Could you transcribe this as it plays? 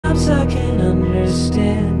I can't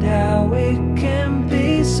understand how it can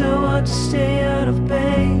be so hard to stay out of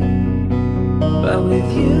pain. But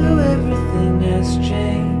with you everything has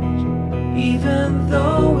changed, even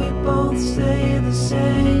though we both stay the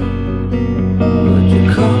same. Would you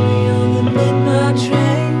call me on the midnight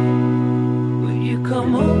train? Would you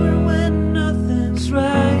come over when nothing's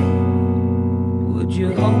right? Would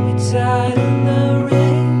you hold me tight in the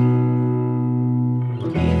rain,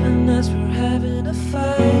 even as we're having a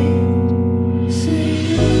fight? Say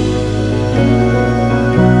you,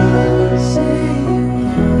 say you,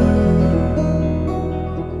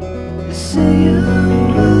 say you.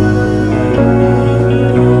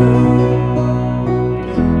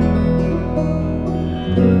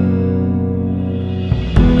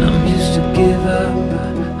 I'm used to give up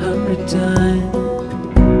 100 times.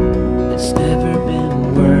 It's never been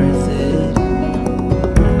worth it,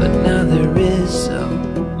 but now there is so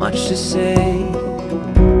much to say.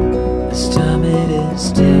 This time it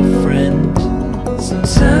is different.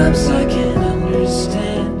 Sometimes I can't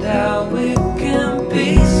understand how it can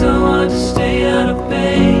be so hard to stay out of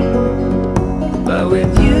pain. But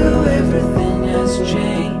with you everything has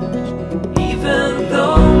changed, even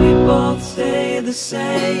though we both stay the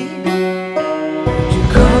same. Would you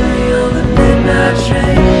call me on the midnight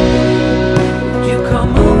train? Would you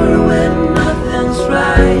come over when nothing's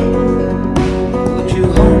right? Would you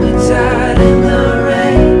hold me tight in the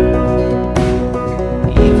rain,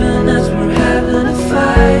 even as we're having a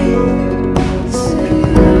fight? Say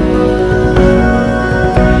you,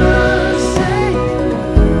 say you,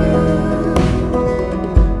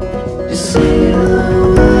 just say you.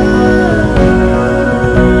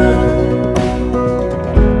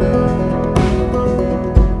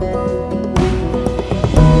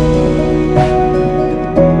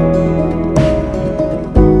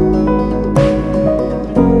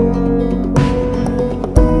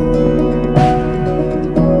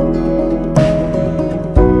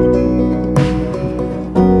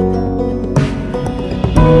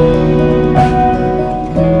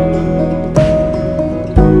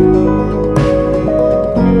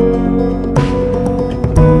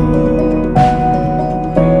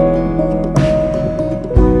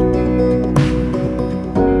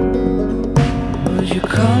 Would you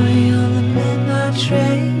call me on the midnight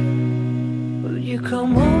train? Would you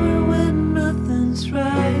come over when nothing's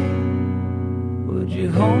right? Would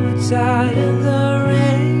you hold me tight in the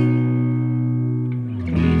rain,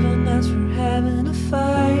 even as we're having a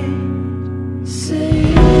fight? Say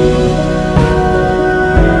you,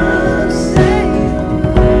 say you,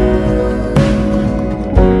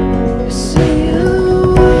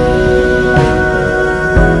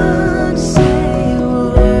 say you,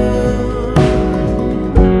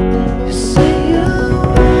 say you.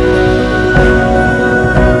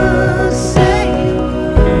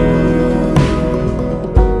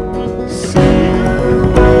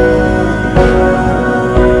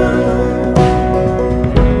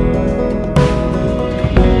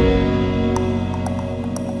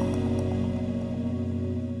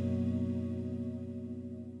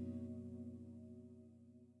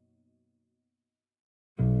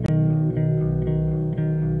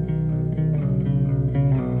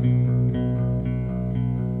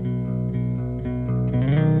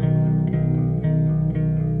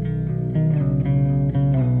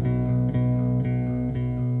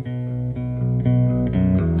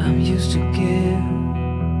 I'm used to give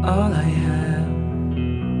all I have.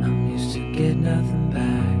 I'm used to get nothing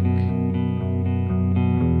back.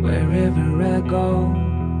 Wherever I go,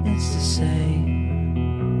 it's the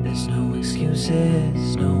same. There's no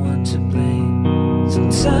excuses, no one to blame.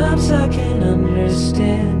 Sometimes I can't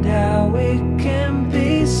understand how it can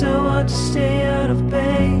be so hard to stay out of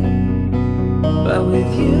pain. But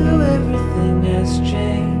with you everything has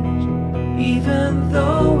changed, even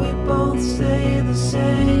though we both stay the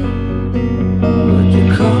same. Would you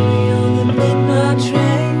call me on the midnight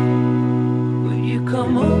train? Would you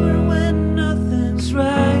come over when nothing's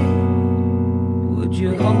right? Would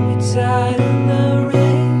you hold me tight in the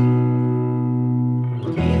rain,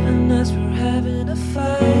 even as we're having a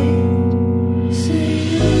fight? Say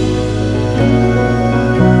you,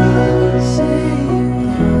 say you,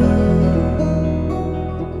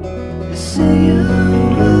 say you.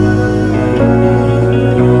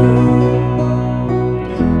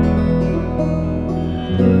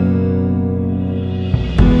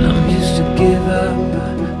 Give up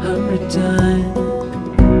 100 times.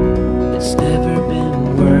 It's never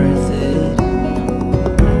been worth it,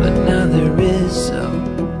 but now there is so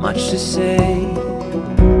much to say.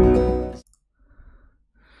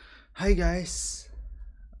 Hi guys.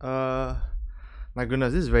 My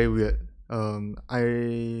goodness, this is very weird.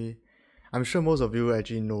 I'm sure most of you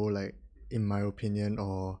actually know, like, in my opinion,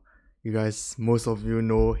 or you guys, most of you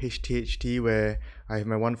know HTHT, where I have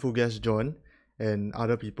my wonderful guest John and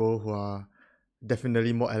other people who are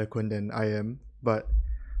definitely more eloquent than I am. But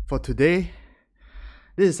for today,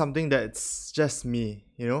 this is something that's just me,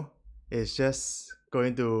 you know? It's just a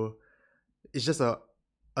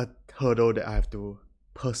hurdle that I have to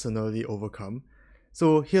personally overcome.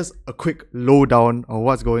 So here's a quick lowdown on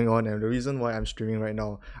what's going on and the reason why I'm streaming right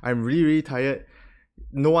now. I'm really, really tired.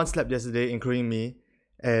 No one slept yesterday, including me.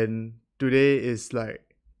 And today is like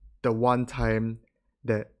the one time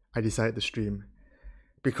that I decided to stream.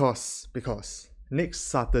 Because next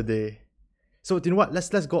Saturday. So you know what?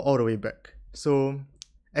 Let's go all the way back. So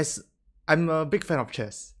as I'm a big fan of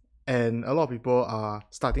chess, and a lot of people are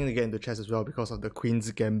starting to get into chess as well because of the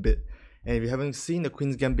Queen's Gambit. And if you haven't seen the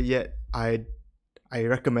Queen's Gambit yet, I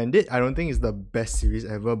recommend it. I don't think it's the best series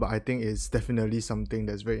ever, but I think it's definitely something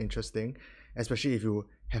that's very interesting, especially if you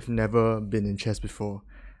have never been in chess before.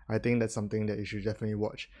 I think that's something that you should definitely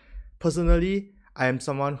watch. Personally, I am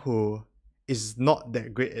someone who is not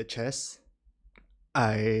that great at chess.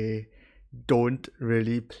 I don't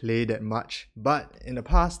really play that much, but in the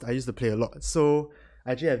past, I used to play a lot. So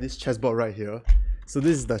I actually have this chessboard right here. So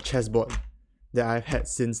this is the chessboard that I've had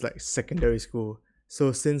since like secondary school.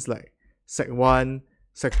 So since like Sec 1,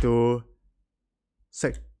 Sec 2,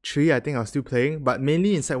 Sec 3, I think I was still playing. But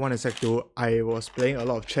mainly in Sec 1 and Sec 2, I was playing a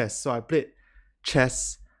lot of chess. So I played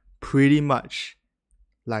chess pretty much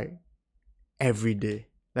like every day.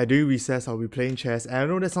 Like during recess, I'll be playing chess. And I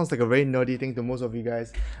know that sounds like a very nerdy thing to most of you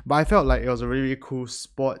guys, but I felt like it was a really, really cool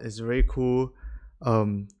sport. It's a very cool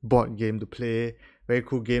board game to play, very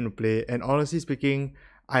cool game to play. And honestly speaking,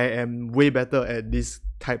 I am way better at these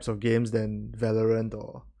types of games than Valorant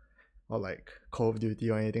or like Call of Duty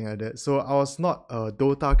or anything like that. So I was not a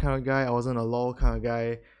Dota kind of guy, I wasn't a LoL kind of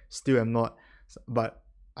guy, still am not, but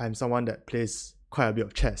I'm someone that plays quite a bit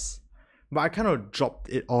of chess. But I kind of dropped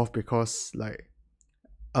it off because like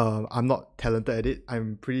I'm not talented at it.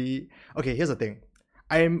 Okay, here's the thing.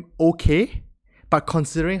 I'm okay, but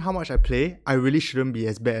considering how much I play, I really shouldn't be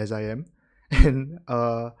as bad as I am. And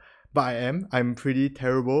but I am. I'm pretty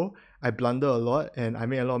terrible. I blunder a lot and I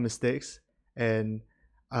make a lot of mistakes. And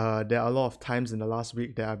there are a lot of times in the last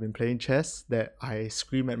week that I've been playing chess that I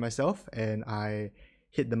scream at myself and I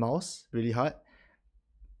hit the mouse really hard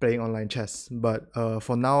playing online chess. But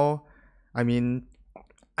for now, I mean,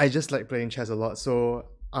 I just like playing chess a lot. So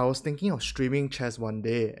I was thinking of streaming chess one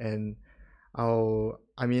day, and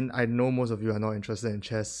I mean, I know most of you are not interested in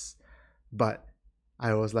chess, but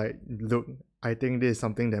I was like, look, I think this is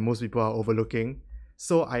something that most people are overlooking.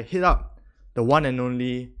 So I hit up the one and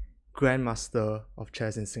only grandmaster of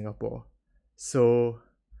chess in Singapore. So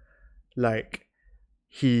like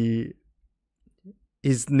his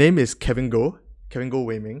name is Kevin Goh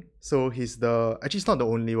Wei Ming. So he's actually it's not the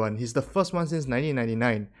only one. He's the first one since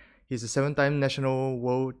 1999. He's a 7-time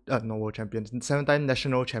national seven-time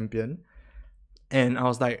national champion. And I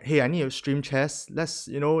was like, hey, I need to stream chess. Let's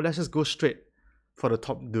just go straight for the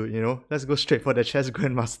top dude, Let's go straight for the chess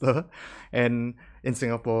grandmaster and in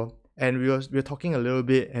Singapore. And we were talking a little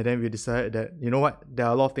bit, and then we decided that, you know what, there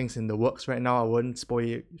are a lot of things in the works right now. I won't spoil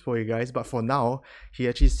you guys, but for now, he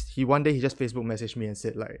one day he just Facebook messaged me and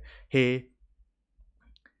said like, hey,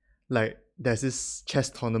 like, there's this chess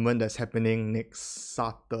tournament that's happening next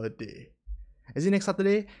Saturday. Is it next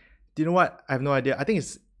Saturday? Do you know what? I have no idea. I think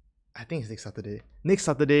it's next Saturday. Next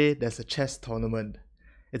Saturday, there's a chess tournament.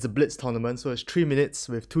 It's a blitz tournament, so it's 3 minutes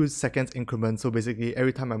with 2 seconds increment. So basically,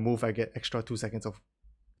 every time I move, I get extra 2 seconds of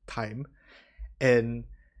time. And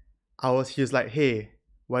he was like, hey,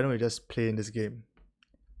 why don't we just play in this game?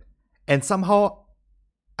 And somehow,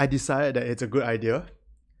 I decided that it's a good idea.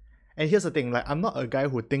 And here's the thing, like, I'm not a guy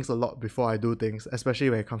who thinks a lot before I do things, especially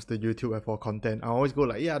when it comes to YouTube and for content. I always go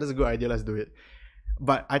like, yeah, that's a good idea, let's do it.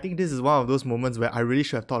 But I think this is one of those moments where I really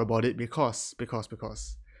should have thought about it because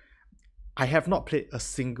I have not played a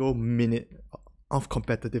single minute of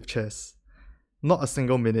competitive chess. Not a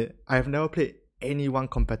single minute. I have never played anyone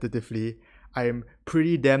competitively. I am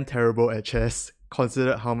pretty damn terrible at chess,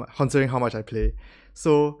 considering how much I play.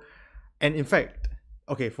 So, and in fact,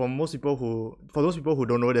 okay, for those people who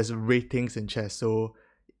don't know, there's ratings in chess. So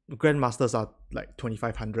grandmasters are like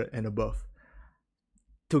 2500 and above.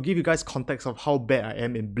 To give you guys context of how bad I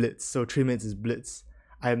am in blitz, so 3 minutes is blitz,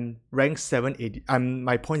 I'm ranked 780.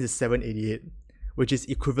 My point is 788, which is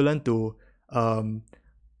equivalent to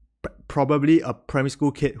probably a primary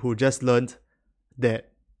school kid who just learned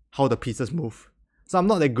that how the pieces move. So I'm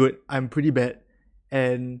not that good. I'm pretty bad,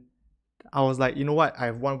 and I was like, you know what? I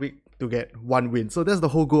have 1 week to get 1 win. So that's the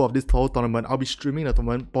whole goal of this whole tournament. I'll be streaming the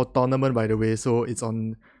tournament, by the way. So it's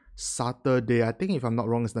on Saturday. I think if I'm not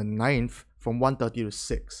wrong, it's the 9th from 1:30 to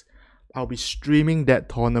 6. I'll be streaming that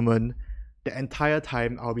tournament. The entire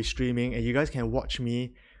time I'll be streaming, and you guys can watch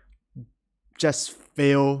me just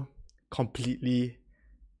fail completely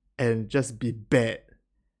and just be bad.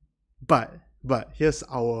 But here's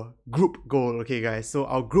our group goal, okay guys? So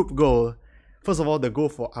our group goal, first of all, the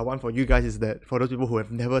goal I want for you guys is that for those people who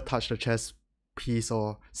have never touched a chess piece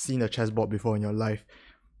or seen a chessboard before in your life,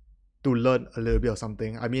 to learn a little bit of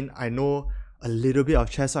something. I mean, I know a little bit of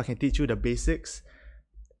chess, so I can teach you the basics,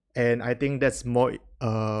 and I think that's more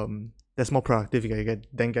productive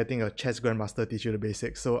than getting a chess grandmaster teach you the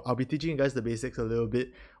basics. So I'll be teaching you guys the basics a little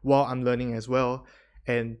bit while I'm learning as well.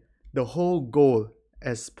 And the whole goal,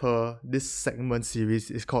 as per this segment series,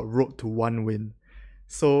 is called Road to 1 Win.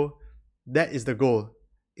 So that is the goal,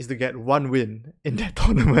 is to get 1 win in that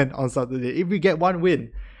tournament on Saturday. If we get 1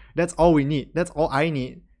 win, that's all we need. That's all I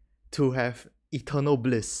need to have eternal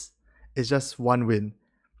bliss. It's just 1 win.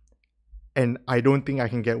 And I don't think I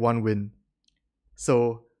can get 1 win.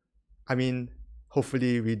 So I mean,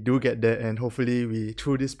 hopefully we do get that, and hopefully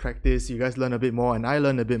through this practice, you guys learn a bit more and I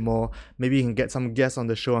learn a bit more. Maybe you can get some guests on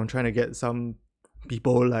the show. I'm trying to get some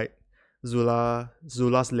people like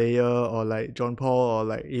Zula's Layer, or like John Paul, or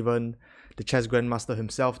like even the chess grandmaster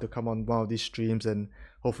himself to come on one of these streams and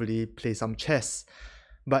hopefully play some chess.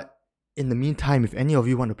 But in the meantime, if any of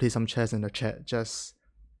you want to play some chess in the chat, just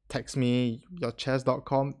text me your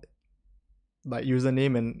chess.com like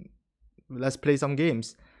username and let's play some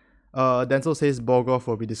games. Denzel says Borgoff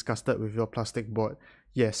will be disgusted with your plastic board.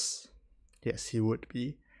 Yes, he would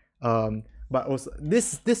be. But also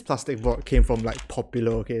this plastic board came from like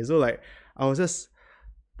Popular. Okay, so like I just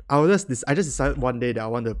decided one day that I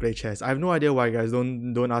wanted to play chess. I have no idea why, guys.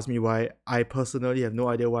 Don't ask me why. I personally have no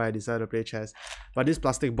idea why I decided to play chess. But this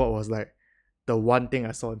plastic board was like the one thing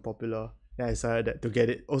I saw in Popular. Then I decided to get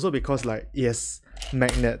it. Also because like it has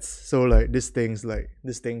magnets. So like this thing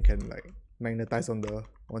can like magnetize on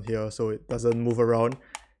here, so it doesn't move around.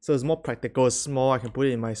 So it's more practical. It's small. I can put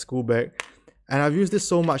it in my school bag. And I've used this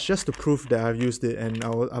so much just to prove that I've used it, and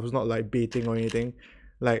I was not like baiting or anything.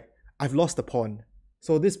 Like I've lost a pawn.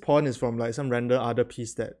 So this pawn is from like some random other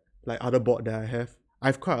piece that like other board that I have. I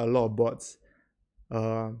have quite a lot of boards.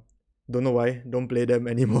 Don't know why. Don't play them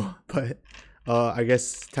anymore. But I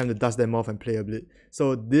guess time to dust them off and play a bit.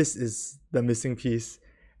 So this is the missing piece,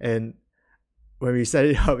 and when we set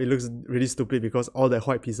it up, it looks really stupid because all the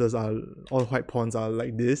white pawns are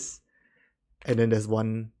like this, and then there's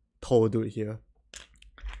one tall dude here.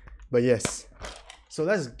 But yes, so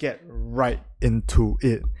let's get right into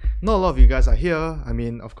it. Not a lot of you guys are here. I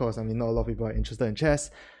mean, of course, not a lot of people are interested in chess,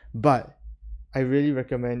 but I really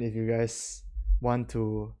recommend if you guys want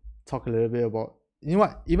to talk a little bit about, you know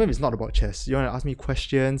what, even if it's not about chess, you want to ask me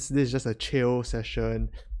questions, this is just a chill session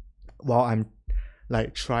while I'm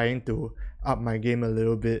like trying to up my game a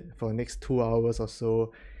little bit for the next 2 hours or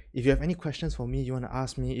so. If you have any questions for me, you want to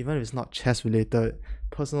ask me, even if it's not chess related,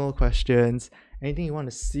 personal questions, anything you want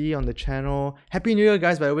to see on the channel. Happy New Year,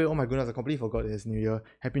 guys, by the way. Oh my goodness, I completely forgot it's New Year.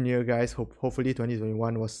 Happy New Year, guys. Hopefully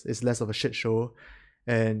 2021 is less of a shit show,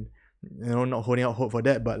 and not holding out hope for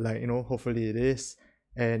that, but like, hopefully it is.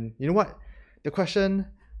 And you know what, the question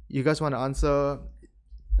you guys want to answer,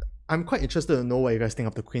 I'm quite interested to know what you guys think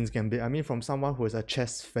of the Queen's Gambit. I mean, from someone who is a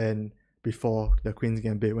chess fan before the Queen's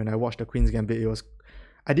Gambit, when I watched the Queen's Gambit,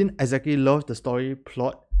 I didn't exactly love the story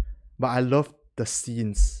plot, but I loved the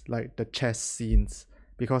scenes, like the chess scenes,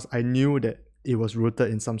 because I knew that it was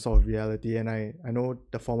rooted in some sort of reality, and I know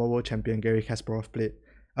the former world champion Garry Kasparov played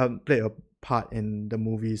a part in the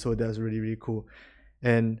movie, so that's really, really cool.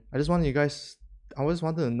 And I just wanted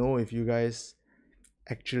to know if you guys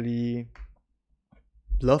actually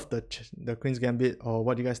love the Queen's Gambit, or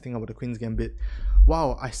what do you guys think about the Queen's Gambit.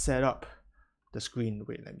 Wow, I set up the screen.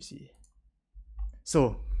 Wait, let me see.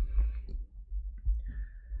 So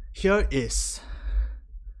here is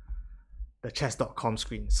the chess.com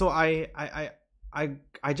screen. So I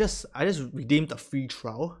just redeemed a free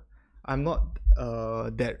trial. I'm not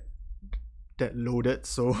that loaded,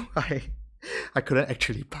 so I couldn't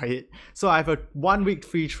actually buy it. So I have a 1 week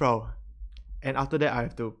free trial, and after that I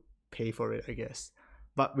have to pay for it, I guess.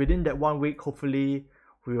 But within that 1 week, hopefully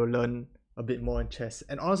we will learn a bit more in chess.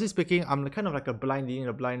 And honestly speaking, I'm kind of like a blind leading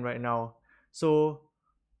the blind right now. So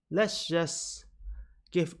let's just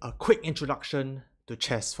give a quick introduction to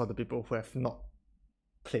chess for the people who have not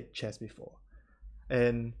played chess before.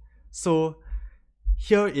 And so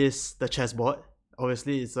here is the chessboard.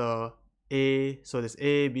 Obviously it's so there's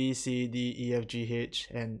A, B, C, D, E, F, G, H,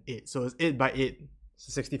 and 8. So it's 8 by 8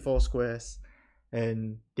 64 squares,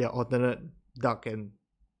 and they are alternate dark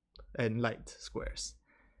and light squares.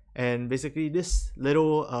 And basically this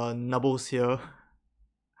little nubbles here,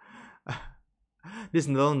 these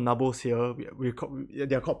little nubbles here,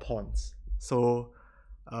 they are called pawns. So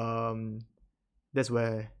that's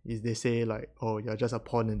where they say like, oh, you're just a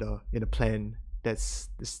pawn in the plan. That's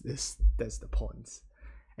the pawns.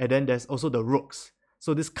 And then there's also the rooks.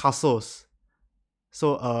 So these castles.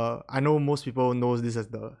 So I know most people knows this as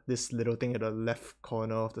this little thing at the left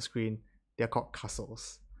corner of the screen. They're called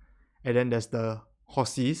castles. And then there's the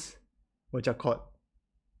horses, which are called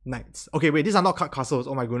knights. Okay, wait, these are not called castles.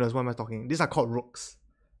 Oh my goodness, what am I talking? These are called rooks.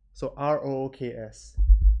 So ROOKS.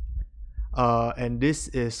 And this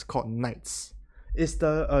is called knights. Is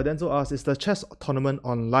the Denzel asks, is the chess tournament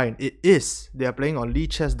online? It is. They are playing on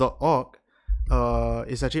lichess.org.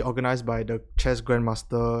 It's actually organized by the chess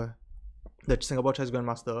grandmaster, the Singapore chess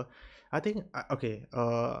grandmaster. I think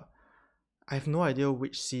I have no idea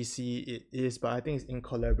which CC it is, but I think it's in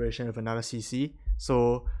collaboration with another CC.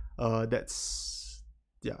 So that's,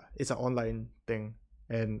 yeah, it's an online thing,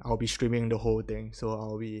 and I'll be streaming the whole thing. So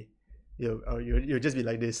I'll be, you'll just be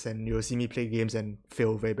like this, and you'll see me play games and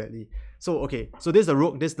fail very badly. So okay, so this is the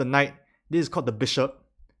rook, this is the knight, this is called the bishop,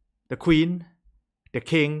 the queen, the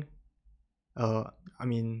king. I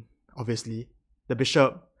mean, obviously, the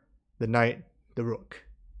bishop, the knight, the rook.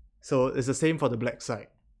 So it's the same for the black side.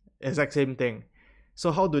 Exact same thing.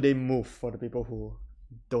 So how do they move, for the people who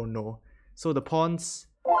don't know? So the pawns,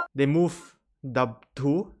 they move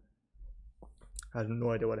W2. I have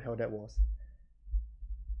no idea what the hell that was.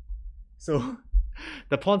 So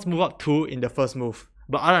the pawns move up 2 in the first move,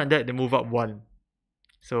 but other than that, they move up 1.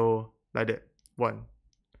 So like that, 1.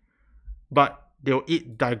 But they'll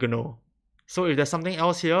eat diagonal. So if there's something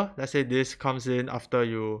else here, let's say this comes in after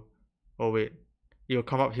you, oh wait, you'll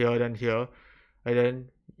come up here, then here, and then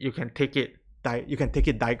you can take it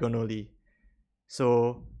diagonally.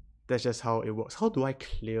 So that's just how it works. How do I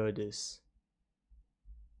clear this?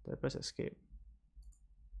 Did I press escape?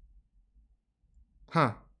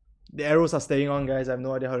 Huh. The arrows are staying on, guys. I have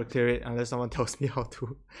no idea how to clear it unless someone tells me how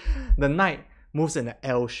to. The knight moves in an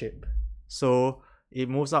L shape. So it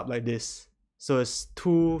moves up like this. So it's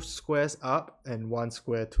 2 squares up and 1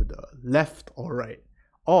 square to the left or right.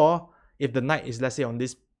 Or if the knight is, let's say, on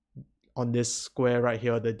this square right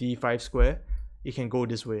here, the D5 square, it can go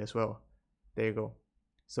this way as well. There you go.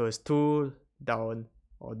 So it's 2 down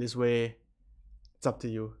or this way. It's up to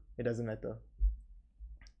you. It doesn't matter.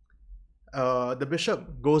 The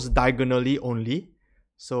bishop goes diagonally only.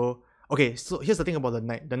 So okay, so here's the thing about the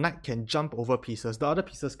knight. The knight can jump over pieces. The other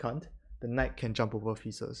pieces can't. The knight can jump over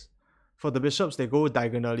pieces. For the bishops, they go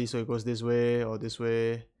diagonally, so it goes this way or this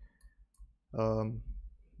way.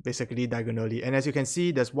 Basically diagonally. And as you can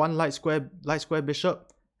see, there's 1 light square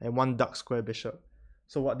bishop and 1 dark square bishop.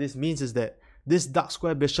 So what this means is that this dark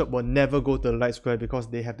square bishop will never go to the light square because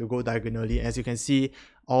they have to go diagonally. As you can see,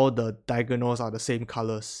 all the diagonals are the same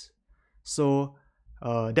colors. So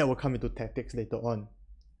that will come into tactics later on.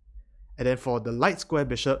 And then for the light square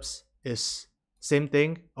bishops, is same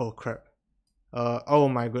thing. Oh crap. Oh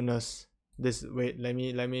my goodness. Wait, let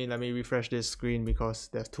me refresh this screen because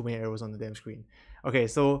there's too many arrows on the damn screen. Okay,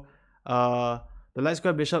 so the light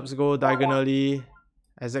square bishops go diagonally,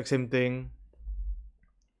 exact same thing.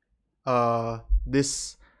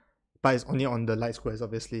 This, but it's only on the light squares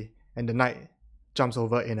obviously, and the knight jumps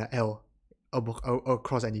over in an L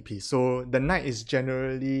across any piece. So the knight is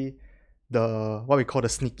generally what we call the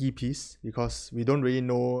sneaky piece, because we don't really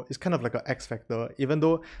know. It's kind of like an X factor. Even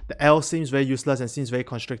though the L seems very useless and seems very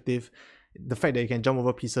constructive, the fact that you can jump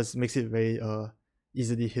over pieces makes it very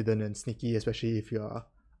easily hidden and sneaky, especially if you are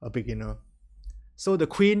a beginner. So the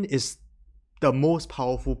queen is the most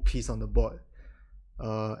powerful piece on the board,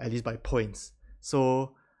 at least by points.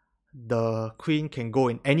 So the queen can go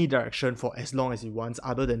in any direction for as long as it wants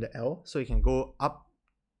other than the L. So it can go up,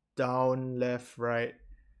 down, left, right,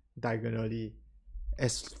 diagonally,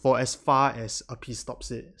 as far as a piece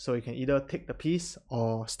stops it. So you can either take the piece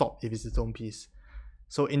or stop if it's its own piece.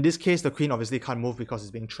 So in this case, the queen obviously can't move because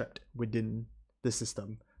it's being trapped within the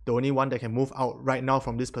system. The only one that can move out right now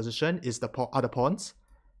from this position is the other pawns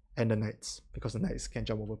and the knights, because the knights can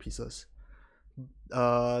jump over pieces.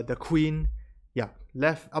 The queen, yeah,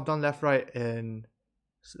 left, up, down, left, right, and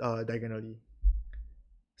diagonally.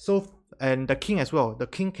 So, and the king as well. The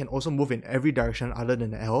king can also move in every direction other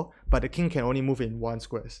than the L, but the king can only move in 1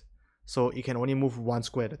 squares. So it can only move 1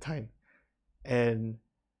 square at a time. And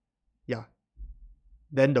yeah.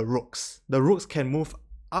 Then the rooks. The rooks can move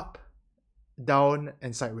up, down,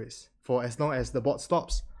 and sideways for as long as the board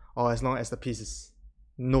stops, or as long as the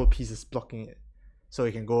no piece is blocking it. So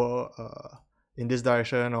it can go in this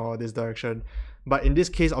direction or this direction. But in this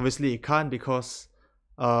case, obviously it can't because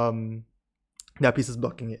there are pieces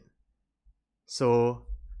blocking it. So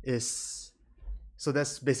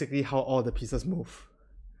that's basically how all the pieces move.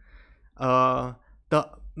 The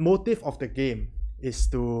motive of the game is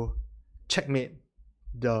to checkmate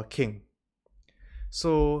the king.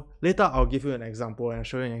 So later I'll give you an example and I'll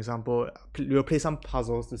show you an example. We'll play some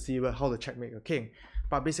puzzles to see how to checkmate a king.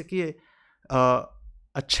 But basically, a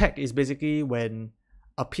check is basically when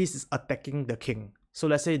a piece is attacking the king. So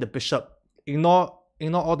let's say the bishop, ignore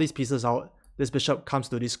all these pieces out. This bishop comes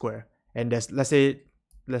to this square, and there's let's say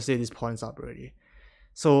this point's up already.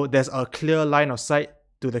 So there's a clear line of sight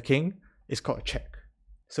to the king. It's called a check.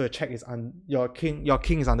 So a check is on your king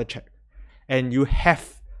is under check, and you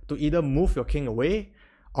have to either move your king away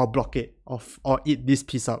or block it or eat this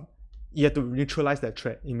piece up. You have to neutralize that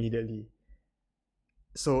threat immediately.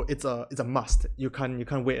 So it's a must. You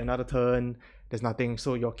can't wait another turn. There's nothing.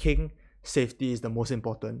 So your king safety is the most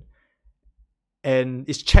important. And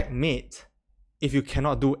it's checkmate if you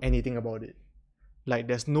cannot do anything about it. Like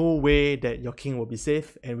there's no way that your king will be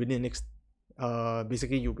safe, and within the next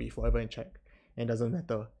basically you'll be forever in check and it doesn't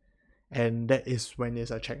matter. And that is when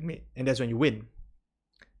it's a checkmate, and that's when you win.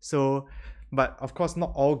 So, but of course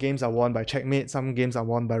not all games are won by checkmate. Some games are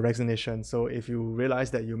won by resignation. So if you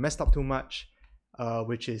realize that you messed up too much,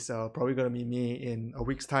 which is probably gonna be me in a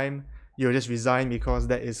week's time, you'll just resign, because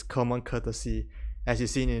that is common courtesy. As you've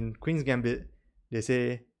seen in Queen's Gambit, they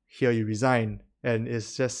say here you resign, and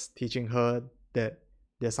it's just teaching her that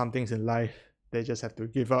there's some things in life they just have to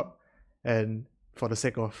give up, and for the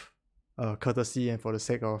sake of courtesy and for the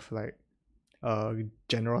sake of like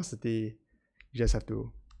generosity, you just have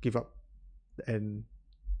to give up and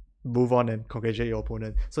move on and congratulate your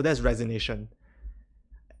opponent. So that's resignation.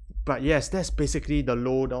 But yes, that's basically the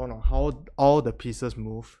lowdown on how all the pieces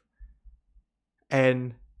move.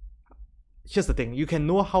 And here's the thing, you can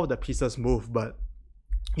know how the pieces move, but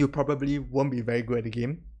you probably won't be very good at the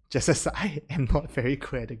game, just as I am not very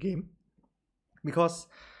good at the game. Because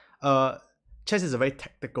chess is a very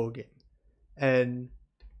tactical game, and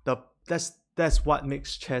that's what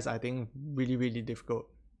makes chess, I think, really, really difficult,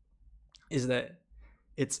 is that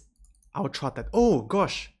it's ultra tactical. Oh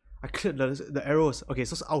gosh, I cleared the arrows. Okay,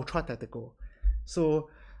 so it's ultra tactical. So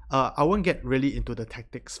I won't get really into the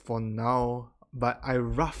tactics for now, but I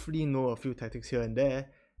roughly know a few tactics here and there,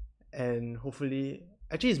 and hopefully,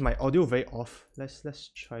 actually is my audio very off? Let's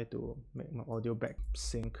try to make my audio back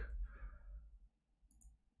sync.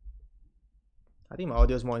 I think my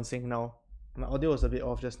audio is more in sync now. My audio was a bit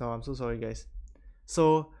off just now. I'm so sorry, guys.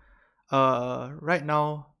 So right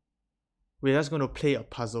now we're just going to play a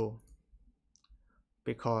puzzle,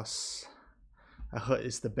 because I heard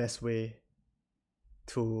it's the best way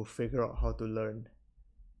to figure out how to learn.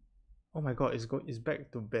 Oh my god, it's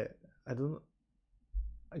back to bed. I don't know.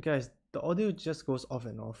 Guys, the audio just goes off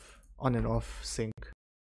and off, on and off sync.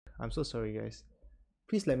 I'm so sorry, guys.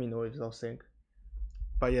 Please let me know if it's off sync.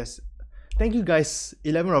 But yes, thank you guys,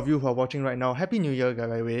 11 of you who are watching right now. Happy New Year, by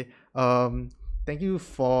the way. Thank you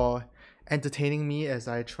for entertaining me as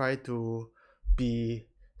I try to be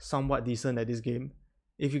somewhat decent at this game.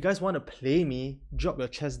 If you guys want to play me, drop your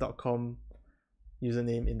chess.com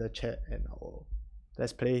username in the chat, and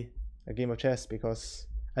let's play a game of chess, because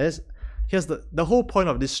here's the whole point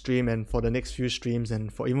of this stream, and for the next few streams,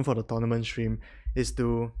 and even for the tournament stream, is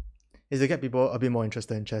to get people a bit more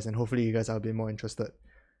interested in chess, and hopefully you guys are a bit more interested.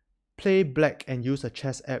 Play black and use a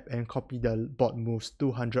chess app and copy the board moves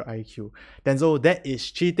 200 IQ. Denzo, that is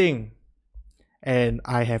cheating, and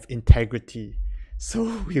I have integrity,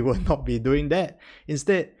 so we will not be doing that.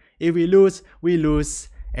 Instead, if we lose, we lose,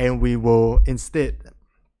 and we will instead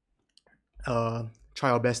try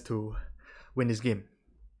our best to win this game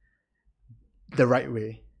the right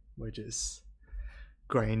way, which is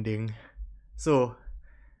grinding. So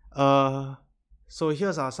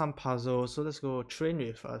here's some puzzles. So let's go train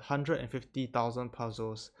with 150,000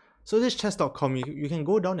 puzzles. So this chess.com, you can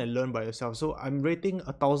go down and learn by yourself. So I'm rating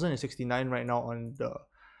 1069 right now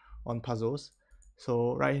on puzzles.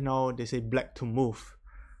 So right now they say black to move.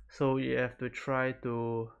 So you have to try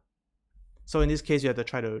to, so in this case you have to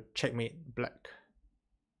try to checkmate black.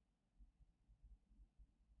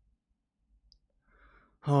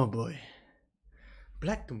 Oh boy.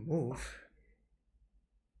 Black to move.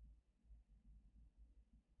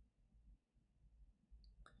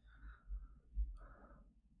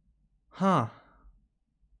 Huh.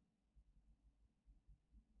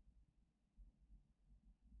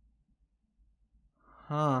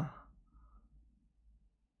 Huh.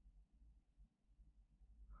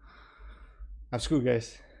 I'm screwed,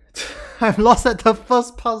 guys. I'm lost at the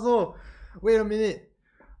first puzzle. Wait a minute.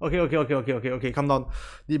 Okay. Calm down.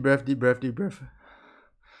 Deep breath.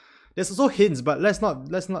 There's also hints, but let's not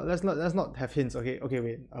have hints. Okay,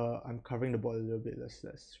 wait. I'm covering the board a little bit.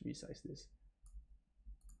 Let's resize this.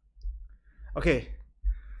 Okay.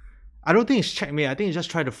 I don't think it's checkmate. I think it's just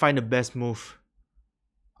trying to find the best move.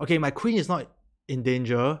 Okay, my queen is not in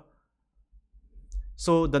danger.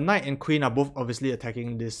 So the knight and queen are both obviously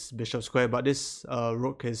attacking this bishop square, but this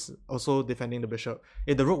rook is also defending the bishop.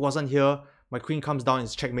 If the rook wasn't here, my queen comes down,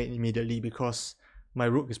 it's checkmate immediately because my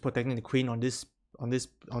rook is protecting the queen on this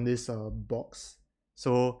box.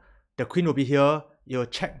 So the queen will be here. You'll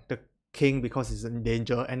check the king because it's in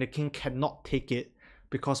danger, and the king cannot take it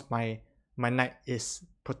because my knight is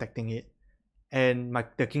protecting it, and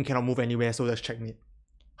the king cannot move anywhere. So that's checkmate.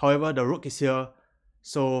 However, the rook is here,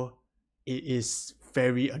 so it is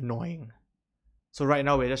very annoying. So right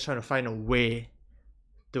now we're just trying to find a way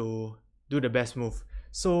to do the best move.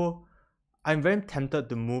 So I'm very tempted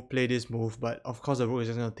to play this move, but of course the rook is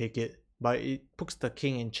just going to take it. But it puts the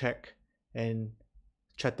king in check and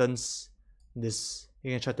threatens this.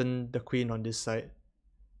 You can threaten the queen on this side,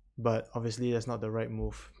 but obviously that's not the right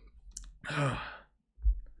move.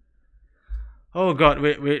 Oh god,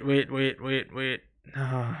 wait.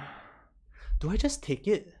 Do I just take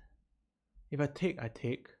it? If I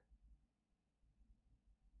take.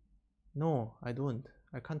 No, I don't.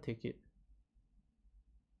 I can't take it.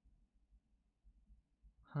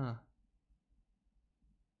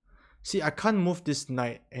 See, I can't move this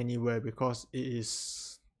knight anywhere because it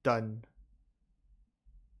is done.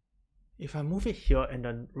 If I move it here and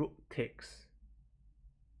the rook takes,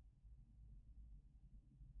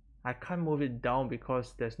 I can't move it down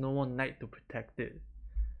because there's no more knight to protect it.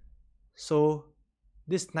 So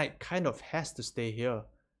this knight kind of has to stay here.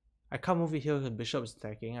 I can't move it here because the bishop is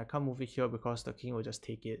attacking. I can't move it here because the king will just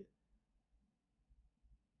take it.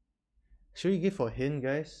 Should we give a hint,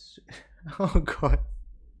 guys? Oh god.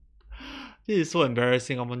 This is so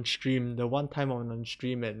embarrassing. I'm on stream. The one time I'm on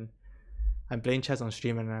stream and I'm playing chess on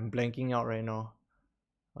stream and I'm blanking out right now.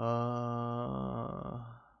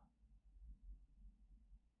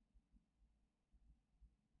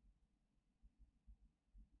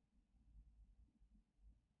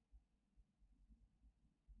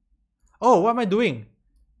 Oh, what am I doing?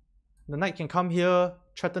 The knight can come here,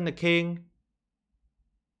 threaten the king.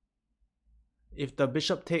 If the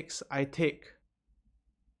bishop takes, I take.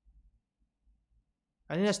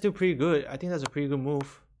 I think that's still pretty good. I think that's a pretty good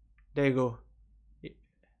move. There you go.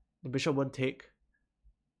 The bishop won't take.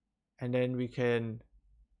 And then we can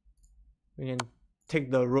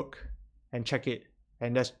take the rook and check it.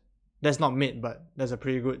 And that's not mid, but that's a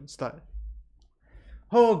pretty good start.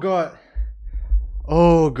 Oh god.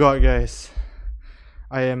 Oh god, guys.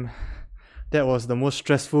 That was the most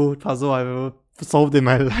stressful puzzle I've ever solved in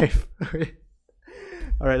my life.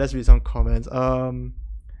 Alright, let's read some comments.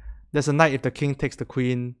 There's a knight if the king takes the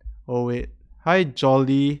queen. Oh wait. Hi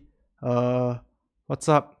Jolly. What's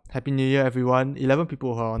up? Happy New Year everyone. 11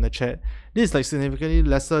 people who are on the chat. This is like significantly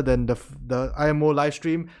lesser than the IMO live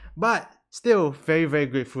stream, but still very, very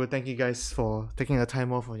grateful. Thank you guys for taking the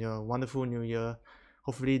time off on your wonderful new year.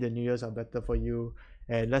 Hopefully the new years are better for you.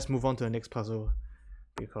 And let's move on to the next puzzle.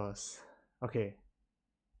 Because okay.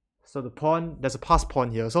 So the pawn, there's a pass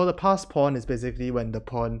pawn here. So the pass pawn is basically when the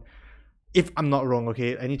pawn, if I'm not wrong,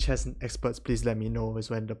 okay, any chess experts please let me know, is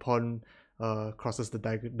when the pawn crosses the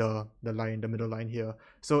line, the middle line here.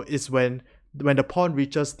 So it's when the pawn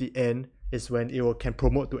reaches the end is when it can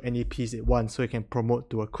promote to any piece it wants. So it can promote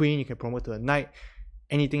to a queen, you can promote to a knight,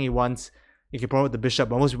 anything it wants. You can promote the bishop,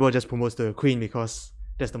 but most people just promote to a queen because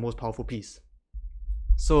that's the most powerful piece.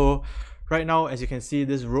 So right now, as you can see,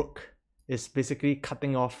 this rook is basically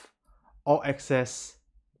cutting off all access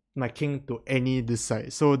my king to any this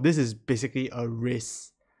side. So this is basically a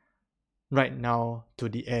race right now to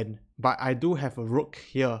the end. But I do have a rook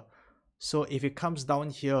here. So if it comes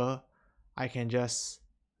down here, I can just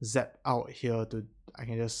zap out here I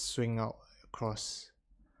can just swing out across.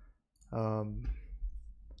 But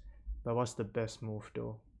what's the best move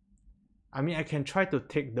though? I mean, I can try to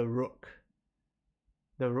take the rook.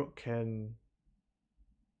 I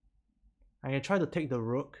can try to take the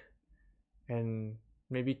rook and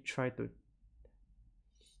maybe try to...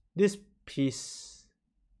 This piece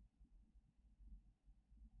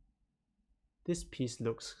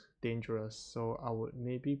looks dangerous, so I would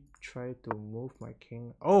maybe try to move my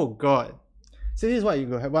king. Oh god! See, this is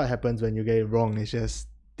what happens when you get it wrong. It's just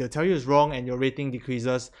they'll tell you it's wrong and your rating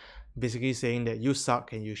decreases, basically saying that you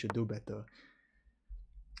suck and you should do better.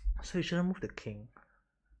 So you shouldn't move the king.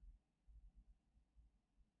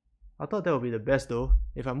 I thought that would be the best though.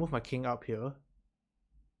 If I move my king up here,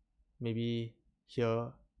 maybe here,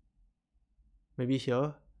 maybe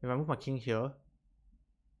here. If I move my king here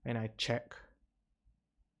and I check,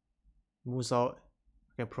 moves out,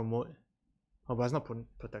 I can promote. Oh, but it's not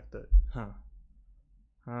protected.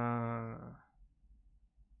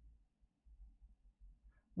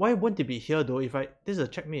 Why wouldn't it be here though? If this is a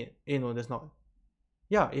checkmate. No, that's not.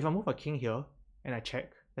 Yeah, if I move a king here and I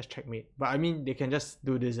check, that's checkmate. But I mean, they can just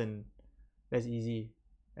do this and that's easy.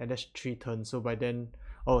 And that's 3 turns. So by then,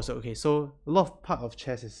 okay. So a lot of part of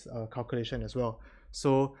chess is calculation as well.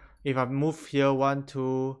 So if I move here 1,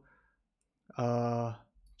 2,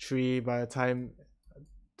 3, by the time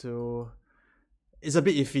it's a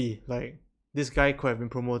bit iffy. Like this guy could have been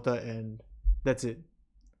promoted and that's it.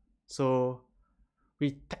 So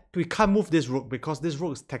we can't move this rook because this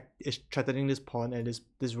rook is threatening this pawn, and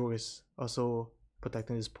this rook is also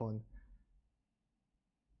protecting this pawn.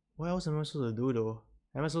 What else am I supposed to do though?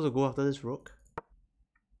 Am I supposed to go after this rook?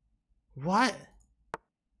 What?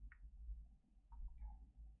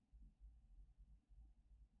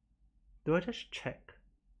 Do I just check?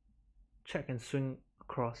 Check and swing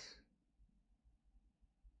across?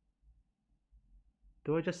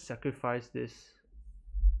 Do I just sacrifice this?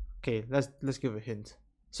 Okay, let's give a hint.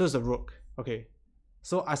 So it's a rook. Okay.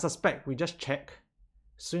 So I suspect we just check,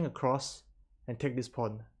 swing across, and take this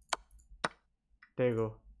pawn. There you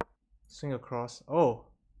go. Swing across. Oh.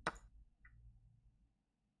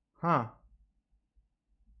 Huh.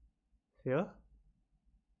 Here?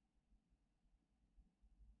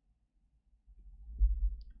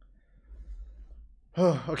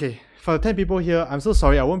 Okay, for the 10 people here, I'm so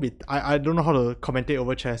sorry. I don't know how to commentate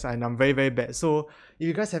over chess, and I'm very bad. So if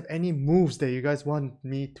you guys have any moves that you guys want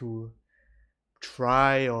me to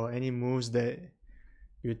try, or any moves that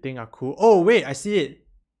you think are cool. Oh wait, I see it.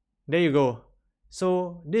 There you go.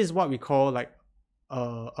 So this is what we call like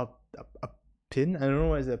a pin. I don't know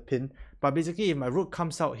what is a pin, but basically if my rook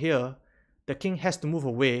comes out here, the king has to move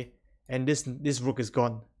away, and this rook is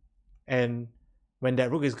gone. And when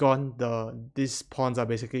that rook is gone, these pawns are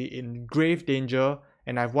basically in grave danger,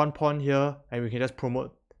 and I have 1 pawn here, and we can just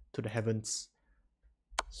promote to the heavens.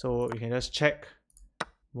 So we can just check,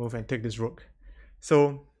 move, and take this rook.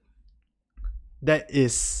 So that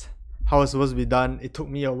is how it's supposed to be done. It took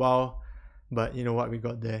me a while, but you know what, we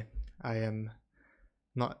got there.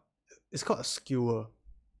 It's called a skewer.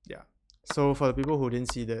 Yeah. So for the people who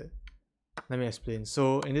didn't see that, let me explain.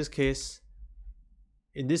 So in this case,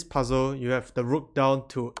 in this puzzle, you have the rook down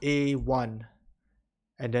to A1,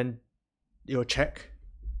 and then you'll check,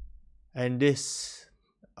 and this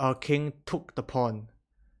king took the pawn,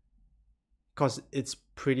 because it's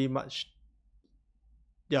pretty much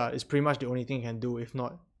the only thing you can do. If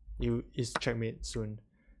not, it's checkmate soon.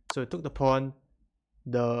 So it took the pawn,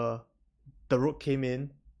 the rook came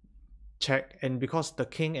in, check, and because the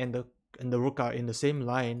king and the rook are in the same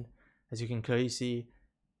line, as you can clearly see,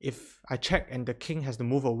 if I check and the king has to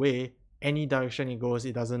move away, any direction it goes,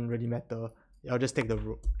 it doesn't really matter. I'll just take the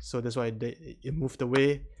rook. So that's why it moved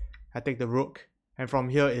away. I take the rook, and from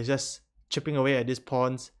here it's just chipping away at these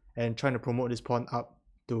pawns and trying to promote this pawn up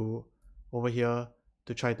to over here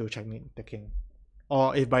to try to checkmate the king.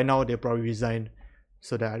 Or if by now they probably resign,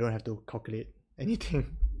 so that I don't have to calculate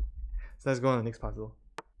anything. So let's go on to the next puzzle.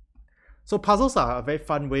 So puzzles are a very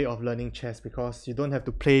fun way of learning chess, because you don't have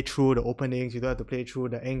to play through the openings, you don't have to play through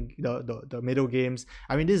the middle games.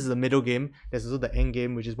 I mean, this is the middle game. There's also the end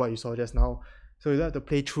game, which is what you saw just now. So you don't have to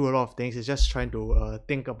play through a lot of things. It's just trying to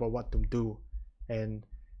think about what to do, and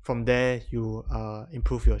from there you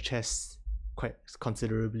improve your chess quite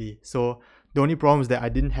considerably. So the only problem is that I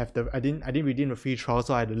didn't redeem the free trial,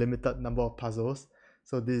 so I had a limited number of puzzles.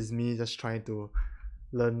 So this is me just trying to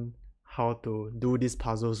learn how to do these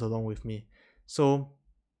puzzles along with me. So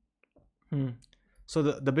so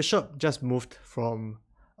the bishop just moved from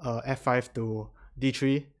f5 to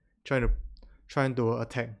d3, trying to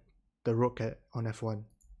attack the rook on f1.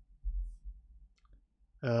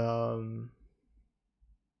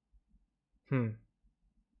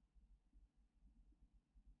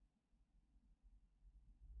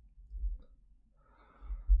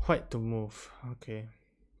 White to move. Okay.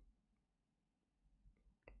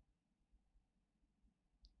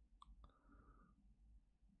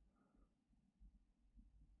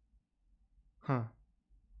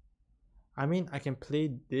 I mean, I can play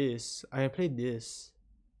this,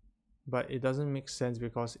 but it doesn't make sense,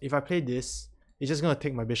 because if I play this, it's just gonna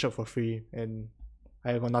take my bishop for free, and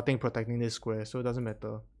I got nothing protecting this square, so it doesn't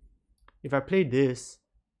matter. If I play this,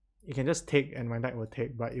 it can just take and my knight will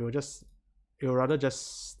take, but it will rather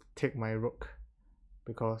just take my rook,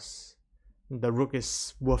 because the rook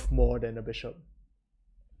is worth more than the bishop.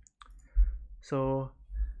 So,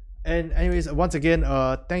 and anyways, once again,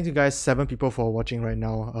 thank you guys, 7 people for watching right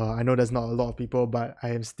now. I know there's not a lot of people, but I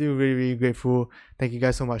am still really, really grateful. Thank you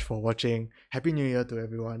guys so much for watching. Happy New Year to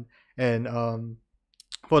everyone. And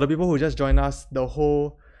for the people who just joined us, the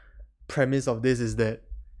whole premise of this is that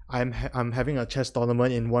I'm having a chess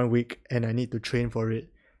tournament in 1 week and I need to train for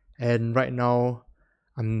it. And right now,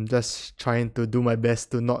 I'm just trying to do my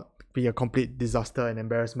best to not be a complete disaster and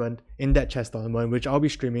embarrassment in that chess tournament, which I'll be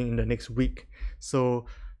streaming in the next week. So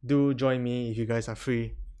do join me if you guys are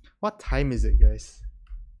free. What time is it, guys?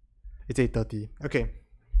 It's 8:30. Okay.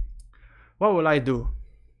 What will I do?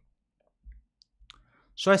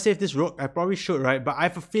 Should I save this rook? I probably should, right? But I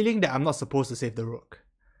have a feeling that I'm not supposed to save the rook.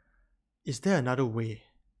 Is there another way?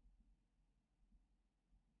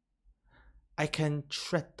 I can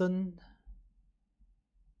threaten.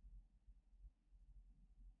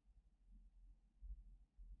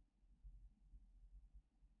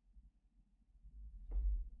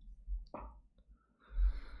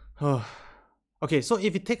 Okay, so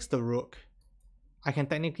if it takes the rook, I can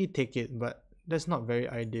technically take it, but that's not very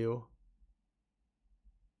ideal.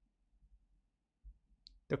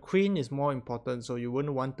 The queen is more important, so you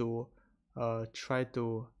wouldn't want to try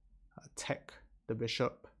to attack the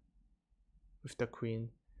bishop with the queen.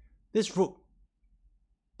 This rook,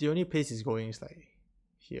 the only place it's going is like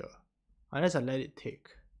here, unless I let it take.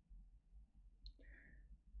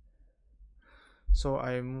 So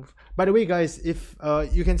I move. By the way, guys, if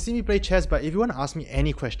you can see me play chess, but if you want to ask me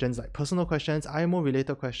any questions, like personal questions, IMO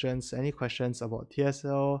related questions, any questions about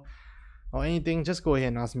TSL or anything, just go ahead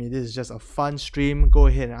and ask me. This is just a fun stream. Go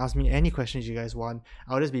ahead and ask me any questions you guys want.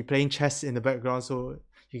 I'll just be playing chess in the background so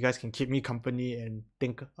you guys can keep me company and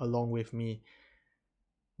think along with me.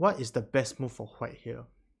 What is the best move for white here?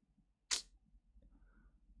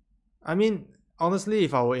 I mean, honestly,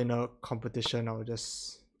 if I were in a competition, I would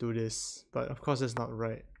just do this, but of course it's not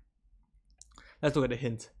right. Let's look at the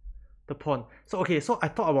hint. The pawn. So okay, so I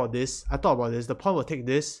thought about this. The pawn will take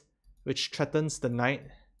this, which threatens the knight,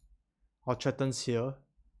 or threatens here.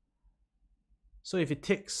 So if it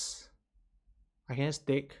takes, I can just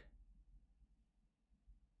take.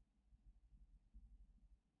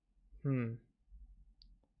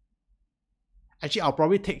 Actually, I'll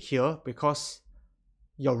probably take here because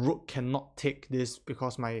your rook cannot take this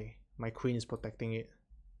because my queen is protecting it.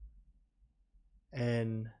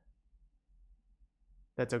 And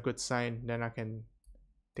that's a good sign, then I can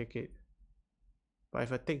take it. But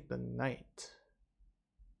if I take the knight,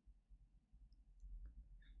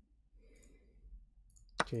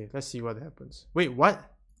 okay, let's see what happens. Wait,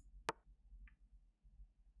 what?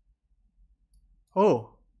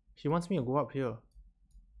 Oh, he wants me to go up here.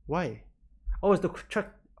 Why? Oh, it's the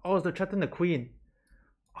threaten the queen.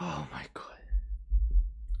 Oh my god.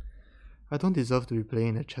 I don't deserve to be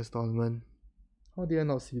playing a chess tournament. How did I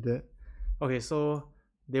not see that? Okay, so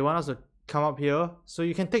they want us to come up here. So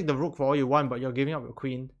you can take the rook for all you want, but you're giving up your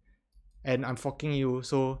queen. And I'm forking you.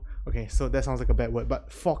 So, okay, so that sounds like a bad word.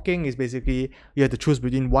 But forking is basically you have to choose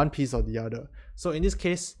between one piece or the other. So in this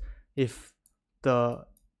case, there's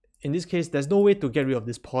no way to get rid of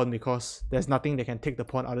this pawn because there's nothing that can take the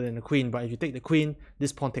pawn other than the queen. But if you take the queen,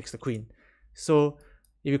 this pawn takes the queen. So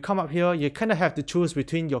if you come up here, you kind of have to choose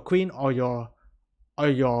between your queen or your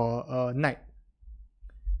knight.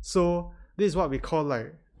 So this is what we call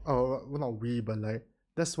like, well, not we, but like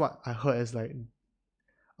that's what I heard as like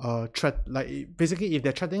threat. Like basically, if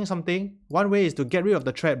they're threatening something, one way is to get rid of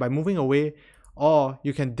the threat by moving away, or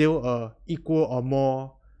you can deal a equal or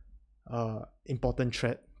more important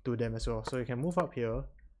threat to them as well. So you can move up here.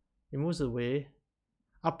 It moves away.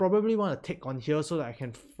 I probably want to take on here so that I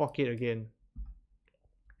can fork it again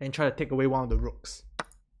and try to take away one of the rooks.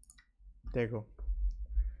 There you go.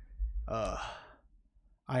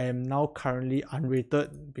 I am now currently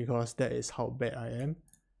unrated because that is how bad I am.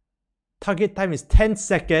 Target time is 10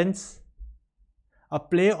 seconds. A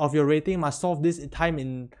player of your rating must solve this time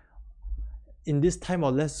in this time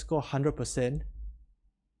or less score 100%.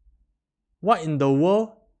 What in the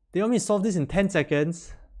world? They want me to solve this in 10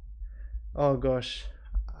 seconds? Oh gosh.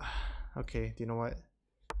 Okay, do you know what?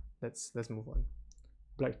 Let's move on.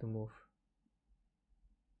 Black to move.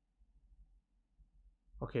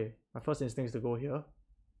 Okay, my first instinct is to go here.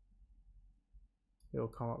 It will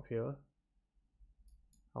come up here.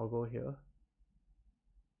 I'll go here.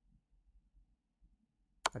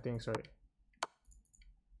 I think it's right.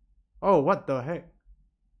 Oh, what the heck?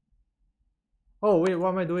 Oh wait, what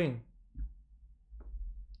am I doing?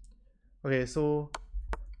 Okay, so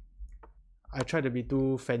I tried to be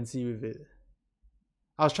too fancy with it.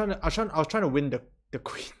 I was trying to win the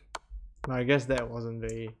queen. But I guess that wasn't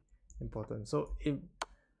very important. So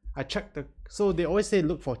I checked so they always say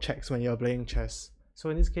look for checks when you're playing chess. So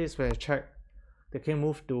in this case, when I check, the king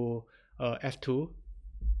moved to f2.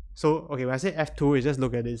 So okay, when I say f2, you just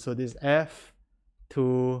look at it. So this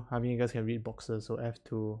f2, I mean you guys can read boxes. So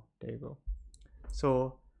f2, there you go.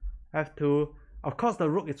 So f2, of course the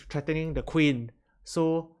rook is threatening the queen.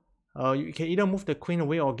 So you can either move the queen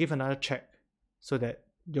away or give another check so that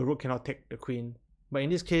your rook cannot take the queen. But in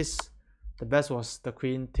this case, the best was the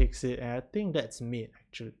queen takes it, and I think that's mate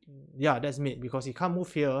actually. Yeah, that's mate because he can't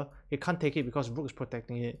move here. He can't take it because rook is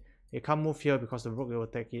protecting it. He can't move here because the rook will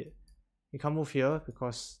take it. He can't move here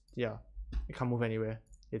because, yeah, it can't move anywhere.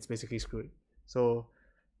 It's basically screwed. So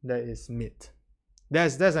that is mate.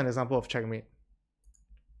 That's an example of checkmate.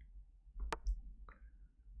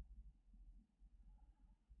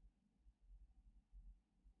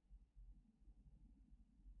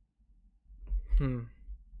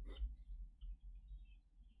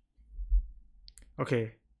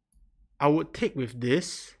 Okay, I would take with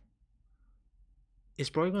this. It's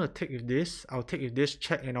probably gonna take with this. I'll take with this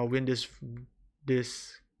check and I'll win this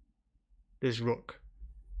rook.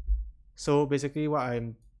 So basically what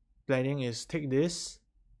I'm planning is take this,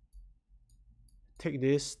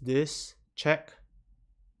 check.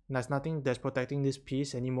 There's nothing that's protecting this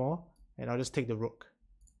piece anymore, and I'll just take the rook.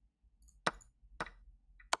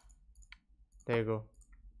 There you go.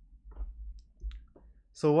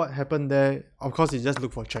 So what happened there? Of course, you just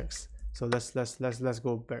look for checks. So let's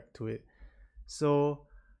go back to it. So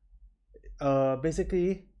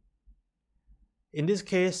basically, in this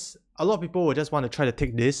case, a lot of people will just want to try to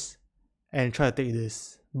take this and try to take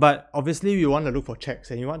this. But obviously, you want to look for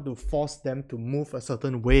checks and you want to force them to move a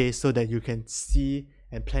certain way so that you can see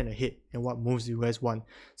and plan ahead and what moves you guys want.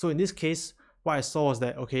 So in this case, what I saw was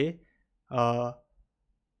that, okay,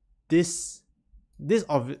 this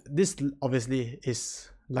obviously is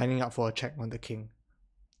lining up for a check on the king.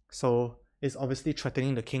 So it's obviously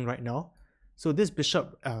threatening the king right now. So this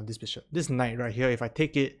knight right here, if I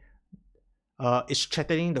take it, it's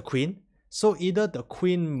threatening the queen. So either the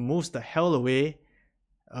queen moves the hell away,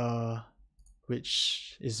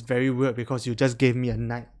 which is very weird because you just gave me a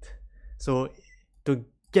knight. So to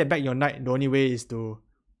get back your knight, the only way is to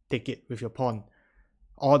take it with your pawn.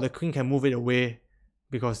 Or the queen can move it away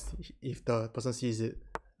because if the person sees it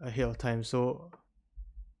ahead of time. So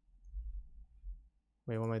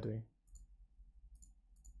wait, what am I doing?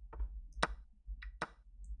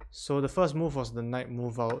 So the first move was the knight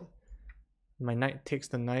move out. My knight takes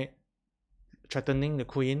the knight, threatening the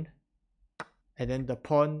queen, and then the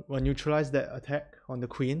pawn will neutralize that attack on the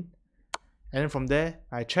queen, and then from there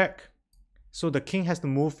I check. So the king has to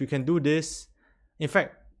move. You can do this. In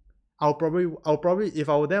fact, I'll probably if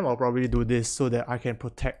I were them, I'll probably do this so that I can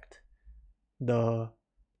protect the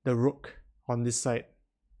rook on this side,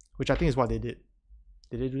 which I think is what they did.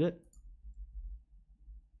 Did they do that?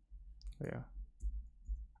 Yeah.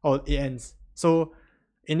 Oh, it ends. So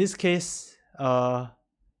in this case,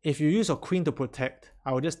 if you use a queen to protect,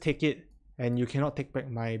 I will just take it, and you cannot take back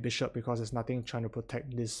my bishop because there's nothing trying to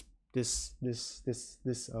protect this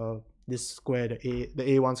square, the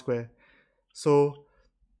A1 square. So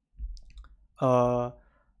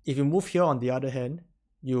if you move here on the other hand,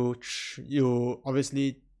 you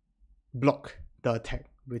obviously block the attack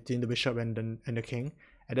between the bishop and the king.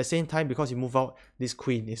 At the same time, because you move out, this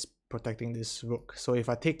queen is protecting this rook. So if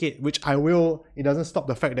I take it, which I will, it doesn't stop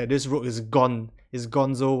the fact that this rook is gone. It's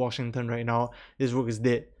Gonzo Washington right now. This rook is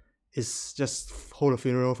dead. It's just hold a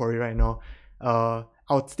funeral for it right now.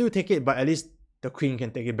 I'll still take it, but at least the queen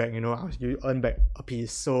can take it back, you know, you earn back a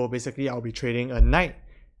piece. So basically I'll be trading a knight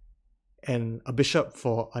and a bishop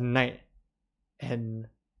for a knight and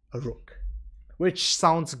a rook, which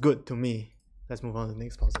sounds good to me. Let's move on to the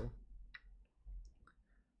next puzzle.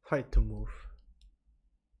 Fight to move.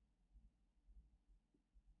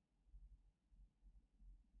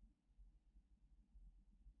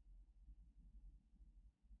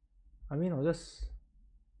 I mean, I'll just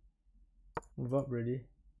move up really.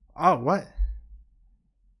 Oh, what?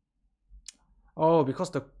 Oh,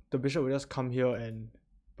 because the bishop will just come here and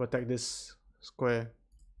protect this square.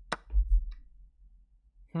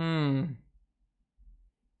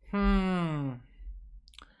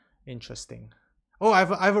 Interesting. Oh, I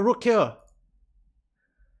have a rook here.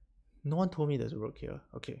 No one told me there's a rook here.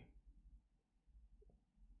 Okay.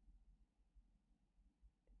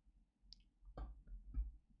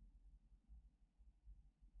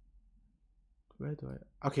 Where do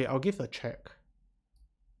I... Okay, I'll give a check.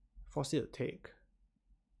 Force it to take.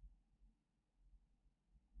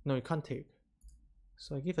 No, you can't take.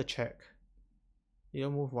 So I give a check. You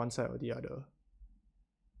move one side or the other.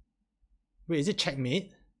 Wait, is it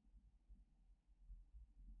checkmate?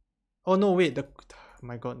 Oh no, wait,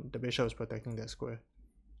 my god, the bishop is protecting that square.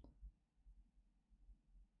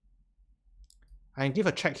 I can give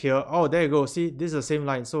a check here. Oh, there you go. See, this is the same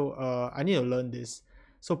line. So I need to learn this.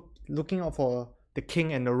 So looking out for the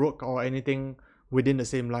king and the rook or anything within the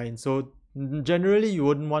same line. So generally you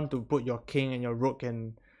wouldn't want to put your king and your rook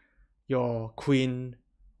and your queen,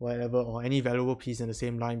 whatever, or any valuable piece in the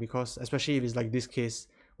same line, because especially if it's like this case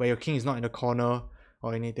where your king is not in the corner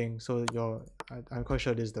or anything. So I'm quite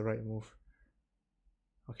sure this is the right move.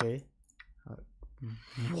 Okay.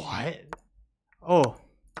 What? Oh.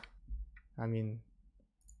 I mean,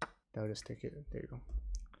 I'll just take it. There you go.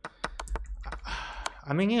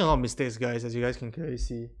 I'm making a lot of mistakes, guys, as you guys can clearly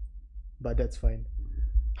see. But that's fine.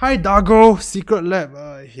 Hi, Dago! Secret lab.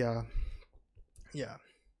 Yeah.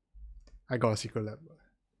 I got a secret lab.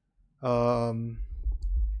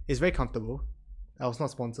 It's very comfortable. I was not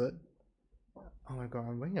sponsored. Oh my god,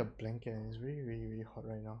 I'm wearing a blanket and it's really, really, really hot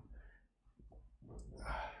right now.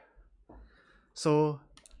 So,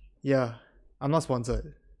 yeah, I'm not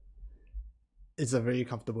sponsored. It's a very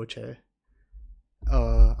comfortable chair.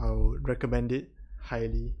 I would recommend it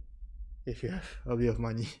highly if you have a bit of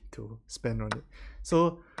money to spend on it.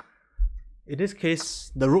 So in this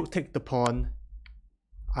case, the rook take the pawn.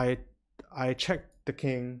 I check the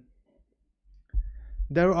king.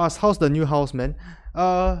 Daryl asks, how's the new house, man?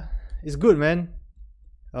 It's good, man.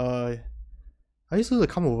 Are you supposed to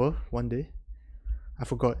come over one day? I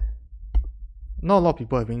forgot. Not a lot of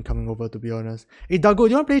people have been coming over, to be honest. Hey Dago, do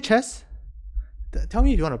you want to play chess? Tell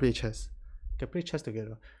me if you want to play chess. We can play chess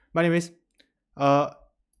together. But anyways,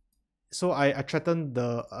 so I threatened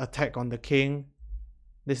the attack on the king.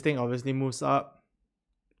 This thing obviously moves up.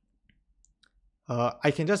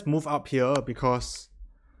 I can just move up here because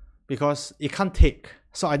it can't take.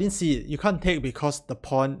 So I didn't see it. You can't take because the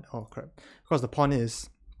pawn. Oh crap! Because the pawn is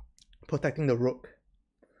protecting the rook.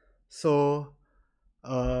 So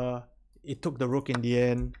it took the rook in the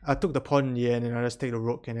end. I took the pawn in the end, and I just take the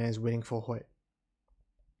rook, and then it's winning for white.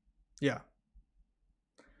 Yeah.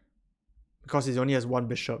 Because it only has one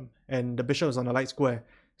bishop, and the bishop is on the light square.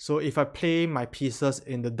 So if I play my pieces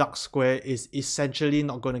in the dark square, it's essentially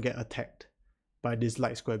not going to get attacked by this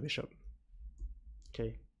light square bishop.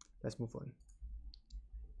 Okay, let's move on.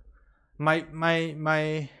 My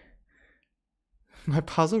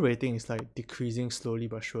puzzle rating is like decreasing slowly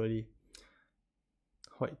but surely.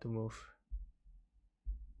 White to move.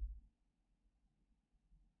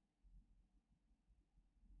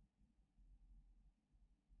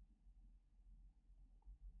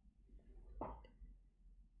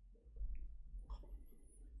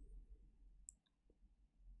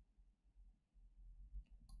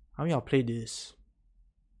 I mean, I'll play this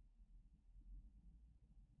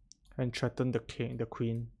and threaten the king, the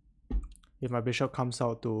queen. If my bishop comes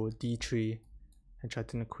out to d3 and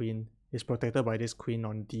threaten the queen, it's protected by this queen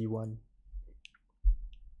on d1.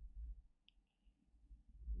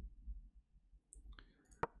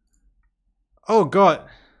 Oh god!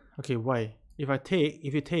 Okay, why? If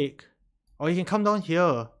you take, oh, you can come down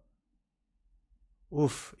here.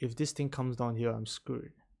 Oof, if this thing comes down here, I'm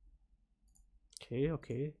screwed.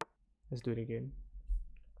 Okay, let's do it again.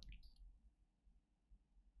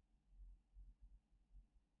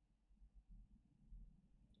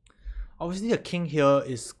 Obviously the king here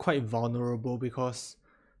is quite vulnerable because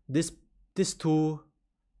these two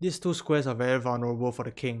squares are very vulnerable for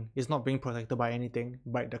the king. It's not being protected by anything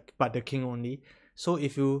but the king only. So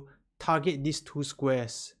if you target these two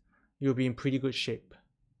squares, you'll be in pretty good shape.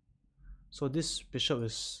 So this bishop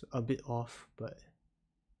is a bit off, but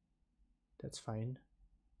that's fine.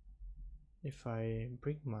 If I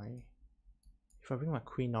bring my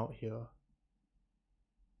queen out here,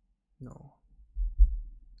 no.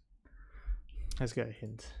 Let's get a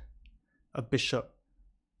hint. A bishop.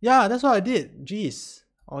 Yeah, that's what I did. Jeez.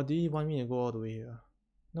 Or do you want me to go all the way here?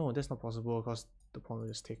 No, that's not possible because the pawn will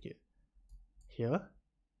just take it. Here?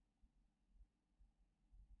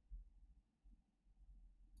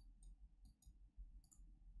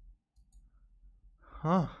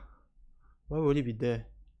 Huh. Why would it be there?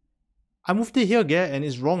 I moved it here again and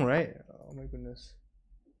it's wrong, right? Oh my goodness.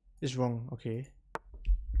 It's wrong. Okay.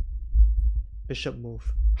 Bishop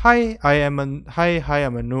move. Hi, I'm a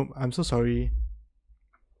noob. I'm so sorry.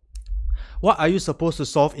 What are you supposed to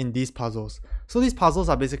solve in these puzzles? So these puzzles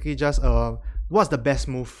are basically just what's the best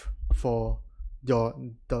move for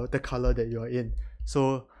the color that you're in.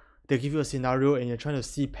 So they give you a scenario and you're trying to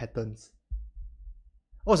see patterns.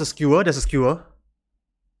 Oh, it's a skewer. There's a skewer.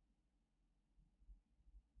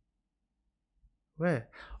 Where?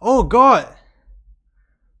 Oh god!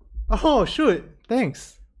 Oh shoot!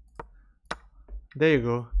 Thanks. There you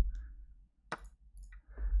go.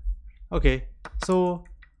 Okay, so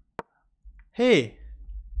hey,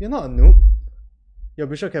 you're not a noob. Your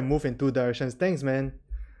bishop can move in 2 directions. Thanks, man.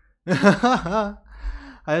 I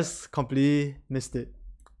just completely missed it.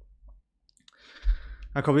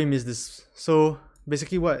 I completely missed this. So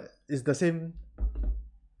basically, what is the same?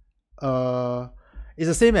 It's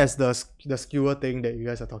the same as the skewer thing that you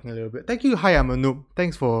guys are talking a little bit. Thank you. Hi, I'm a noob.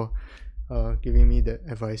 Thanks for giving me that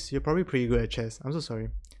advice. You're probably pretty good at chess. I'm so sorry.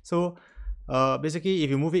 So basically, if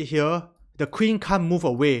you move it here, the queen can't move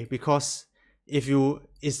away because if you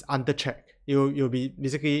is under check, you'll be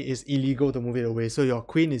basically it's illegal to move it away. So your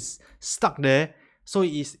queen is stuck there. So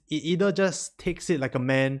it either just takes it like a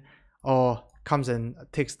man or comes and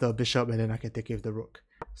takes the bishop, and then I can take it with the rook.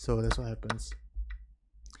 So that's what happens.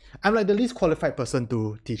 I'm like the least qualified person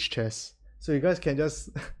to teach chess, so you guys can just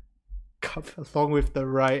come along with the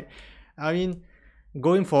right. I mean,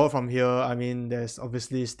 going forward from here, I mean, there's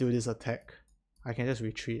obviously still this attack. I can just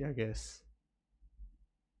retreat, I guess.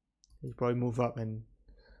 You probably move up and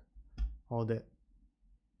all that.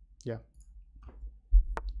 Yeah.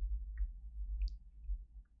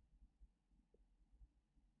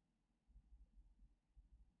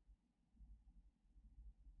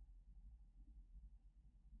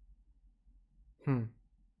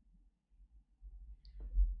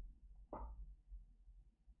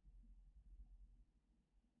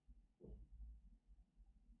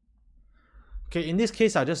 Okay, in this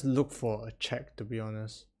case, I just look for a check, to be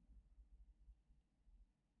honest.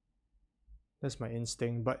 That's my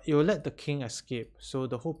instinct, but it will let the king escape. So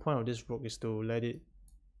the whole point of this rook is to let it,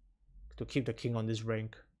 to keep the king on this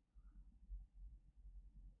rank.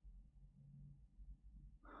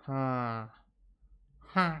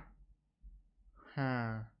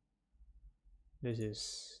 This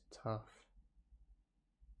is tough.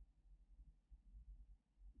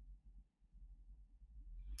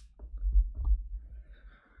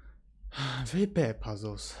 I'm very bad at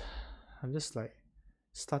puzzles. I'm just like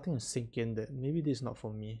starting to sink in that maybe this is not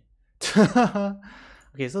for me.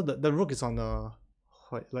 Okay, so the rook is on the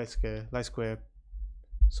light square.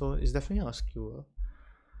 So it's definitely not a skewer.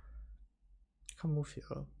 Can't move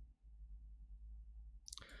here.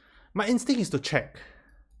 My instinct is to check.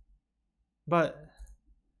 But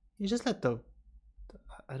you just let the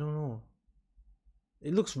I don't know.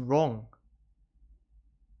 It looks wrong.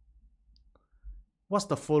 What's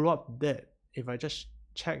the follow-up that if I just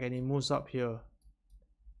check and it moves up here?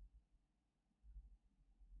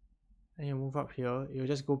 And you move up here, you'll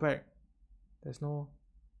just go back. There's no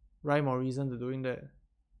rhyme or reason to doing that.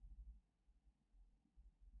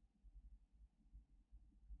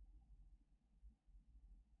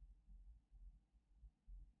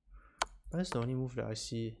 That's the only move that I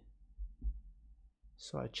see.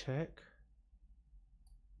 So I check.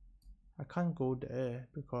 I can't go there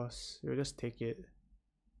because you'll just take it.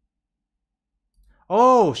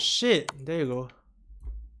 Oh shit! There you go.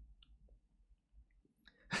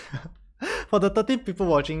 For the 13 people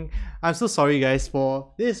watching, I'm so sorry guys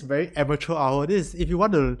for this very amateur hour. This, if you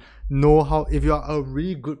want to know how, if you are a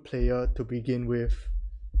really good player to begin with,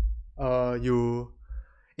 if you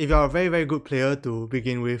are a very very good player to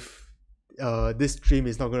begin with, this stream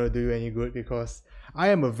is not going to do you any good because I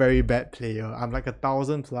am a very bad player. I'm like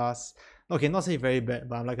 1,000 plus. Okay, not say very bad,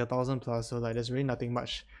 but I'm like 1,000 plus, so like there's really nothing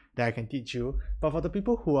much that I can teach you. But for the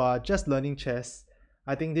people who are just learning chess,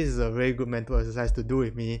 I think this is a very good mental exercise to do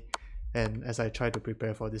with me, and as I try to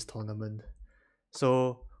prepare for this tournament.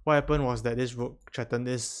 So what happened was that this rook threatened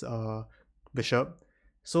this bishop.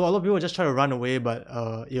 So a lot of people just try to run away, but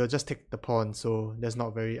it'll just take the pawn, so that's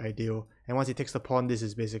not very ideal. And once it takes the pawn, this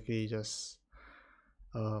is basically just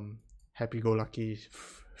happy-go-lucky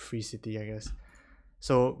free city, I guess.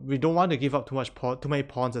 So we don't want to give up too many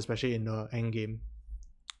pawns, especially in the endgame.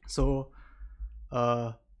 So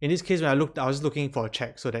in this case, when I was looking for a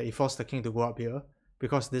check so that it forced the king to go up here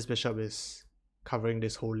because this bishop is covering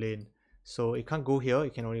this whole lane. So it can't go here,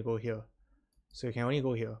 it can only go here. So it can only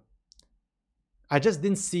go here. I just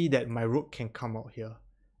didn't see that my rook can come out here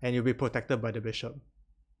and you'll be protected by the bishop.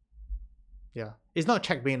 Yeah, it's not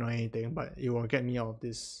checkmate or anything, but it will get me out of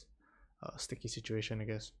this sticky situation, I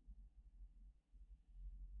guess.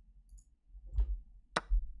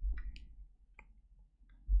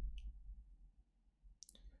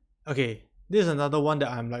 Okay, this is another one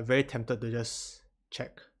that I'm like very tempted to just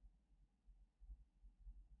check.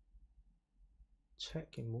 Check,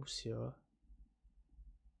 it moves here.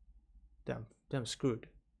 Damn screwed.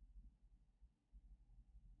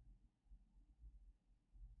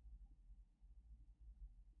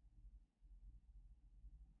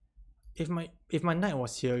 If my knight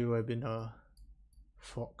was here, it would have been a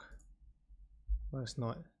fork. But it's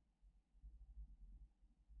not.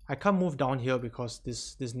 I can't move down here because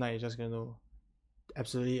this knight is just gonna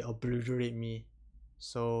absolutely obliterate me.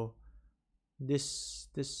 So this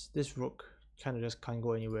rook kind of just can't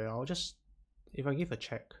go anywhere. I'll just, if I give a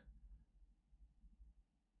check,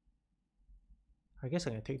 I guess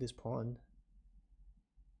I can take this pawn.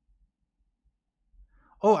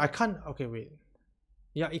 Oh, I can't. Okay, wait.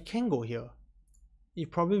 Yeah, it can go here.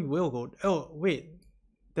 It probably will go. Oh, wait.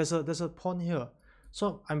 There's a pawn here.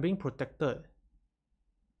 So I'm being protected.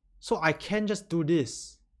 So I can just do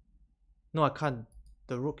this. No, I can't.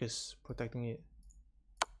 The rook is protecting it.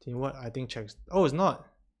 You know what? I think checks. Oh, it's not.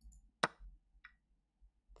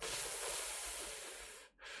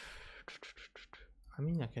 I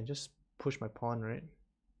mean, I can just push my pawn, right?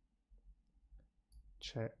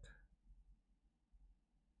 Check.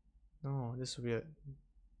 No, this is weird.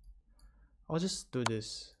 I'll just do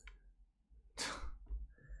this.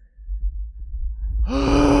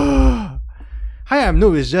 Hi, I'm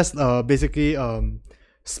Noob. It's just basically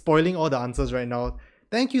spoiling all the answers right now.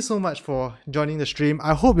 Thank you so much for joining the stream.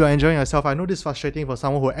 I hope you're enjoying yourself. I know this is frustrating for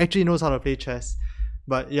someone who actually knows how to play chess.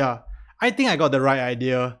 But yeah, I think I got the right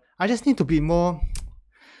idea. I just need to be more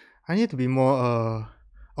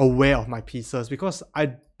aware of my pieces, because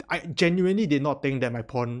I genuinely did not think that my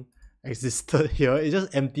pawn existed here. It's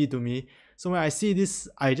just empty to me. So when I see this,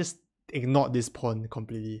 I just ignored this pawn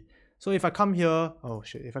completely. So if I come here, oh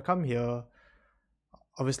shit, if I come here,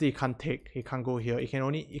 obviously it can't take, it can't go here. It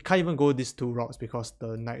can't even go these two routes because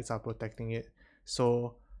the knights are protecting it.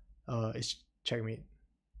 So it's checkmate.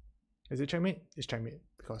 Is it checkmate? It's checkmate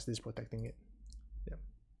because this is protecting it. Yeah.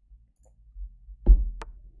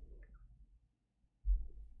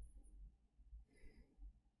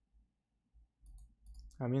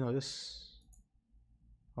 I mean, I'll just...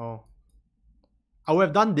 Oh. I would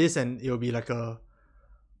have done this and it will be like a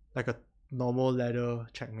normal ladder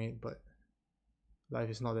checkmate, but life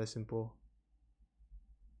is not that simple.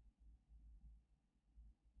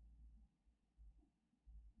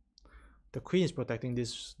 The queen is protecting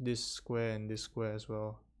this square and this square as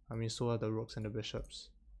well. I mean, so are the rooks and the bishops.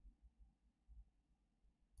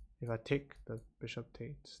 If I take, the bishop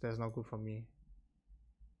takes. That's not good for me.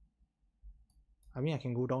 I mean, I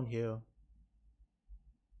can go down here.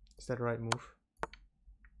 Is that the right move?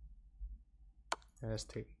 Yeah, let's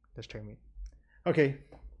take. Let's checkmate. Okay.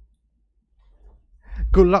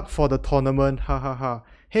 Good luck for the tournament. Ha ha ha.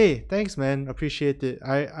 Hey, thanks man. Appreciate it.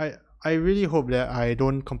 I really hope that I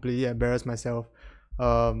don't completely embarrass myself.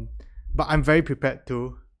 But I'm very prepared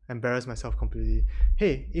to embarrass myself completely.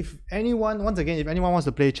 Hey, if anyone, once again, if anyone wants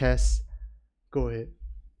to play chess, go ahead.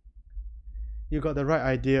 You got the right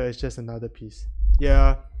idea. It's just another piece.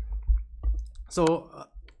 Yeah. So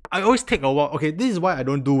I always take a while. Okay, this is why I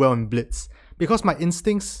don't do well in blitz, because my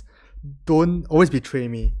instincts don't always betray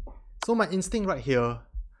me. So my instinct right here,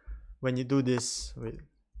 when you do this, wait,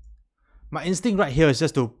 my instinct right here is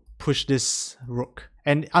just to push this rook.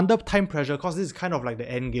 And under time pressure, because this is kind of like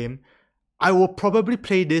the end game, I will probably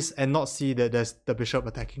play this and not see that there's the bishop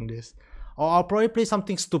attacking this. Or I'll probably play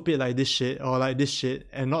something stupid like this shit or like this shit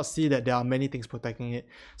and not see that there are many things protecting it.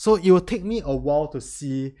 So it will take me a while to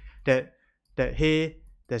see that hey,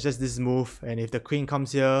 there's just this move, and if the queen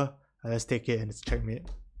comes here, let's take it and it's checkmate.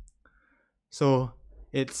 So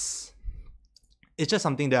it's just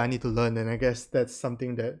something that I need to learn, and I guess that's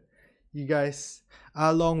something that you guys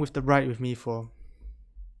are along with the ride with me for.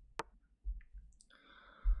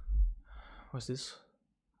 What's this?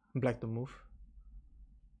 Black to move.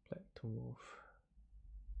 Black to move.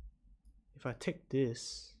 If I take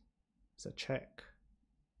this, it's a check.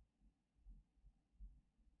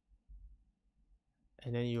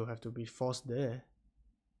 And then you have to be forced there.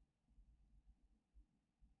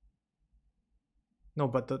 No,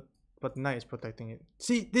 but the knight is protecting it.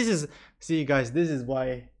 See guys, this is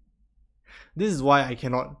why I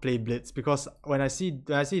cannot play blitz, because when I see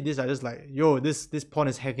this, I just like, yo, this pawn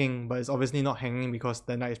is hanging, but it's obviously not hanging because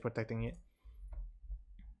the knight is protecting it.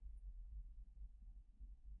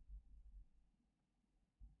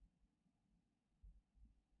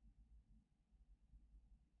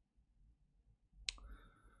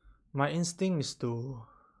 My instinct is to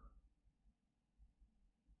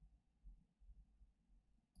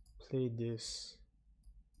play this.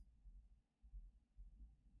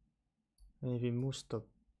 And if he moves the...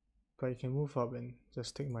 But he can move up and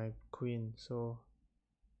just take my queen, so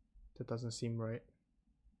that doesn't seem right.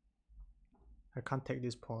 I can't take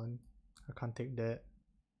this pawn. I can't take that.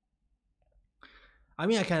 I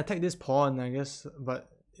mean, I can attack this pawn, I guess, but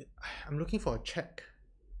I'm looking for a check.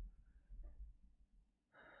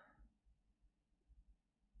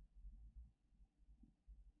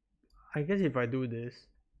 I guess if I do this,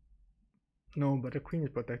 no, but the queen is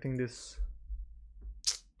protecting this.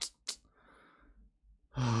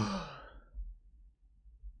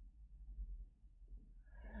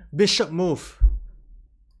 Bishop move.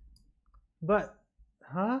 But,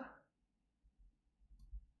 huh?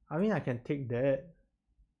 I mean, I can take that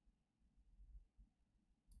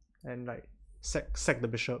and like sack the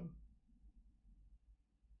bishop.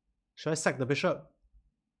 Should I sack the bishop?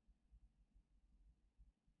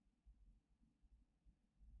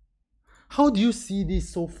 How do you see this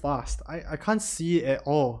so fast? I can't see it at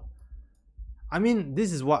all. I mean,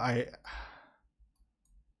 this is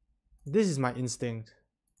this is my instinct.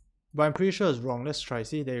 But I'm pretty sure it's wrong. Let's try.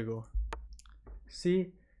 See, there you go.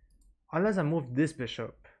 See, unless I move this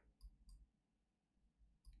bishop.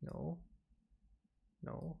 No.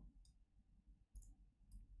 No.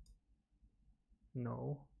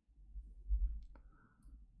 No.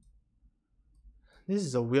 This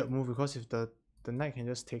is a weird move because if the knight can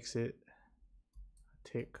just takes it.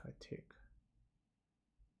 I take.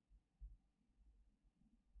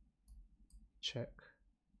 Check.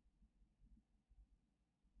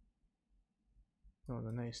 No,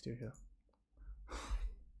 the knight is still here.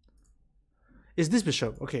 Is this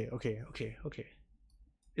bishop? Okay.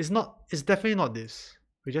 It's definitely not this.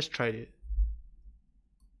 We just tried it.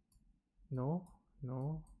 No.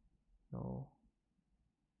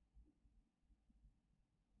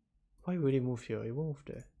 Why would it move here? It won't move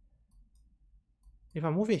there. If I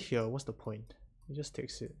move it here, what's the point? It just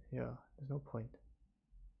takes it. Yeah, there's no point.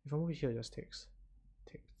 If I move it here, it just takes.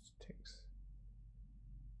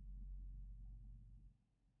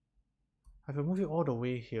 If I move it all the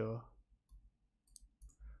way here,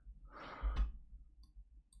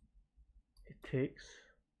 it takes.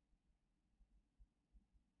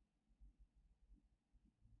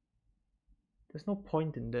 There's no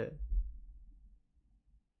point in that.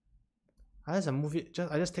 Unless I move it,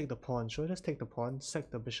 I just take the pawn. Should I just take the pawn, sack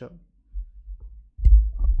the bishop?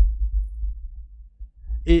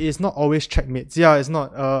 It is not always checkmates. Yeah, it's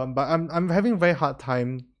not. But I'm having a very hard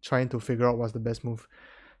time trying to figure out what's the best move.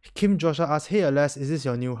 Kim Joshua asks, "Hey Alas, is this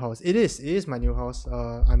your new house?" It is my new house.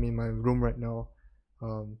 I'm in my room right now.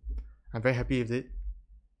 I'm very happy with it.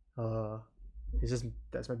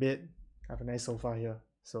 That's my bed. I have a nice sofa here,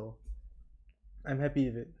 so I'm happy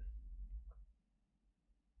with it.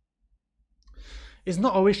 It's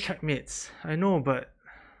not always checkmates, I know, but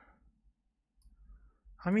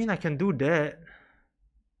I mean, I can do that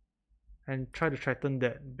and try to threaten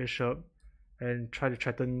that bishop and try to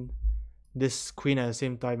threaten this queen at the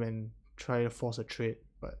same time and try to force a trade.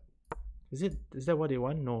 But is that what they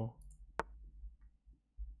want? No.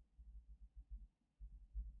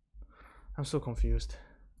 I'm so confused.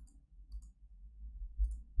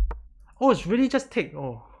 Oh, it's really just take.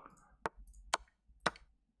 Oh,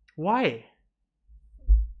 why?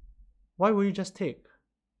 Why would you just take?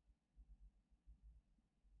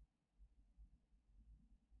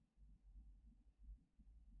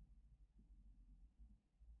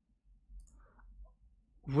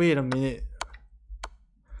 Wait a minute.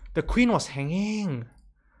 The queen was hanging.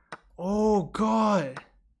 Oh god.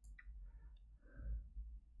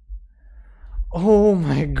 Oh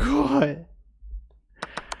my god.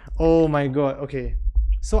 Oh my god. Okay.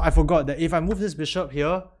 So I forgot that if I move this bishop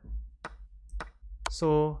here,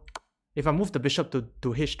 so if I move the bishop to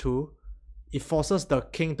h2, it forces the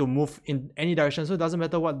king to move in any direction. So it doesn't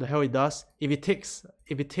matter what the hell it does. If it takes,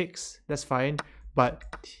 that's fine. But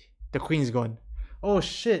the queen is gone. Oh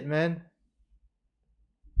shit, man.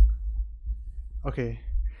 Okay.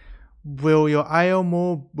 Will your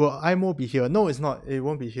IMO be here? No, it's not. It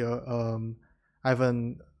won't be here. I have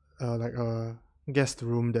an like a guest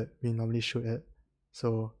room that we normally shoot at.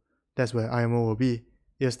 So that's where IMO will be.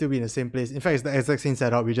 It'll still be in the same place. In fact, it's the exact same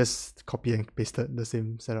setup. We just copy and pasted the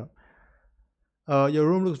same setup. Your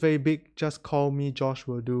room looks very big. Just call me Josh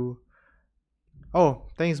will do. Oh,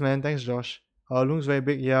 thanks man. Thanks Josh. Looks very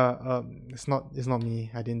big. Yeah. It's not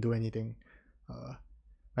me. I didn't do anything.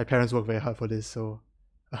 My parents worked very hard for this. So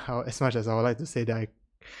as much as I would like to say that I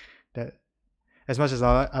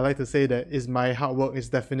like to say that is my hard work, is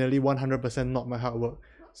definitely 100% not my hard work.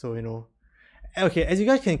 So you know. Okay, as you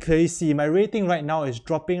guys can clearly see, my rating right now is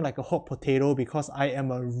dropping like a hot potato because I am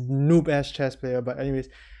a noob ass chess player. But anyways,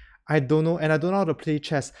 I don't know, and I don't know how to play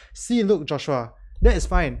chess. See, look, Joshua, that is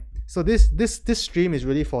fine. So this stream is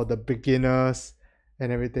really for the beginners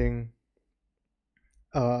and everything.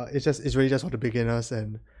 It's really just for the beginners,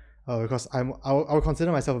 and because I'll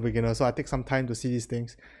consider myself a beginner, so I take some time to see these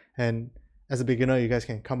things. And as a beginner, you guys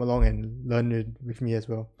can come along and learn with me as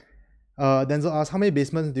well. Denzel asks, how many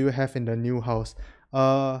basements do you have in the new house?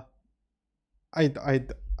 I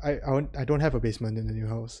I don't have a basement in the new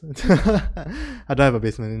house. I don't have a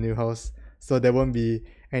basement in the new house, so there won't be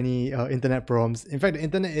any internet problems. In fact, the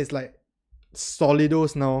internet is like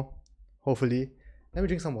solidos now. Hopefully, let me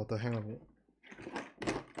drink some water. Hang on a minute.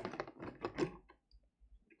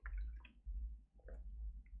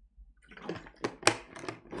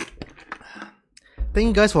 Thank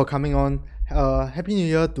you guys for coming on. Happy New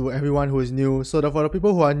Year to everyone who is new. So for the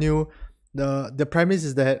people who are new, the premise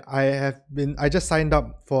is that I just signed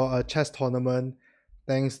up for a chess tournament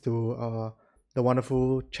thanks to the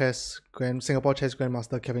wonderful Singapore chess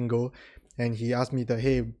grandmaster Kevin Goh, and he asked me that,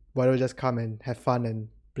 hey, why don't you just come and have fun and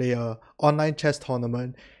play a online chess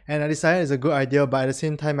tournament. And I decided it's a good idea, but at the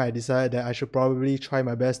same time I decided that I should probably try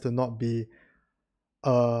my best to not be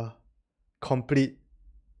a complete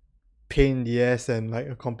pain in the ass and like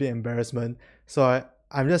a complete embarrassment. So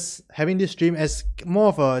I'm just having this stream as more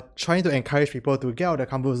of a trying to encourage people to get out of their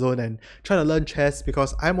comfort zone and try to learn chess,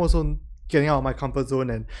 because I'm also getting out of my comfort zone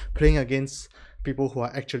and playing against people who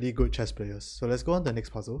are actually good chess players. So let's go on to the next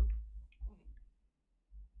puzzle.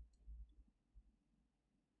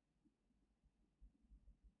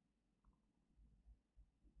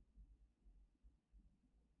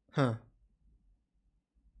 Huh.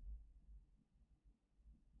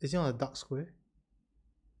 Is he on a dark square?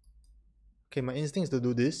 Okay, my instinct is to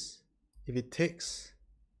do this. If it takes,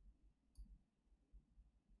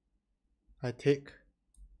 I take.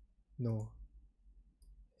 No.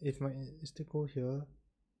 If my instinct go here,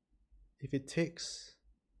 if it takes,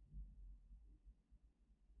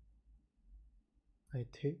 I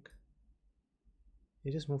take.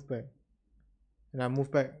 You just move back, and I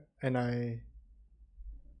move back, and I.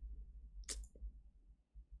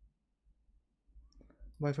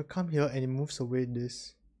 But if I come here and it moves away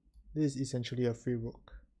this is essentially a free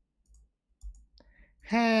rook.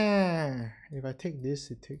 If I take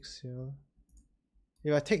this, it takes here.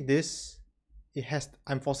 If I take this,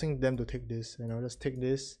 I'm forcing them to take this, and I'll just take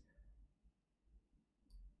this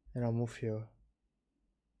and I'll move here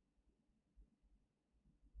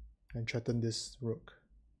and threaten this rook.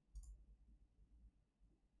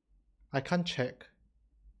 I can't check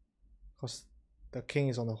because the king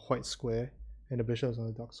is on a white square and the bishop is on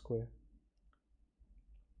a dark square.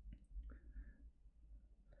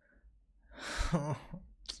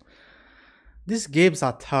 These games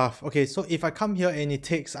are tough. Okay, so if I come here and it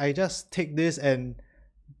takes, I just take this and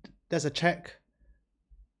there's a check.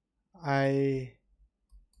 It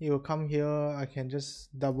will come here, I can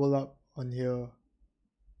just double up on here.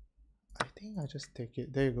 I think I just take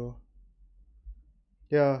it. There you go.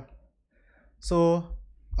 Yeah. So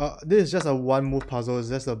this is just a one move puzzle. It's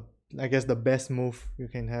just I guess the best move you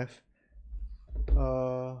can have.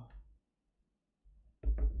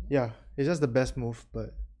 Yeah, it's just the best move,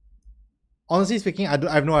 but honestly speaking, I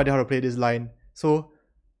have no idea how to play this line. So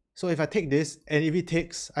if I take this, and if it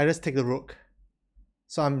takes, I just take the rook.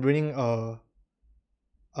 So I'm winning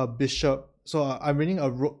a bishop. So I'm winning a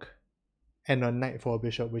rook and a knight for a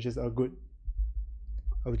bishop, which is a good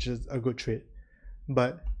trade.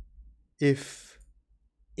 But if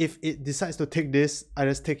it decides to take this, I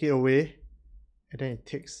just take it away, and then it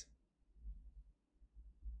takes.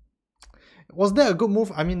 Was that a good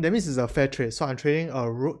move? I mean, that means it's a fair trade. So I'm trading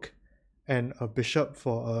a rook and a bishop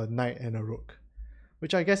for a knight and a rook,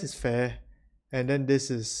 which I guess is fair. And then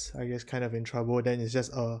this is, I guess, kind of in trouble. Then it's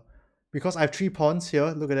just because I have 3 pawns here.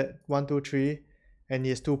 Look at that, 1, 2, 3, and he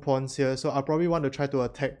has 2 pawns here. So I'll probably want to try to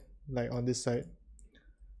attack like on this side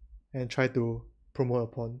and try to promote a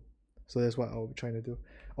pawn. So that's what I'll be trying to do.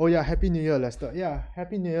 Oh yeah, Happy New Year, Lester. Yeah,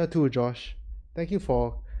 Happy New Year too, Josh. Thank you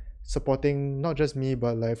for supporting not just me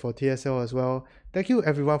but like for TSL as well. Thank you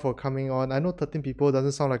everyone for coming on. I know 13 people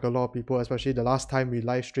doesn't sound like a lot of people, especially the last time we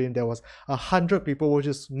live streamed there was 100 people, which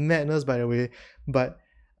is madness by the way. But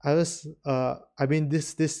I mean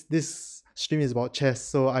this stream is about chess,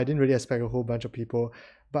 so I didn't really expect a whole bunch of people.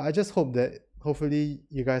 But I just hope that hopefully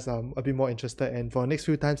you guys are a bit more interested, and for the next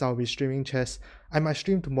few times I'll be streaming chess. I might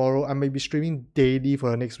stream tomorrow, I might be streaming daily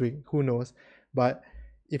for the next week, who knows. But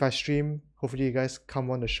if I stream, hopefully you guys come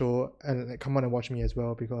on the show and come on and watch me as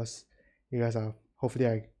well, because you guys are, hopefully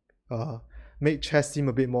I make chess seem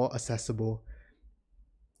a bit more accessible.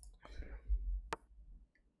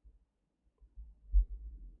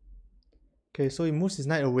 Okay, so he moves his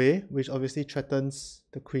knight away, which obviously threatens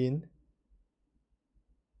the queen.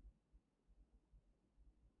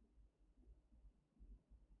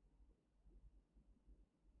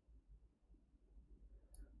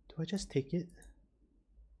 Do I just take it?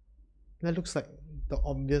 That looks like the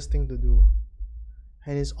obvious thing to do.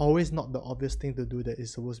 And it's always not the obvious thing to do that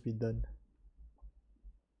is supposed to be done.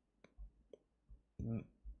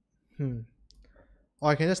 Or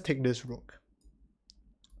I can just take this rook.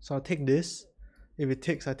 So I'll take this. If it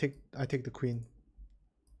takes, I take the queen.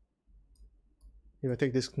 If I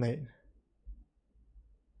take this knight,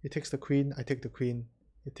 it takes the queen, I take the queen.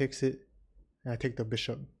 It takes it, and I take the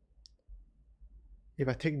bishop. If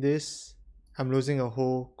I take this, I'm losing a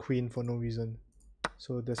whole queen for no reason.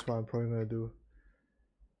 So that's what I'm probably gonna do.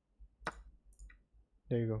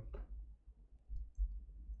 There you go.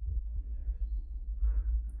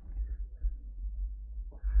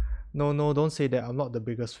 No, don't say that. I'm not the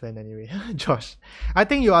biggest fan anyway. Josh, I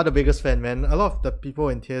think you are the biggest fan, man. A lot of the people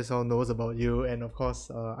in TSL knows about you, and of course,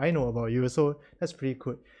 I know about you, so that's pretty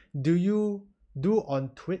cool. Do you do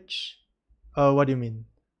on Twitch? What do you mean?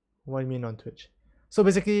 What do you mean on Twitch? So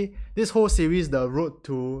basically, this whole series, the Road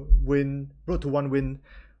to 1 Win,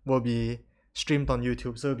 will be streamed on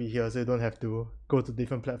YouTube, so it'll be here, so you don't have to go to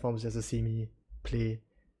different platforms just to see me play.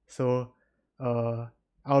 So,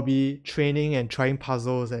 I'll be training and trying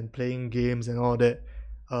puzzles and playing games and all that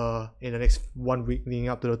in the next 1 week leading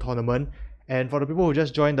up to the tournament. And for the people who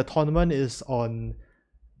just joined, the tournament is on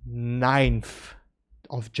 9th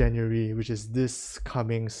of January, which is this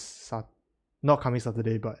coming not coming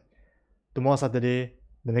Saturday, but tomorrow Saturday,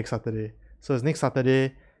 the next Saturday. So it's next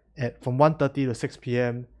Saturday from 1:30 to 6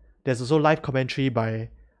 p.m. There's also live commentary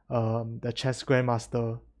by the chess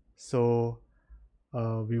grandmaster. So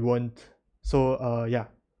we won't. So yeah,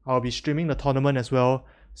 I'll be streaming the tournament as well.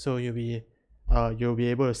 So you'll be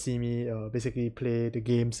able to see me basically play the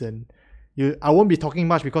games, and I won't be talking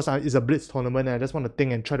much because it's a blitz tournament and I just want to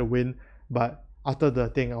think and try to win. But after the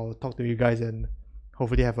thing, I'll talk to you guys and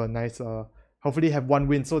hopefully have a nice hopefully have 1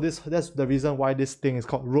 win. So that's the reason why this thing is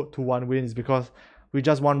called Road to 1 Win, is because we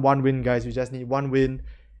just want 1 win, guys. We just need 1 win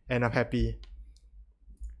and I'm happy.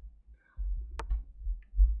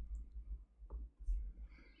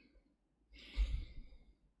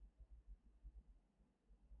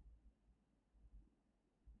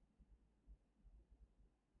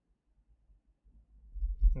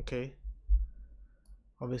 Okay.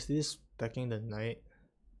 Obviously, this attacking the knight.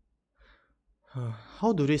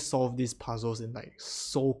 How do they solve these puzzles in like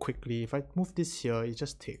so quickly? If I move this here, it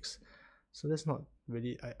just takes. So that's not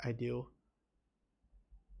really ideal.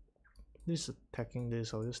 This is attacking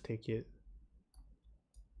this, I'll just take it.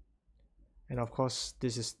 And of course,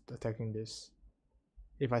 this is attacking this.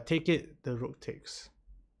 If I take it, the rook takes.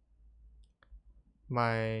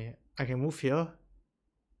 I can move here,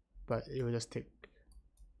 but it will just take.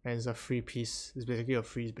 And it's a free piece. It's basically a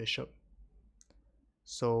free bishop.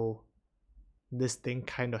 So this thing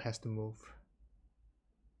kind of has to move.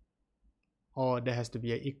 Or there has to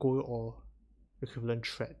be an equal or equivalent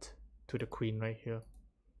threat to the queen right here.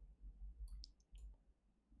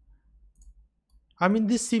 I mean,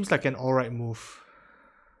 this seems like an alright move.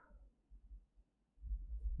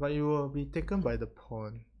 But you will be taken by the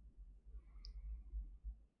pawn.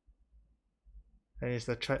 And it's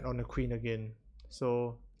a threat on the queen again.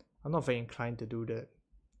 So I'm not very inclined to do that.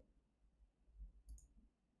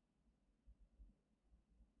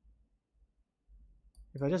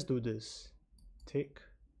 If I just do this, take,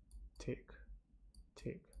 take,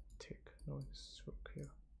 take, take. No, it's rook here.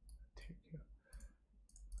 Take here.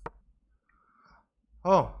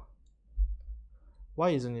 Oh, why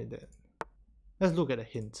isn't it that? Let's look at a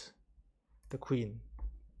hint. The queen.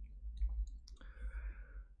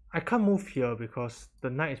 I can't move here because the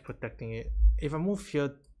knight is protecting it. If I move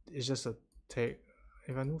here, it's just a take.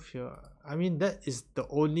 If I move here, I mean, that is the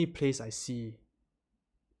only place I see.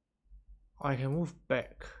 I can move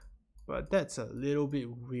back, but that's a little bit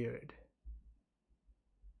weird.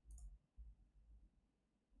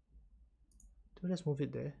 Do I just move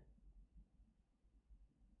it there?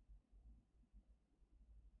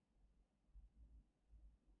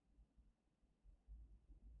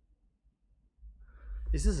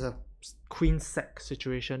 Is this a queen sack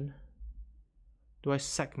situation? Do I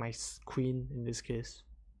sack my queen in this case?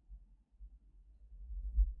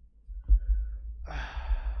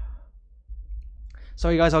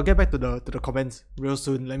 Sorry guys, I'll get back to the comments real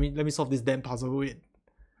soon. Let me solve this damn puzzle. Wait.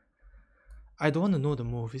 I don't want to know the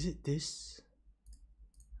move. Is it this?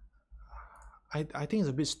 I think it's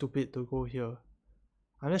a bit stupid to go here.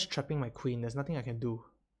 I'm just trapping my queen. There's nothing I can do.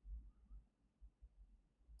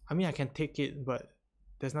 I mean, I can take it, but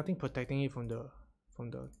there's nothing protecting it from the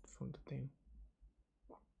thing.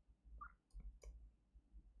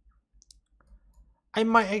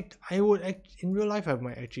 In real life I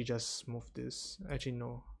might actually just move this. Actually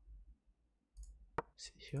no.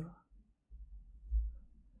 Is it here?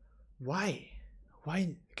 Why?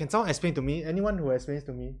 Why? Can someone explain to me? Anyone who explains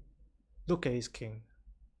to me? Look at his king.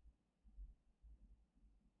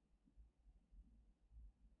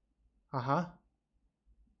 Uh-huh.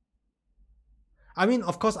 I mean,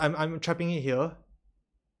 of course, I'm trapping it here.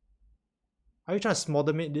 Are you trying to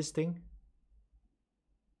smothermate this thing?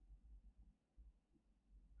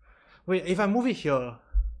 Wait, if I move it here,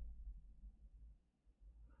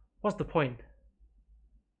 what's the point?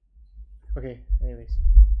 Okay, anyways.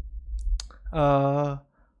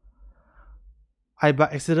 I by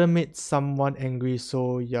accident made someone angry,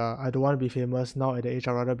 so yeah, I don't want to be famous. Now at the age,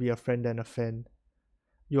 I'd rather be a friend than a fan.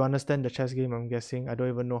 You understand the chess game, I'm guessing. I don't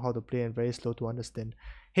even know how to play and very slow to understand.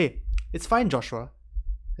 Hey, it's fine, Joshua.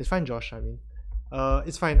 It's fine, Josh, I mean.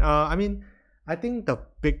 It's fine. I mean, I think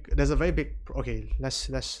there's a very big, okay, let's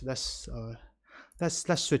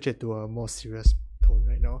switch it to a more serious tone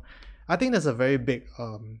right now. I think there's a very big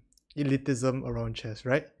elitism around chess,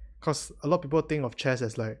 right? Because a lot of people think of chess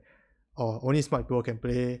as like, oh, only smart people can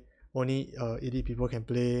play, only elite people can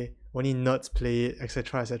play, only nerds play it,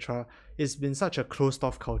 etc., etc. It's been such a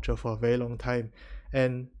closed-off culture for a very long time,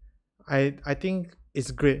 and I think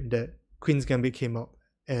it's great that Queen's Gambit came out,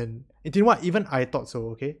 and you know what? Even I thought so.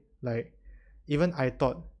 Okay, like even I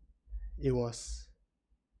thought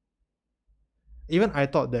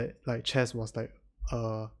that like chess was like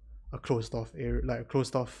a closed-off area, like a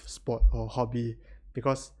closed-off sport or hobby,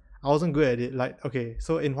 because I wasn't good at it. Like, okay,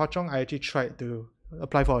 so in Hwa Chong, I actually tried to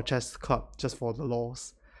apply for a chess club just for the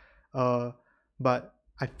laws, but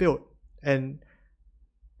I failed, and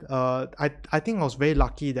I think I was very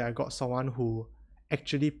lucky that I got someone who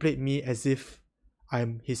actually played me as if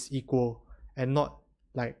I'm his equal and not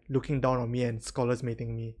like looking down on me and scholars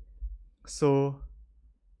mating me. So,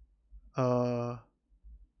 my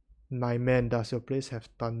man, does your place have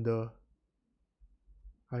thunder?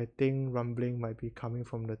 I think rumbling might be coming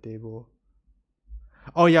from the table.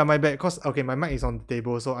 Oh yeah, my bad. Cause okay, my mic is on the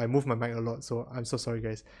table, so I move my mic a lot. So I'm so sorry,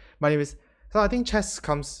 guys. But anyways, so I think chess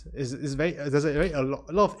is very there's a lot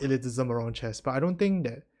of elitism around chess, but I don't think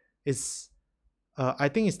that it's. I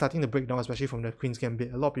think it's starting to break down, especially from the Queen's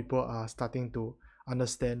Gambit. A lot of people are starting to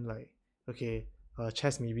understand, like, okay,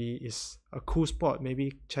 chess maybe is a cool sport.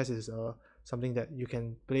 Maybe chess is something that you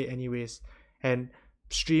can play anyways, and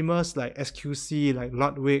streamers like SQC, like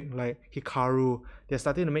Ludwig, like Hikaru, they're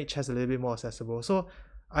starting to make chess a little bit more accessible. So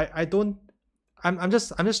I'm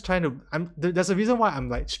just trying to there's a reason why I'm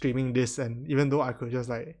like streaming this, and even though I could just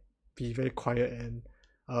like be very quiet and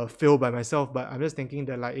fail by myself, but I'm just thinking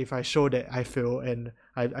that like if I show that I fail and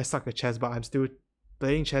I suck at chess, but I'm still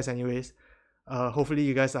playing chess anyways, hopefully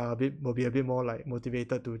you guys will be a bit more like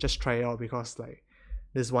motivated to just try it out, because like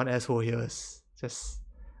this one asshole here is just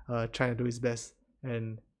trying to do his best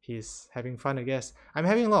and he's having fun, I guess. I'm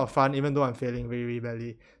having a lot of fun even though I'm failing very, very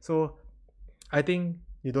badly. So I think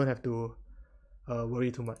you don't have to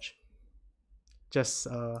worry too much. Just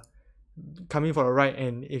come in for a ride,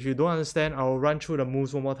 and if you don't understand, I'll run through the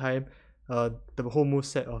moves one more time, the whole move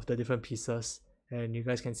set of the different pieces, and you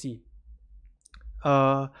guys can see.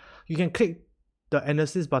 You can click the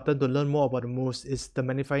analysis button to learn more about the moves. It's the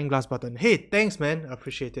magnifying glass button. Hey, thanks man,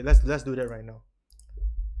 appreciate it. Let's do that right now.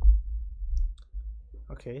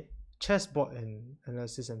 Okay, chessboard and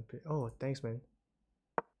analysis and play. Oh, thanks man.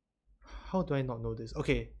 How do I not know this?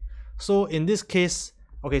 Okay, so in this case,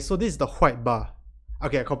 okay, so this is the white bar.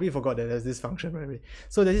 Okay, I completely forgot that there's this function, right?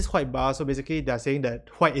 So there's this white bar, so basically they're saying that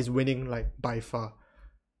white is winning like by far.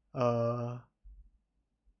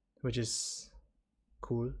 Which is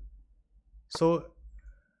cool. So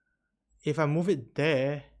if I move it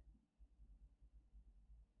there,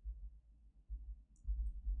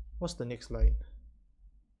 what's the next line?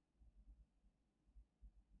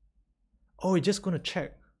 Oh, it's just gonna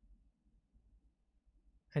check.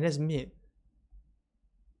 And that's mid.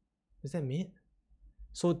 Is that mid?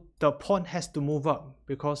 So the pawn has to move up,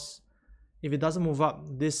 because if it doesn't move up,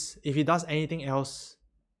 if it does anything else,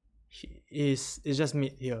 it's just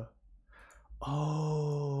mid here.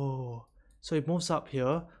 Oh, so it moves up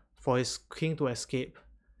here for his king to escape,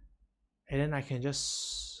 and then I can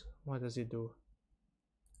just, what does it do?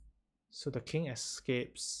 So the king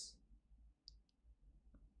escapes.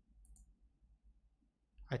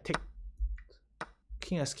 I take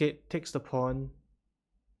king escape, takes the pawn.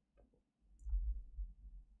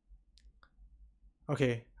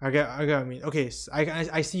 Okay, I get what I mean. Okay, so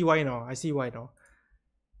I see why now. I see why now.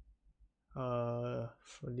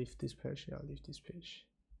 Leave this page. Yeah, leave this page.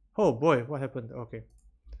 Oh boy, what happened? Okay,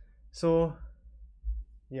 so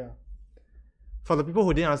yeah, for the people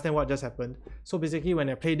who didn't understand what just happened, so basically when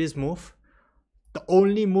I play this move, the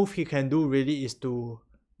only move he can do really is to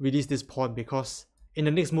release this pawn, because in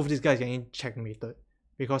the next move this guy is getting checkmated,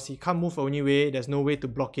 because he can't move any way. There's no way to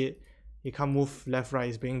block it. He can't move left, right.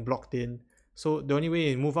 It's being blocked in. So the only way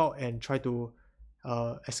is move out and try to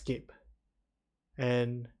escape.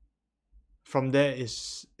 And from there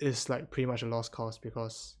is like pretty much a lost cause,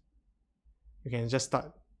 because you can just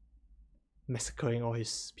start massacring all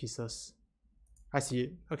his pieces. I see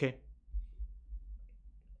it. Okay.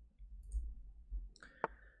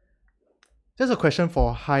 There's a question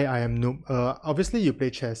for Hi, I am Noob. Obviously you play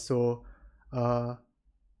chess, so are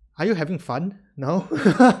you having fun now?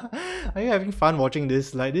 Are you having fun watching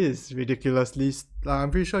this? Like, this is ridiculously.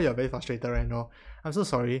 I'm pretty sure you're very frustrated right now. I'm so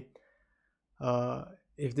sorry.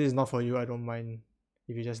 If this is not for you, I don't mind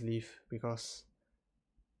if you just leave, because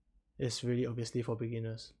it's really obviously for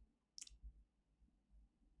beginners.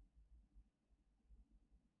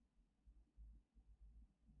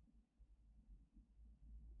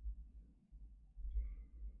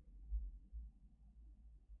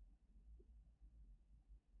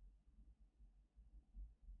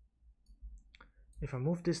 If I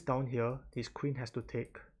move this down here, this queen has to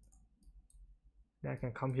take. Then I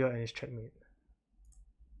can come here and it's checkmate.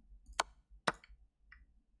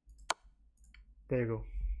 There you go.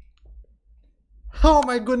 Oh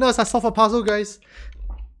my goodness, I solved a puzzle, guys.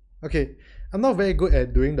 Okay, I'm not very good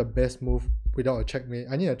at doing the best move without a checkmate.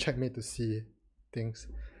 I need a checkmate to see things.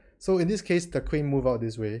 So in this case, the queen move out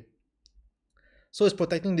this way. So it's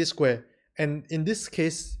protecting this square. And in this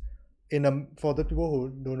case, for the people who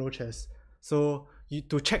don't know chess, so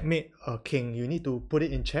to checkmate a king, you need to put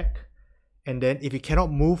it in check. And then if it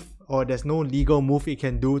cannot move, or there's no legal move it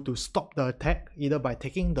can do to stop the attack, either by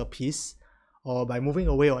taking the piece or by moving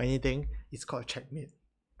away or anything, it's called checkmate.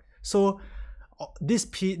 So this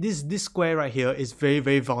square right here is very,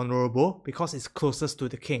 very vulnerable because it's closest to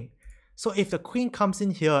the king. So if the queen comes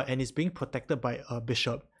in here and is being protected by a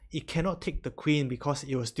bishop, it cannot take the queen because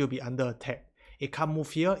it will still be under attack. It can't move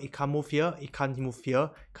here, it can't move here, it can't move here,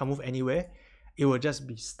 can't move anywhere. It will just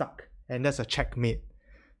be stuck, and that's a checkmate.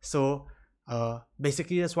 So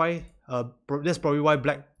basically that's why that's probably why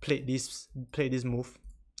black played this move,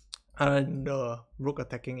 and rook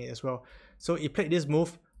attacking it as well. So it played this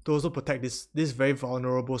move to also protect this very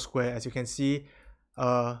vulnerable square. As you can see,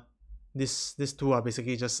 these two are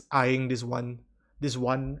basically just eyeing this one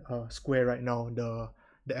square right now,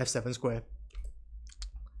 the f7 square.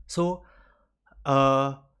 So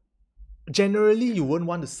generally you won't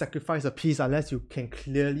want to sacrifice a piece unless you can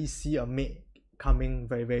clearly see a mate coming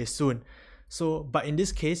very, very soon. So but in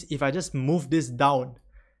this case, if I just move this down,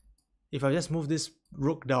 if I just move this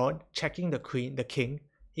rook down, checking the king,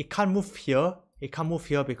 it can't move here. It can't move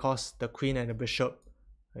here because the queen and the bishop,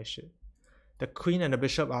 the queen and the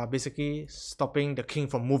bishop are basically stopping the king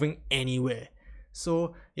from moving anywhere.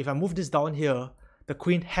 So if I move this down here, the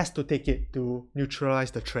queen has to take it to neutralize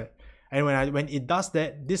the threat. And when it does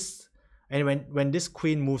that, when this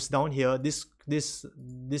queen moves down here, this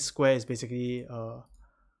square is basically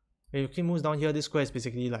when the queen moves down here, this square is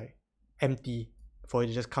basically like empty for it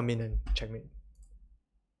to just come in and checkmate.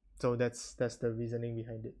 So that's the reasoning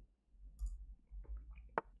behind it.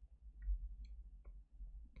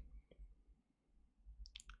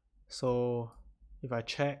 So if I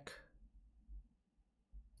check,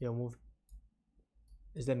 you'll move.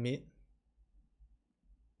 Is that mate?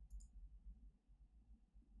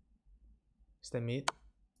 Is that mate?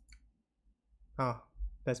 Ah,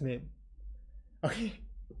 that's mate. Okay,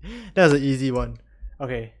 that was an easy one.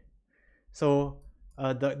 Okay, so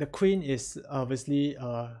the queen is obviously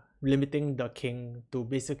limiting the king to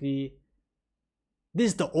basically,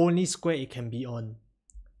 this is the only square it can be on,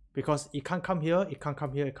 because it can't come here, it can't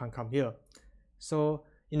come here, it can't come here. So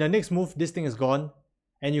in the next move, this thing is gone,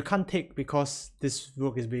 and you can't take because this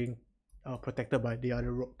rook is being protected by the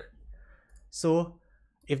other rook. So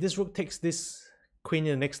if this rook takes this queen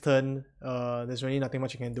in the next turn, there's really nothing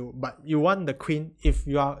much you can do. But you want the queen, if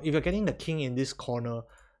you're getting the king in this corner,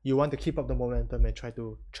 you want to keep up the momentum and try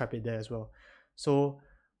to trap it there as well. So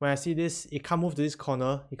when I see this, it can't move to this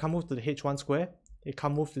corner, it can't move to the h1 square, it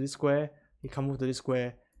can't move to this square, it can't move to this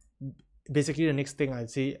square. Basically the next thing I'd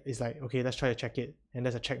say is like, okay, let's try to check it, and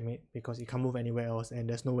that's a checkmate because it can't move anywhere else and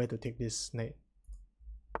there's nowhere to take this knight.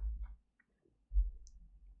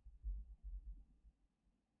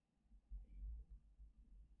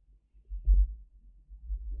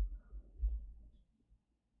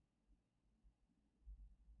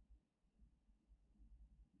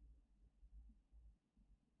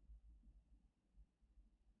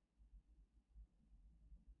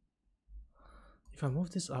 If I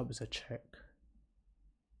move this up, it's a check.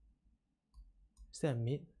 Is that a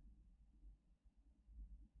mate?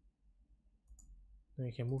 No,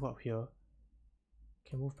 you can move up here. You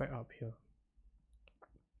can move back up here.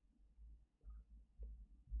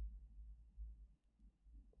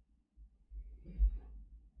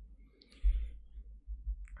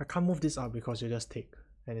 I can't move this up because you just take,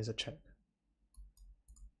 and it's a check.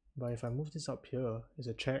 But if I move this up here, it's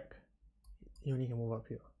a check. You only can move up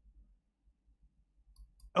here.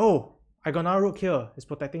 Oh, I got another rook here. It's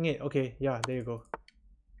protecting it. Okay, yeah, there you go.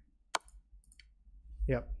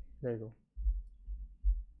 Yep, there you go.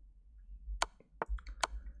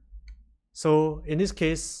 So in this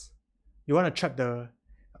case, you want to trap the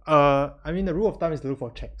I mean the rule of thumb is to look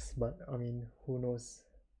for checks, but I mean who knows?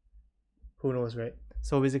 Who knows, right?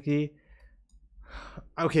 So basically,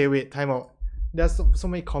 okay, wait, time out. There's so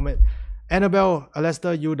many comments. Annabelle,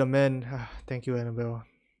 Alester, you the man. Thank you, Annabelle.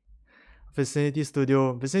 Vicinity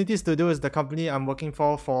Studio. Vicinity Studio is the company I'm working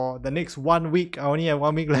for the next 1 week. I only have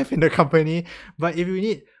 1 week left in the company. But if you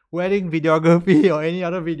need wedding videography or any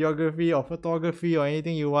other videography or photography or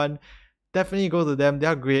anything you want, definitely go to them. They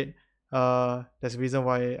are great. That's the reason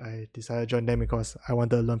why I decided to join them, because I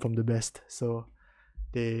want to learn from the best. So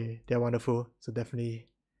they're wonderful. So definitely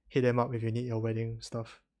hit them up if you need your wedding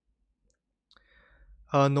stuff.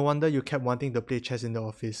 No wonder you kept wanting to play chess in the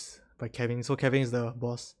office by Kevin. So Kevin is the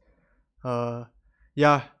boss.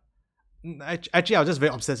 Yeah. Actually, I was just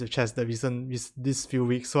very obsessed with chess this few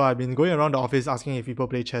weeks. So I've been going around the office asking if people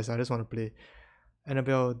play chess. I just want to play.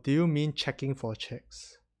 Annabelle, do you mean checking for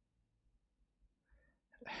checks?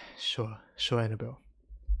 Sure, Annabelle.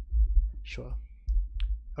 Sure.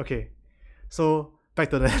 Okay. So back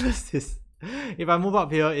to the analysis. If I move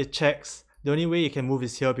up here, it checks. The only way you can move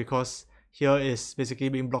is here, because here is basically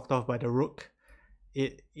being blocked off by the rook.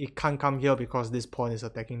 It can't come here because this pawn is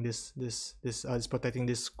attacking this is protecting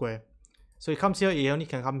this square. So it comes here, it only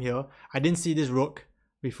can come here. I didn't see this rook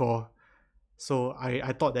before, so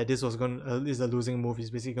I thought that this was is a losing move. He's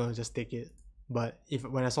basically gonna just take it. But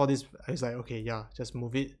when I saw this, I was like, okay, yeah, just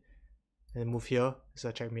move it and move here. It's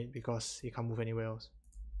a checkmate because he can't move anywhere else.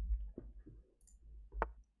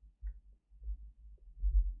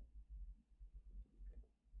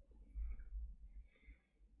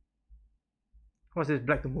 What's this?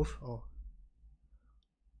 Black to move? Oh.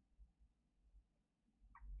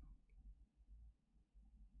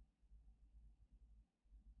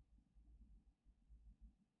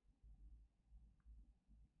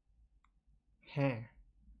 Heh.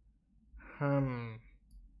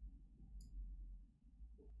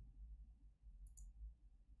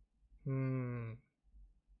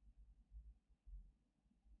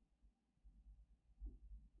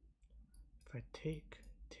 If I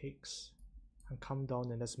takes, and come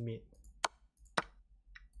down, and that's mate.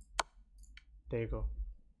 There you go.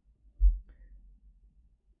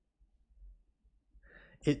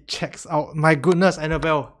 It checks out. My goodness,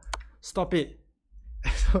 Annabelle, stop it.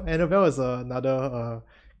 So Annabelle is another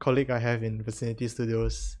colleague I have in Vicinity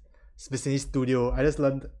Studios. Vicinity Studio. I just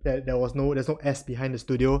learned that there's no S behind the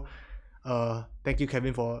studio. Thank you,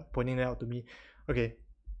 Kevin, for pointing that out to me. Okay.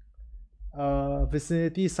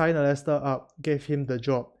 Vicinity signed Alester up, gave him the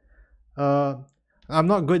job. I'm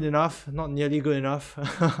not good enough, not nearly good enough.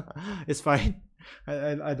 It's fine.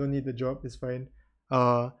 I don't need the job. It's fine.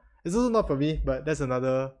 It's also not for me, but that's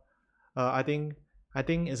another. I think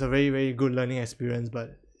it's a very, very good learning experience,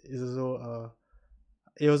 but it's also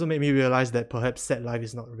it also made me realize that perhaps set life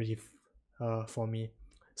is not really for me.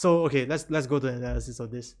 So okay, let's go to the analysis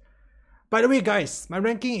of this. By the way, guys, my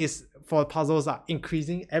ranking is for puzzles are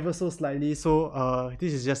increasing ever so slightly. So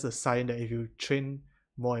this is just a sign that if you train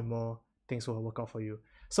more and more, things will work out for you.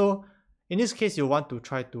 So in this case, you want to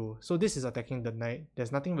try to. So this is attacking the knight.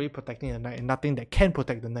 There's nothing really protecting the knight, and nothing that can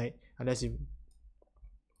protect the knight unless you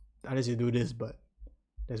do this. But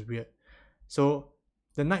that's weird. So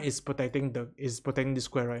the knight is protecting this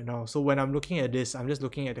square right now. So when I'm looking at this, I'm just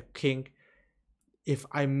looking at the king. If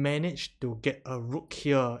I manage to get a rook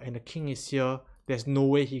here and the king is here, there's no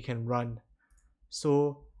way he can run.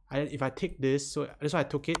 So if I take this, so that's why I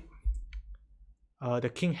took it. The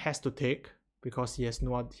king has to take because he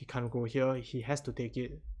can't go here. He has to take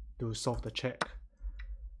it to solve the check.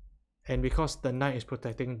 And because the knight is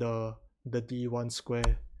protecting the d1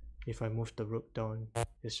 square, if I move the rook down,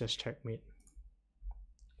 it's just checkmate.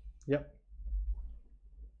 Yep.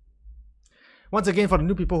 Once again, for the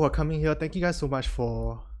new people who are coming here, thank you guys so much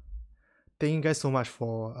for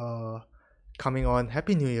coming on.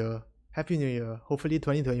 Happy New Year. Happy New Year. Hopefully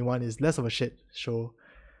 2021 is less of a shit show.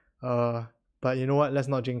 But you know what? Let's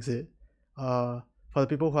not jinx it. For the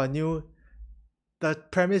people who are new, the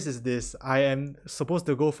premise is this. I am supposed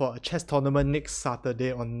to go for a chess tournament next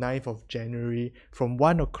Saturday on 9th of January from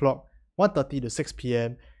 1:30 to 6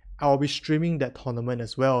 p.m. I'll be streaming that tournament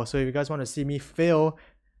as well. So if you guys want to see me fail,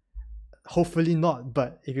 hopefully not,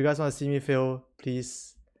 but if you guys want to see me fail,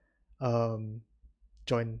 please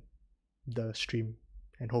join the stream,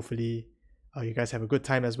 and hopefully you guys have a good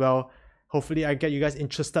time as well. Hopefully I get you guys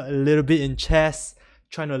interested a little bit in chess,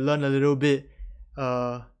 trying to learn a little bit,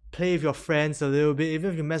 play with your friends a little bit.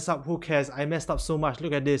 Even if you mess up, who cares? I messed up so much.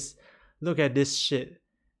 Look at this. Look at this shit.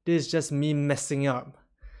 This is just me messing up.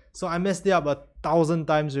 So I messed it up 1,000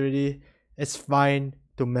 times already. It's fine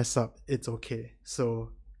to mess up. It's okay.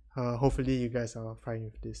 So hopefully you guys are fine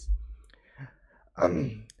with this.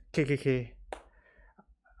 KKK.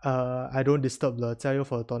 I don't disturb the tell you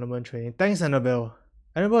for the tournament training. Thanks, Annabelle.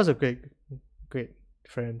 Annabelle is a great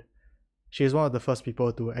friend. She's one of the first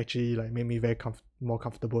people to actually like make me very more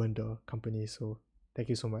comfortable in the company. So thank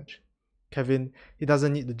you so much. Kevin, he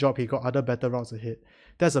doesn't need the job. He got other better routes ahead.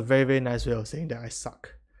 That's a very, very nice way of saying that I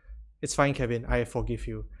suck. It's fine, Kevin. I forgive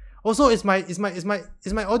you. Also, is my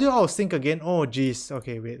audio out of sync again? Oh jeez.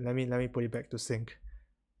 Okay, wait. Let me put it back to sync.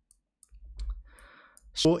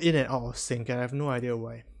 So in and out of sync, and I have no idea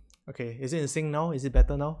why. Okay, is it in sync now? Is it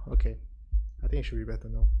better now? Okay, I think it should be better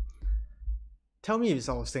now. Tell me if it's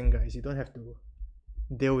out of sync, guys. You don't have to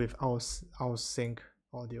deal with out of sync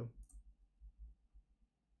audio.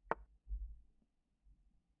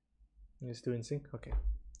 It's still in sync? Okay.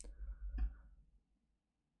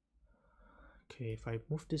 Okay, if I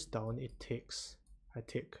move this down, it takes. I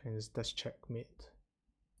take, and that's checkmate.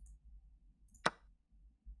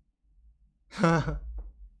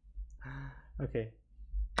 Okay.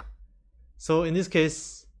 So in this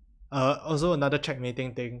case, also another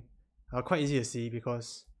checkmating thing, quite easy to see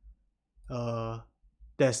because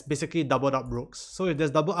there's basically doubled up rooks. So if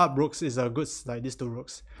there's double up rooks, is a good like these two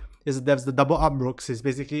rooks. There's the double up rooks is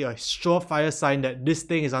basically a surefire sign that this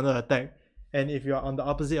thing is under attack. And if you're on the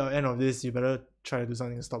opposite end of this, you better try to do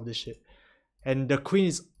something to stop this shit. And the queen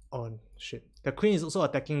is on shit. The queen is also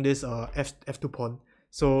attacking this f2 pawn.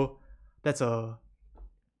 So that's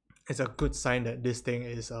it's a good sign that this thing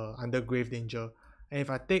is under grave danger. And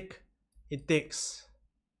if I take, it takes.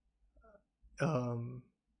 I'll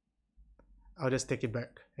just take it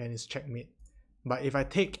back and it's checkmate. But if I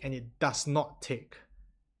take and it does not take,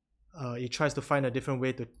 it tries to find a different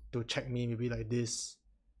way to check me, maybe like this,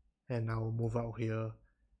 and I'll move out here,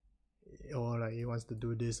 or like it wants to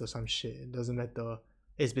do this or some shit. It doesn't matter.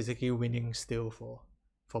 It's basically winning still for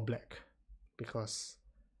black because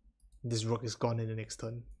this rook is gone in the next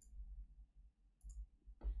turn.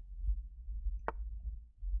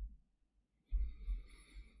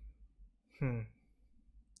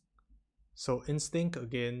 So instinct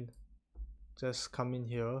again, just come in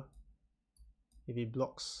here. If he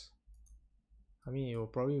blocks, I mean it will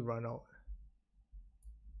probably run out.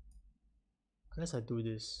 Unless I do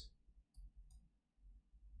this.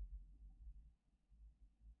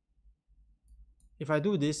 If I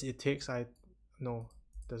do this, it takes, no,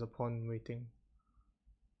 there's a pawn waiting.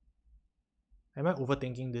 Am I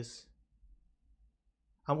overthinking this?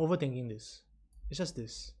 I'm overthinking this. It's just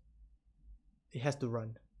this. It has to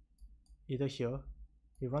run. Either here,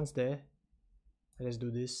 it runs there, and let's do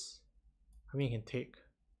this. I mean, it can take.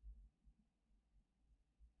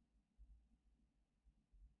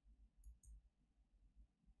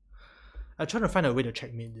 I'm trying to find a way to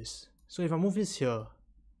checkmate this. So if I move this here,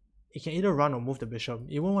 it can either run or move the bishop.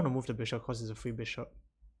 It won't want to move the bishop because it's a free bishop.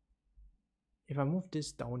 If I move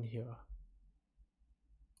this down here,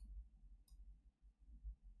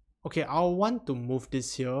 okay, I'll want to move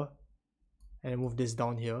this here and move this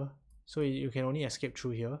down here. So you can only escape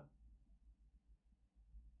through here.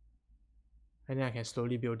 And then I can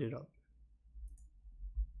slowly build it up.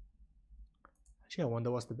 Actually, I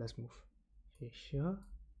wonder what's the best move. Okay, here.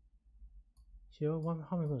 Here,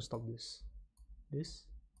 how am I going to stop this? This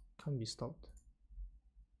can't be stopped.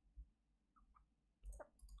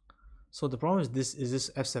 So the problem is this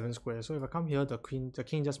f7 square. So if I come here, the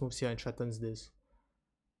king just moves here and threatens this.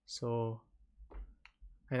 So,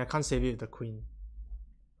 and I can't save it with the queen.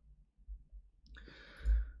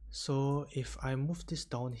 So if I move this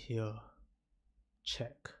down here,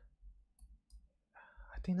 check.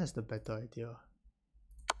 I think that's the better idea.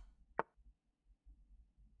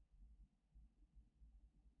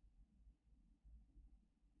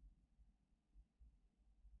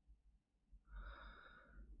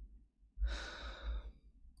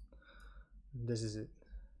 This is it.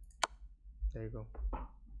 There you go.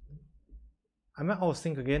 I'm out of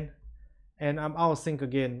sync again. And I'm out of sync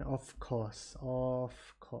again, of course. Of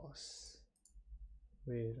course.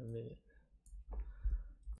 Wait a minute.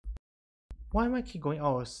 Why am I keep going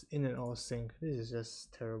in and out of sync? This is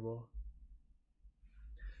just terrible.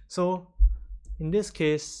 So in this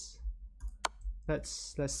case,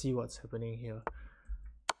 let's see what's happening here.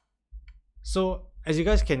 So as you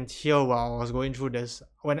guys can hear while I was going through this,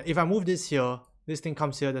 if I move this here, this thing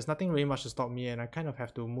comes here, there's nothing really much to stop me, and I kind of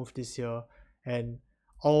have to move this here, and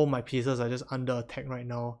all my pieces are just under attack right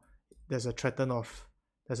now. There's a threat of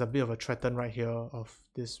there's a bit of a threaten right here of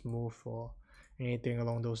this move or anything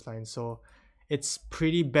along those lines. So it's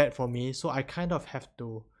pretty bad for me. So I kind of have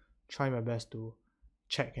to try my best to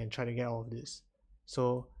check and try to get all of this.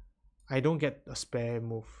 So I don't get a spare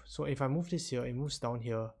move. So if I move this here, it moves down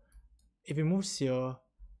here. If it moves here,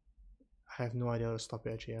 I have no idea how to stop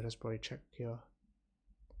it actually. I'll just probably check here.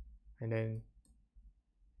 And then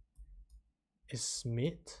it's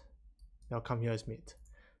mate. Now come here is mate.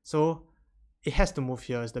 So it has to move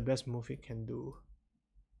here. It's the best move it can do.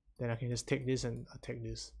 Then I can just take this and attack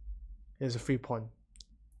this. It's a free pawn.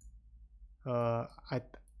 I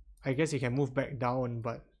guess you can move back down,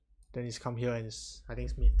 but then it's come here and it's, I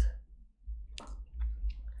think it's mate.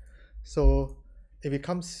 So if it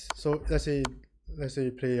comes, so let's say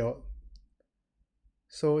you play out.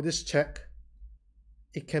 So this check,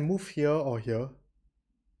 it can move here or here.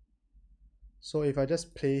 So if I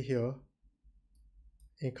just play here,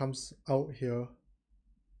 it comes out here.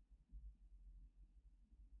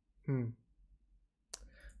 You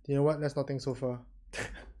know what? Let's not think so far.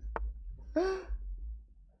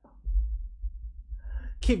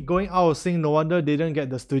 Keep going out of sync. No wonder they didn't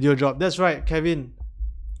get the studio job. That's right, Kevin.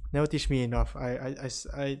 Never teach me enough. I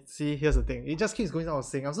see. Here's the thing. It just keeps going out of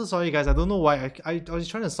sync. I'm so sorry, guys. I don't know why. I was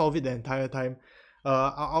trying to solve it the entire time.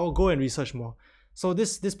 I'll go and research more. So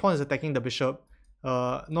this pawn is attacking the bishop.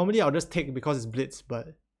 Normally I'll just take because it's blitz,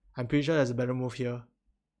 but I'm pretty sure there's a better move here.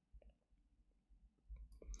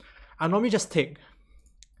 I normally just take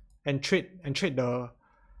and trade the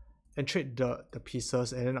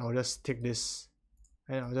pieces, and then I'll just take this,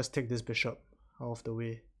 and I'll just take this bishop out of the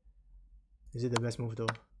way. Is it the best move though?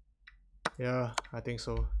 Yeah, I think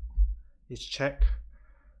so. It's check.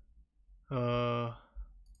 I'll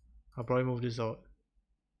probably move this out.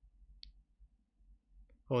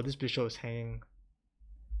 Oh, this bishop is hanging.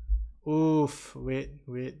 Oof, wait.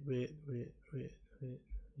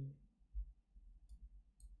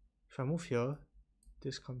 If I move here,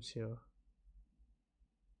 this comes here.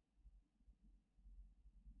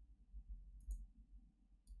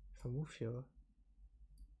 If I move here,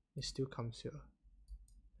 it still comes here.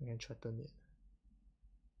 I can threaten it.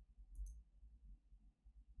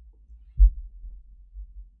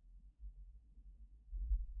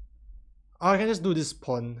 Oh, I can just do this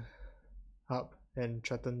pawn up and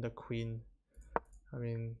threaten the queen. I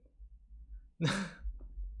mean,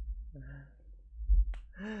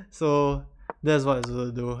 so that's what I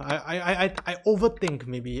will do. I overthink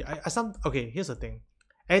maybe. Okay, here's the thing.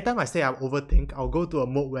 Every time I say I overthink, I'll go to a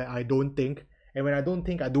mode where I don't think, and when I don't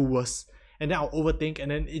think, I do worse. And then I'll overthink, and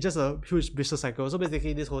then it's just a huge vicious cycle. So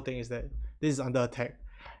basically, this whole thing is that this is under attack,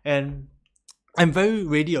 and I'm very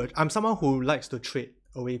ready. I'm someone who likes to trade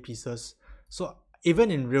away pieces. So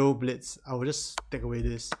even in real blitz, I will just take away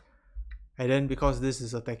this, and then because this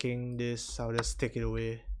is attacking this, I'll just take it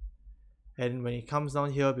away. And when it comes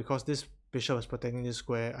down here, because this bishop is protecting this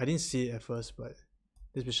square, I didn't see it at first, but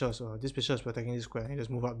this bishop is protecting this square. I just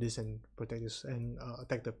move up this and protect this and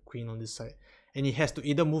attack the queen on this side. And he has to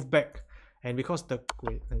either move back, and because the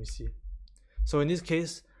wait, let me see. So in this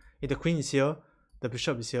case, if the queen is here, the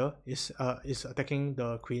bishop is here, is attacking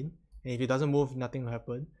the queen. And if it doesn't move, nothing will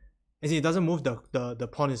happen. As it doesn't move, the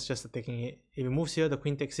pawn is just attacking it. If it moves here, the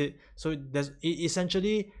queen takes it. So it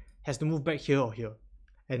essentially has to move back here or here.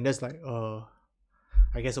 And that's like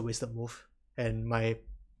I guess a wasted move. And my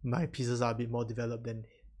pieces are a bit more developed than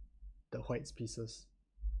the white's pieces.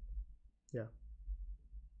 Yeah.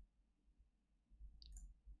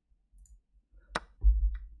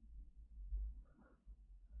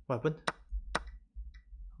 What happened?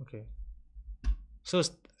 Okay. So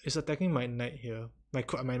it's attacking my knight here.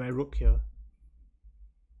 My rook here.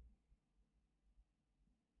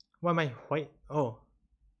 Why am I white? Oh.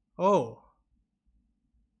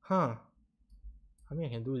 Huh. I mean, I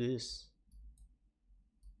can do this.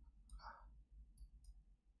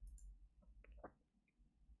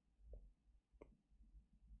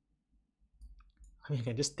 I mean, I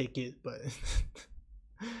can just take it, but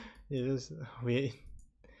it is wait.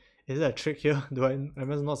 Is it a trick here? Am I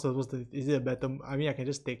not supposed to? Is it a better? I mean, I can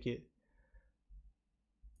just take it.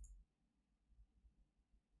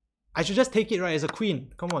 I should just take it, right? As a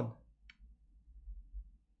queen. Come on.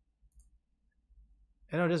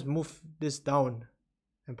 And I'll just move this down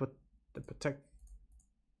and protect.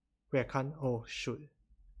 Wait, I can't. Oh shoot.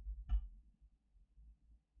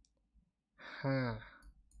 Huh.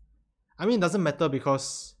 I mean, it doesn't matter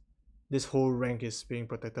because this whole rank is being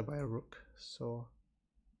protected by a rook. So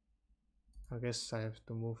I guess I have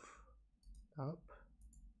to move up.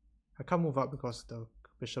 I can't move up because the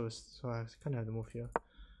bishop is, so I kind of have to move here.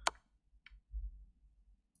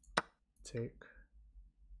 Take.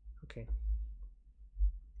 Okay.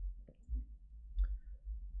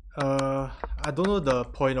 I don't know the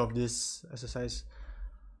point of this exercise.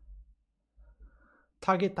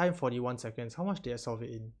 Target time 41 seconds. How much did I solve it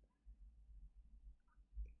in?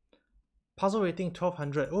 Puzzle rating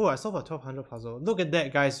 1200. Oh, I solved a 1200 puzzle. Look at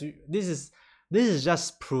that, guys. This is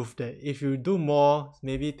just proof that if you do more,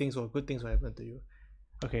 maybe good things will happen to you.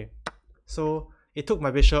 Okay, so it took my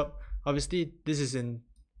bishop. Obviously, this is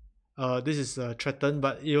threatened,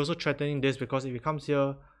 but it also threatening this because if it comes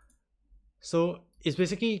here, so it's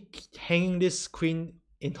basically hanging this queen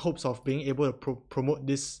in hopes of being able to promote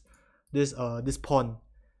this pawn.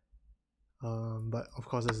 But of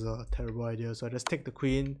course this is a terrible idea, so I just take the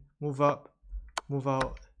queen, move up, move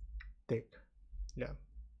out, take. Yeah.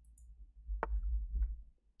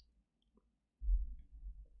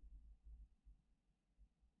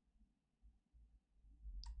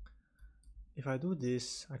 If I do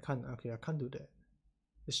this, I can't do that.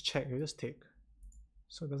 Just check, you just take.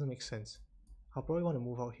 So it doesn't make sense. I'll probably want to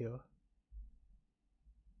move out here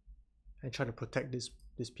and try to protect this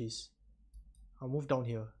piece. I'll move down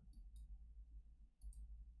here.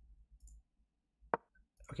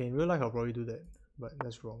 Okay, in real life I'll probably do that, but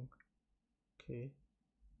that's wrong. Okay.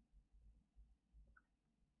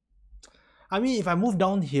 I mean, if I move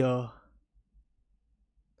down here,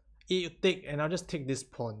 it'll take, and I'll just take this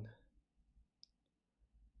pawn.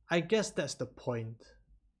 I guess that's the point.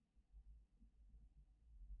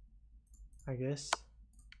 I guess.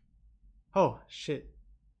 Oh, shit.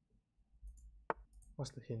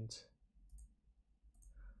 What's the hint?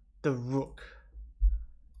 The rook.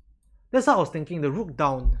 That's what I was thinking, the rook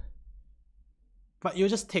down. But you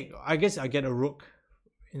just take, I guess I get a rook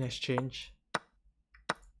in exchange.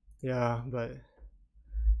 Yeah, but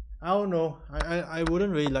I don't know. I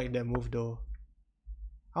wouldn't really like that move though.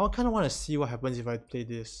 I kind of want to see what happens if I play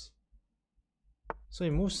this. So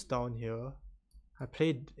it moves down here.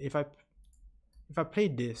 If I play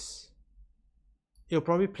this, it'll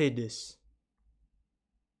probably play this.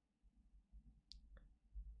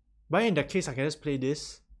 But in that case, I can just play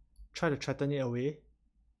this, try to threaten it away.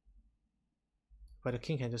 But the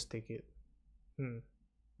king can just take it.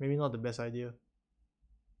 Maybe not the best idea.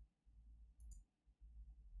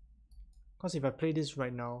 Because if I play this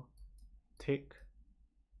right now, take,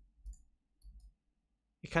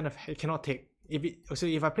 it cannot take.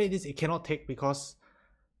 If I play this, it cannot take because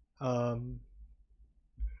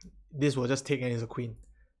this will just take and it's a queen.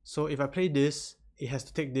 So if I play this, it has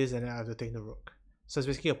to take this and then I have to take the rook. So it's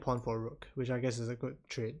basically a pawn for a rook, which I guess is a good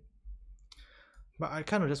trade. But I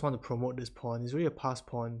kind of just want to promote this pawn. It's really a passed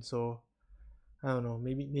pawn, so I don't know.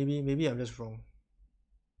 Maybe I'm just wrong.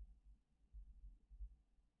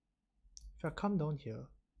 If I come down here,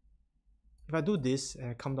 if I do this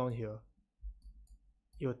and I come down here,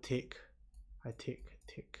 it'll take. I take.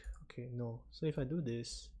 Okay, no. So if I do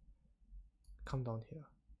this, come down here.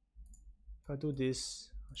 If I do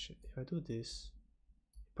this, oh shit. If I do this,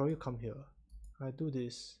 probably come here. If I do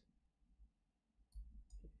this,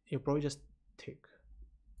 it'll probably just take.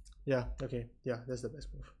 Yeah, okay, yeah, that's the best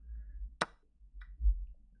move.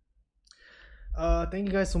 Thank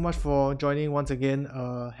you guys so much for joining once again.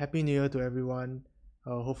 Happy New Year to everyone.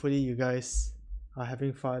 Hopefully you guys are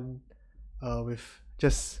having fun with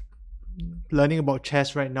just learning about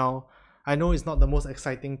chess right now. I know it's not the most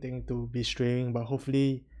exciting thing to be streaming, but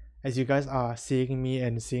hopefully as you guys are seeing me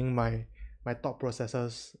and seeing my thought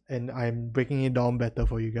processes, and I'm breaking it down better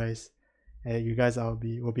for you guys, and you guys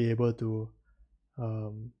will be able to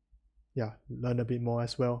learn a bit more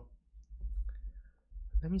as well.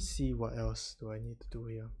 Let me see what else do I need to do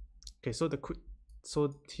here. Okay, so the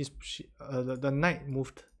knight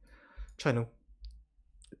moved, trying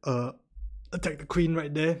to attack the queen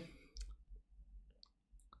right there.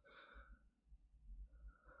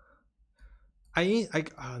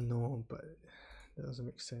 No, but that doesn't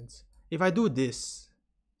make sense. If I do this,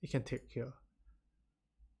 it can take here.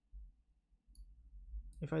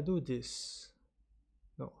 If I do this,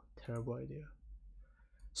 no, terrible idea.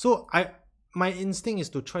 So my instinct is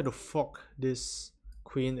to try to fork this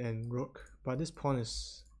queen and rook, but this pawn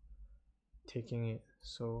is taking it.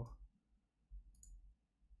 So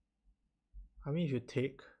I mean, if you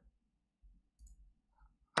take,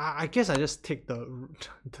 I guess I just take the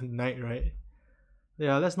knight, right?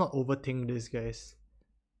 Yeah, let's not overthink this, guys.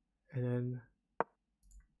 And then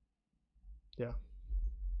yeah.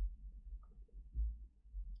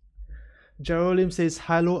 Gerald Lim says,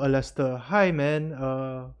 hello Alester. Hi man,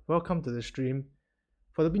 welcome to the stream.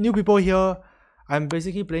 For the new people here, I'm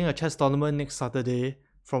basically playing a chess tournament next Saturday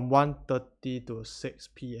from 1:30 to 6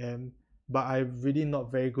 PM. But I'm really not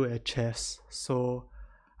very good at chess, so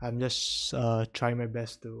I'm just trying my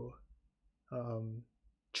best to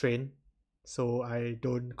train. so I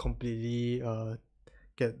don't completely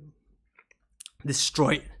get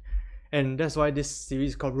destroyed. And that's why this series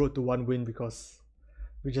is called Road to One Win, because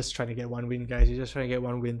we're just trying to get one win, guys. We're just trying to get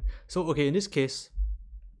one win. So okay, in this case,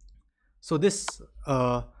 so this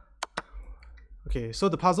okay, so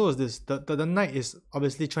the puzzle is this. The knight is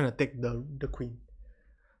obviously trying to take the queen.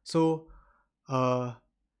 So I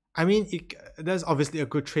mean, that's obviously a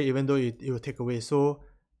good trade, even though it will take away. So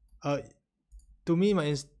to me,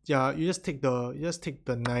 yeah, you just take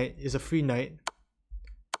the knight. It's a free knight.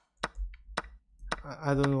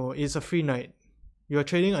 I don't know, it's a free knight. You are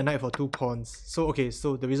trading a knight for 2 pawns. So okay,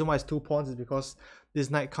 so the reason why it's 2 pawns is because this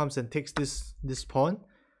knight comes and takes this pawn,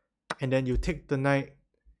 and then you take the knight,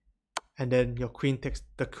 and then your queen takes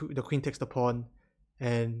the queen takes the pawn,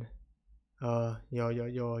 and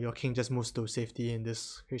your king just moves to safety in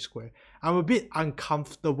this H square. I'm a bit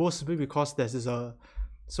uncomfortable simply because there's this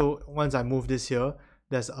so once I move this here,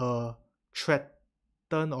 there's a threat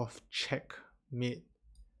of checkmate,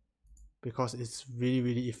 because it's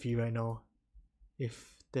really iffy right now.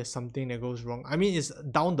 If there's something that goes wrong, I mean, it's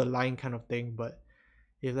down the line kind of thing, but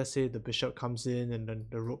if let's say the bishop comes in and then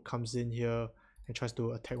the rook comes in here and tries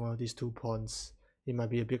to attack one of these 2 pawns, it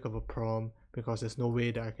might be a bit of a problem because there's no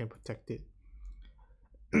way that I can protect it.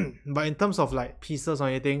 But in terms of like pieces or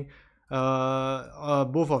anything,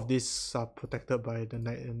 both of these are protected by the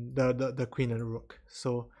knight and the queen and the rook,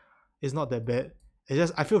 so it's not that bad. It's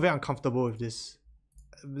just I feel very uncomfortable with this.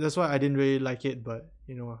 That's why I didn't really like it, but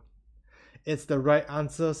you know, it's the right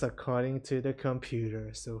answers according to the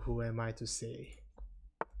computer, so who am I to say?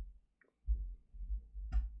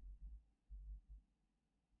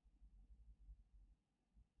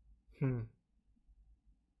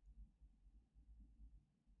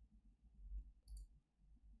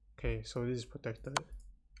 Okay, so this is protected.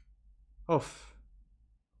 Oh,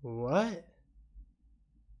 what?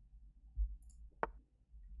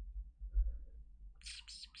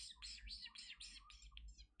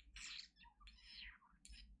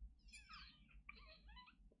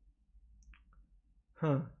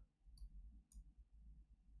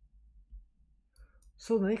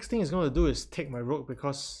 So the next thing it's going to do is take my rook,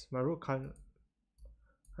 because my rook can't.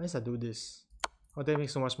 Unless I do this. Oh, that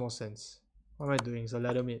makes so much more sense. What am I doing? It's a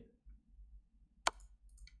ladder mate.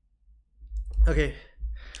 Okay,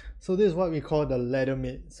 so this is what we call the ladder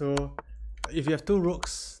mate. So if you have 2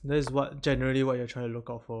 rooks, that is generally what you're trying to look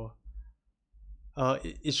out for.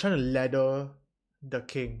 It's trying to ladder the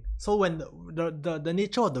king. So when the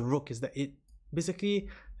nature of the rook is that it basically,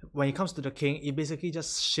 when it comes to the king, it basically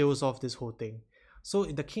just shields off this whole thing. So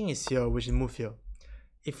if the king is here, we should move here.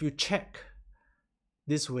 If you check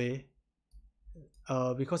this way,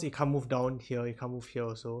 because it can't move down here, it can't move here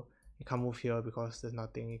also, it can't move here because there's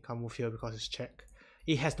nothing, it can't move here because it's check,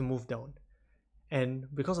 it has to move down. And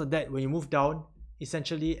because of that, when you move down,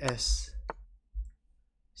 essentially as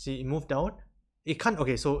see, it moved down, it can't.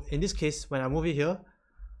 Okay, so in this case, when I move it here,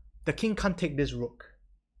 the king can't take this rook,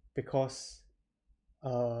 because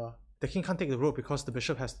the king can't take the rook because the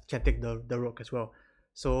bishop can take the rook as well.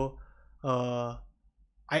 So I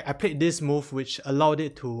played this move which allowed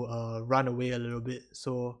it to run away a little bit.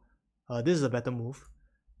 So this is a better move.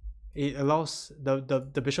 It allows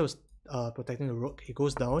the bishop is protecting the rook. It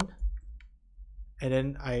goes down, and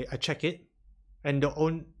then I check it, and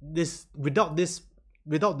without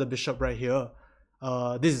the bishop right here,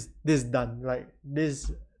 this is done. Like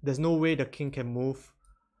this, there's no way the king can move,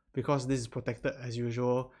 because this is protected as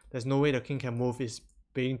usual. There's no way the king can move. It's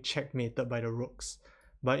being checkmated by the rooks.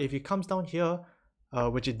 But if it comes down here,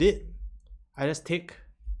 which it did, I just take,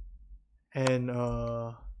 and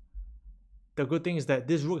the good thing is that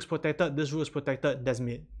this rook is protected, this rook is protected, that's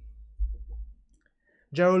mate.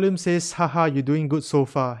 Geraldine says, haha, you're doing good so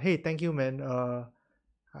far. Hey, thank you, man. Am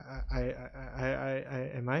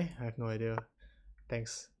I? I have no idea.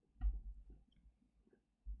 Thanks.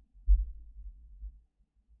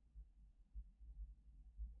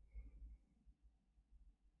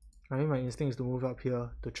 I mean, my instinct is to move up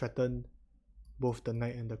here to threaten both the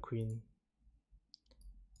knight and the queen.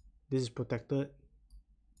 This is protected.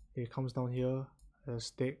 It comes down here, a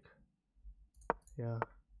stake. Yeah.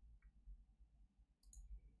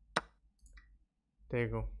 There you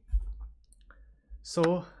go.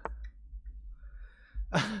 So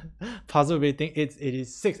puzzle rating, it's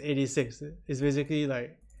 86. It's basically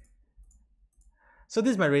like, so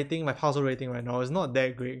this is my rating, my puzzle rating right now. It's not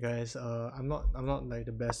that great, guys. I'm not like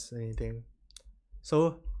the best or anything.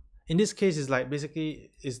 So in this case, it's like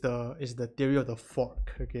basically is the theory of the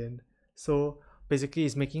fork again. So basically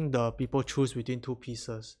it's making the people choose between 2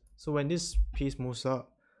 pieces. So when this piece moves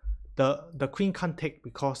up, the queen can't take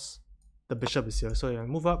because the bishop is here. So if I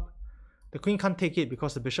move up, the queen can't take it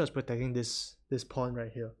because the bishop is protecting this pawn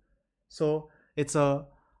right here. So it's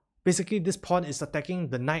basically this pawn is attacking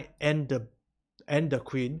the knight and the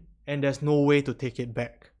queen, and there's no way to take it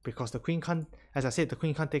back because the queen can't, as I said, the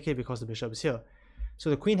queen can't take it because the bishop is here. So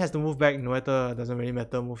the queen has to move back, no matter, doesn't really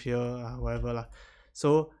matter, move here, whatever lah.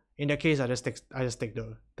 So in that case, I just take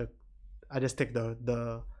the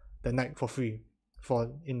knight for free. I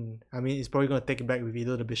mean, it's probably gonna take it back with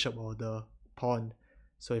either the bishop or the pawn.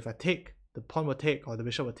 So if I take, the pawn will take or the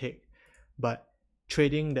bishop will take. But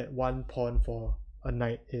trading that one pawn for a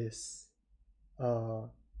knight is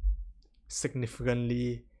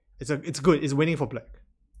significantly, it's good. It's winning for black.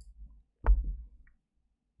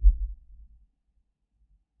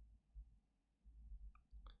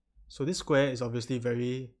 So this square is obviously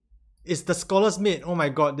very... It's the scholar's mate. Oh my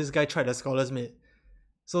god, this guy tried the scholar's mate.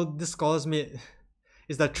 So this scholar's mate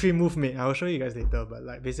is the 3-move mate. I will show you guys later, but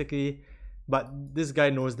like basically... But this guy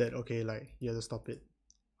knows that, okay, like, you have to stop it.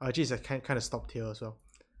 Actually, it's kind of stopped here as well.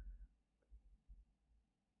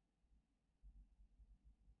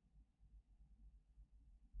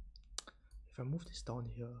 If I move this down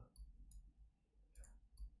here...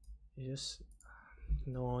 You just...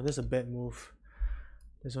 No, that's a bad move.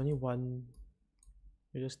 There's only one.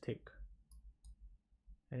 You just take,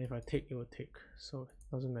 and if I take, it will take, so it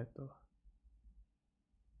doesn't matter.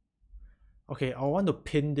 Okay, I want to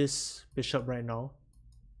pin this bishop right now.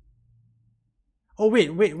 Oh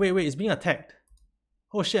wait, it's being attacked.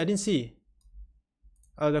 Oh shit, I didn't see.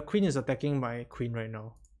 The queen is attacking my queen right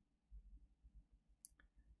now.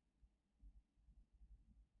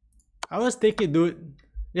 I'll just take it, dude.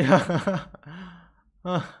 Yeah.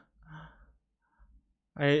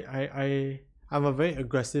 I'm a very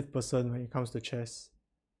aggressive person when it comes to chess.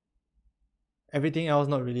 Everything else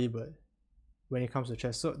not really, but when it comes to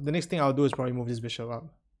chess. So the next thing I'll do is probably move this bishop up.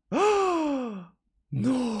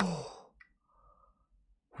 No!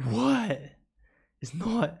 What? It's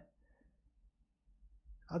not.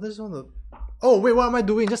 I just want to... Oh wait, what am I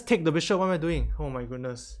doing? Just take the bishop, what am I doing? Oh my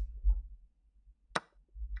goodness.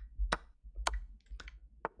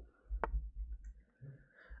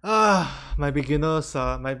 My beginners,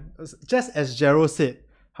 just as Jero said,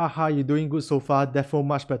 haha, you're doing good so far, therefore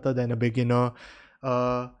much better than a beginner.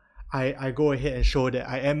 I go ahead and show that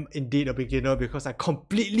I am indeed a beginner because I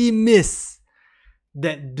completely miss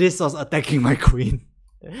that this was attacking my queen.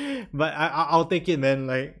 But I'll take it, man.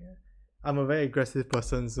 Like, I'm a very aggressive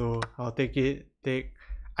person, so I'll take it.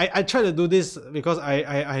 I try to do this because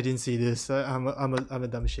I didn't see this. I'm a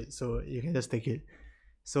dumb shit, so you can just take it.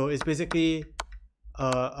 So it's basically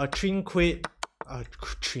a queen trade,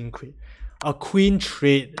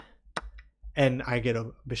 and I get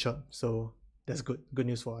a bishop. So that's good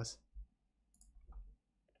news for us.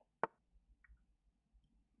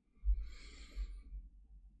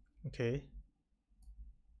 Okay,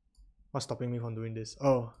 what's stopping me from doing this?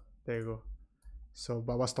 Oh, there you go. So,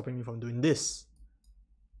 but what's stopping me from doing this?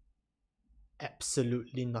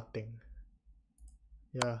 Absolutely nothing.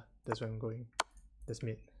 Yeah, that's where I'm going. That's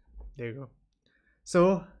mid. There you go.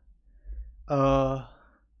 So, I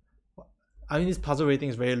mean, this puzzle rating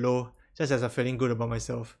is very low, just as I'm feeling good about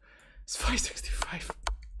myself. It's 565.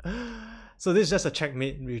 So this is just a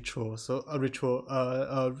checkmate ritual. So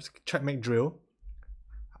a checkmate drill.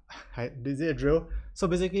 Is it a drill? So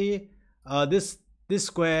basically, these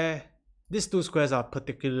two squares are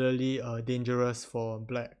particularly dangerous for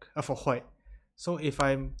white. So if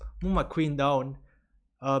I move my queen down,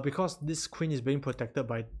 because this queen is being protected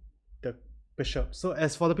by the bishop. So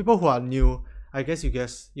as for the people who are new, I guess you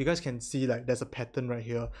guys can see like there's a pattern right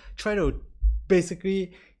here. Try to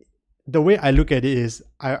basically, the way I look at it is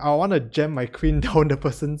I want to jam my queen down the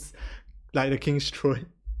person's, like the king's throat,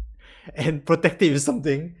 and protect it with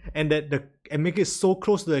something, and make it so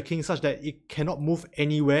close to the king such that it cannot move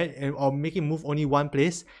anywhere, or make it move only one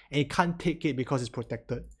place, and it can't take it because it's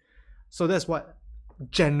protected. So that's what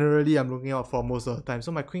generally I'm looking out for most of the time.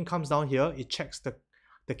 So my queen comes down here, it checks the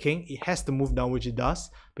king, it has to move down, which it does,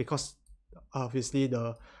 because obviously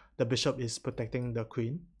the bishop is protecting the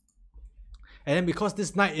queen. And then because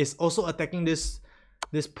this knight is also attacking this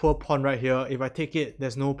poor pawn right here, if I take it,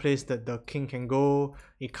 there's no place that the king can go.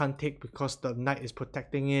 It can't take because the knight is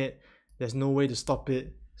protecting it. There's no way to stop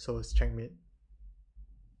it, so it's checkmate.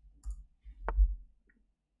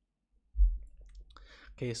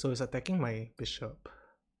 Okay, so it's attacking my bishop.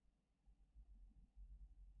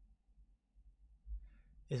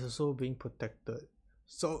 It's also being protected.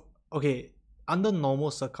 So, okay, under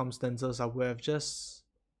normal circumstances, I would have just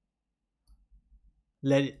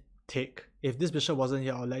let it take. If this bishop wasn't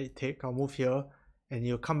here, I'll let it take. I'll move here, and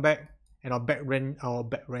you'll come back, and I'll back rank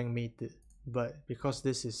mate it. but because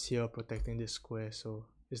this is here protecting this square, so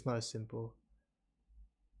it's not as simple.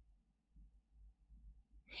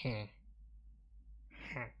 I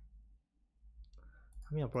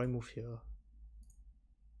mean, I'll probably move here.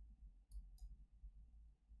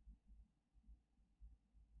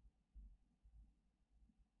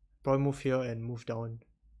 Probably move here and move down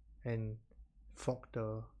and fork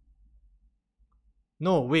the...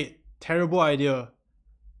 No, wait, terrible idea.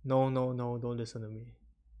 No, no, no, don't listen to me.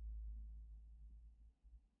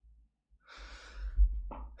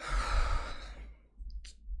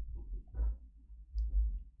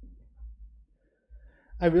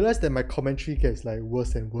 I realized that my commentary gets like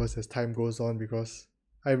worse and worse as time goes on because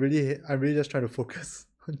I'm really just trying to focus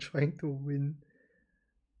on trying to win.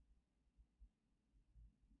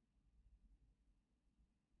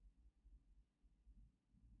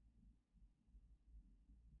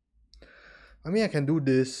 I mean, I can do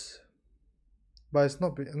this, but it's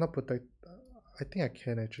not protect. I think I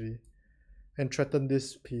can actually, and threaten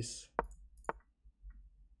this piece.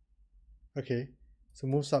 Okay, so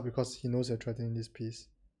moves up because he knows you're threatening this piece.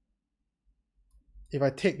 If I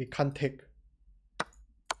take, it can't take.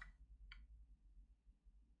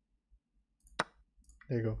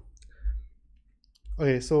 There you go.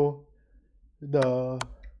 Okay, so the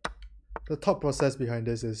thought process behind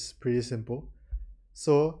this is pretty simple.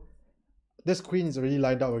 So this queen is already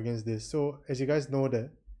lined up against this. So as you guys know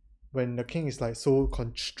that when the king is like so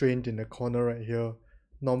constrained in the corner right here,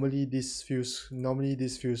 normally these few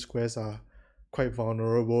squares are quite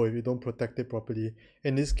vulnerable if you don't protect it properly.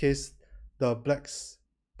 In this case, the black's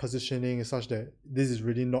positioning is such that this is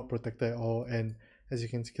really not protected at all, and as you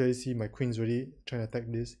can clearly see, my queen's really trying to attack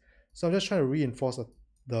this. So I'm just trying to reinforce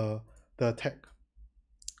the attack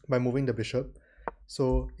by moving the bishop.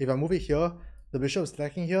 So if I move it here, the bishop is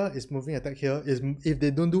attacking here, is moving attack here. If they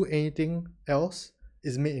don't do anything else,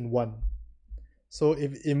 it's made in one. So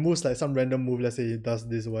if it moves like some random move, let's say it does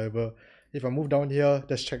this or whatever, if I move down here,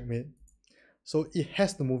 that's checkmate. So it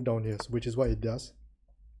has to move down here, which is what it does.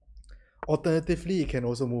 Alternatively, it can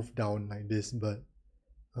also move down like this, but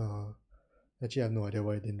actually I have no idea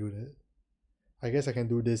why it didn't do that. I guess I can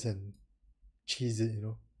do this and cheese it, you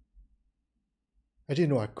know. Actually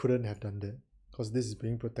no, I couldn't have done that because this is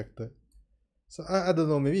being protected. So I don't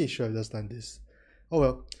know, maybe it should have just done this. Oh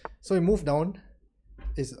well. So it moved down.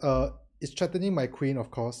 It's threatening my queen,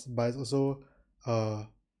 of course, but it's also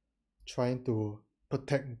trying to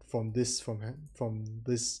protect from this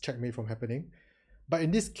checkmate from happening. But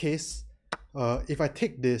in this case, if I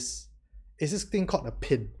take this, it's this thing called a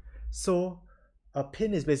pin. So a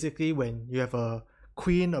pin is basically when you have a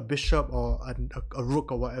queen, a bishop, or a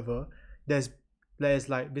rook or whatever, that is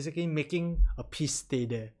like basically making a piece stay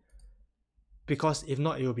there. Because if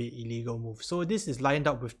not, it will be an illegal move. So this is lined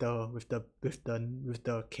up with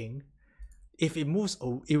the king. If it moves,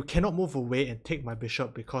 it cannot move away and take my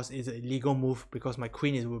bishop because it's an illegal move because my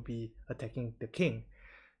queen will be attacking the king.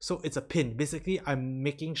 So it's a pin. Basically, I'm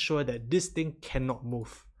making sure that this thing cannot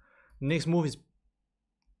move. Next move is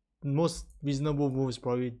most reasonable move is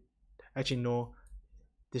probably actually no,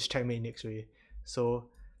 this checkmate next way.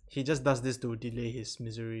 So he just does this to delay his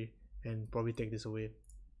misery and probably take this away.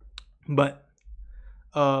 But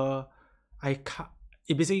it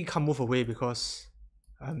basically can't move away because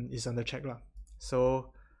it's under check lah.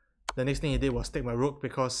 So the next thing he did was take my rook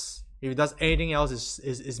because if he does anything else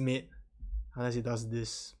is mate. Unless he does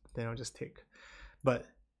this, then I'll just take. But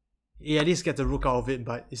he at least gets a rook out of it,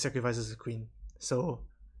 but he sacrifices the queen. So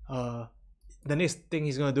the next thing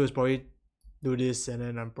he's gonna do is probably do this, and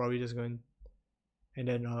then I'm probably just going, and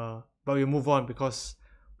then but we move on because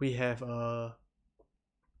we have a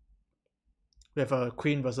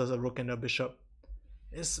queen versus a rook and a bishop.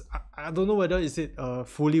 I don't know whether is it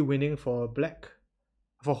fully winning for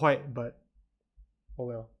white, but oh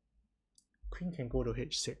well. Queen can go to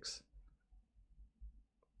h6.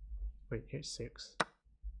 Wait, h6.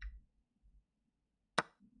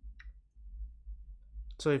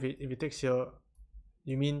 So if it takes here,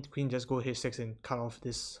 you mean queen just go h6 and cut off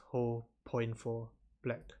this whole point for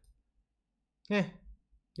black? Yeah.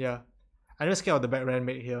 I'm just scared of the back rank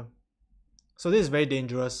mate here. So this is very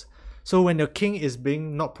dangerous. So when the king is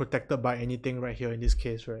being not protected by anything right here in this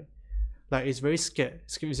case, right? Like it's very scared.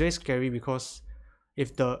 It's very scary because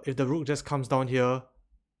if the rook just comes down here,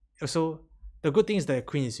 so the good thing is that the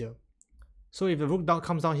queen is here. So if the rook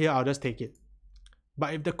comes down here, I'll just take it.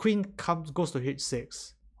 But if the queen goes to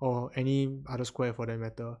h6 or any other square for that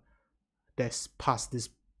matter, that's past this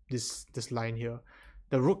line here,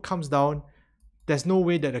 the rook comes down. There's no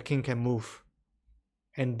way that the king can move,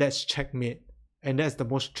 and that's checkmate. And that's the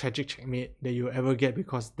most tragic checkmate that you ever get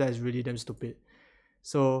because that's really damn stupid.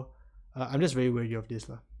 So I'm just very wary of this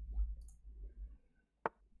lah.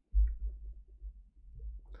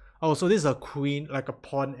 Oh, so this is a queen, like a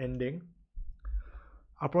pawn ending.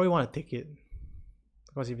 I'll probably want to take it,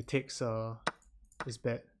 because if it takes, it's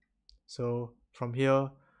bad. So from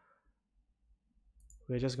here,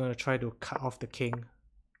 we're just going to try to cut off the king.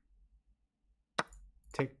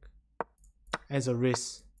 Take as a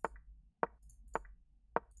risk.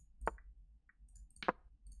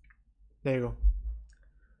 There you go.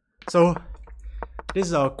 So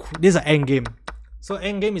this is an end game. So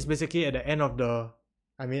end game is basically at the end of the,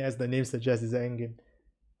 I mean, as the name suggests, it's an end game.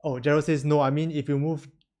 Oh, Gerald says no. I mean, if you move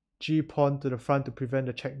G pawn to the front to prevent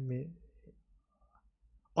the checkmate.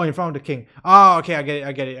 Oh, in front of the king. Ah, okay, I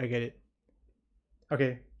get it.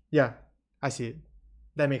 Okay, yeah, I see it.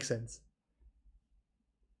 That makes sense.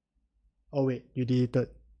 Oh wait, you deleted.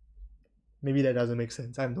 Maybe that doesn't make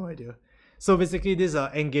sense. I have no idea. So basically, this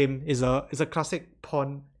endgame is a classic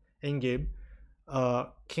pawn endgame,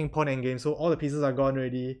 king pawn endgame. So all the pieces are gone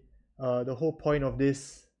already. The whole point of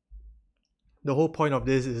this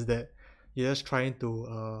is that you're just trying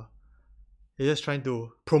to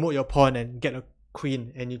promote your pawn and get a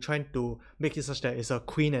queen, and you're trying to make it such that it's a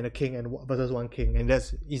queen and a king and versus one king, and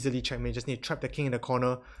that's easily checkmate. You just need to trap the king in the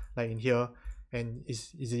corner like in here, and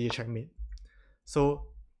it's easily a checkmate. So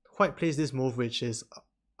White plays this move, which is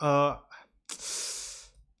I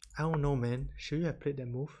don't know, man. Should you have played that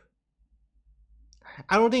move?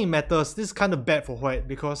 I don't think it matters. This is kind of bad for White,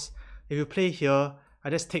 because if you play here, I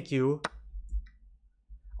just take you.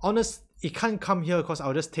 Honest, it can't come here because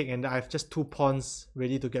I'll just take, and I have just 2 pawns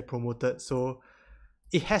ready to get promoted, so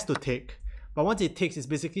it has to take. But once it takes, it's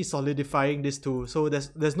basically solidifying this 2, so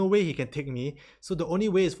there's no way he can take me. So the only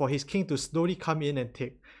way is for his king to slowly come in and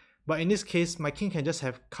take. But in this case, my king can just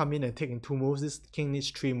have come in and take in 2 moves. This king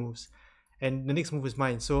needs 3 moves, and the next move is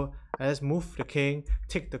mine. So I just move the king,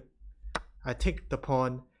 I take the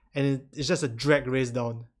pawn, and it's just a drag race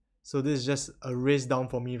down. So this is just a race down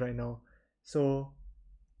for me right now. So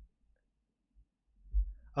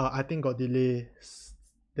I think got delay,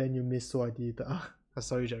 then you missed, so I deleted.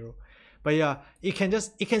 Sorry, Jero. But yeah, it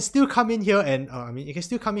can still come in here, and it can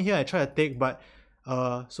still come in here and try to take. But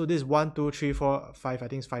so this 1 2 3 4 5, I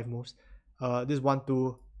think it's 5 moves. This 1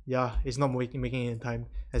 2, yeah, it's not making it in time.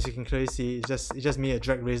 As you can clearly see, it's just me a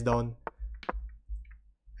drag race down.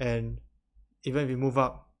 And even if you move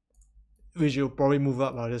up, which you'll probably move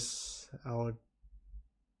up, I'll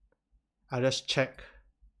just check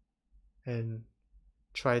and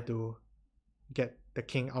try to get the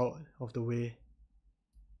king out of the way,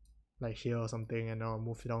 like here or something, and I'll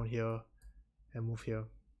move down here and move here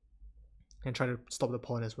and try to stop the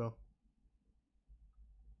pawn as well,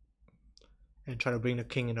 and try to bring the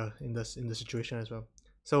king in the situation as well.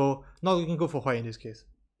 So not looking good for White in this case.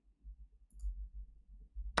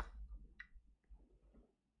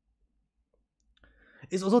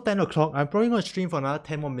 It's also 10 o'clock. I'm probably going to stream for another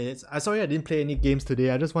 10 more minutes. I'm sorry I didn't play any games today.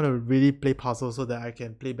 I just want to really play puzzles so that I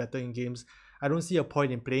can play better in games. I don't see a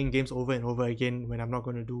point in playing games over and over again when I'm not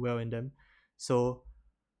going to do well in them. So,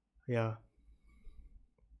 yeah.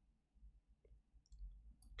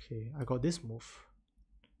 Okay, I got this move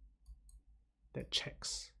that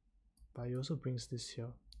checks. But it also brings this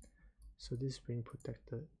here. So this is being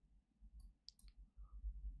protected.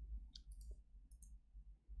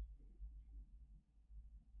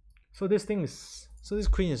 So this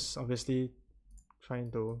queen is obviously trying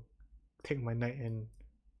to take my knight,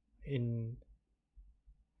 and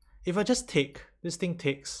if I just take, this thing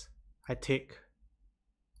takes, I take,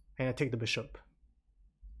 and I take the bishop.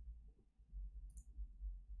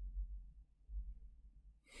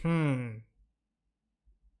 I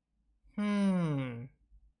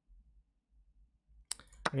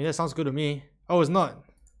mean, that sounds good to me. Oh, it's not.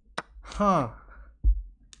 Huh.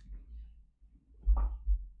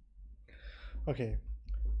 Okay,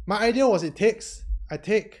 my idea was it takes, I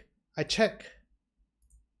take, I check.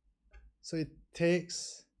 So it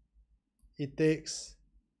takes,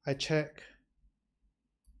 I check,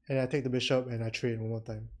 and I take the bishop and I trade one more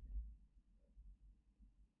time.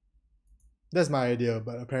 That's my idea,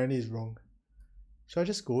 but apparently it's wrong. Should I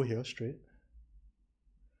just go here straight?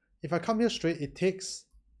 If I come here straight, it takes,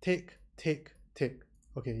 take.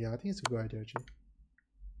 Okay, yeah, I think it's a good idea actually.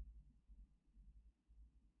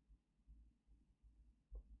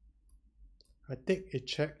 I take, it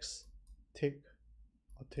checks, take,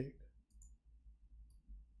 or take.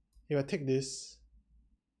 If I take this,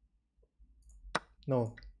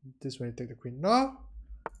 no, this when you take the queen. No!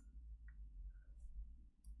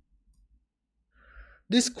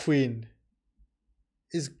 This queen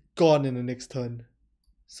is gone in the next turn.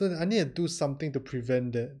 So I need to do something to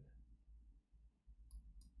prevent that.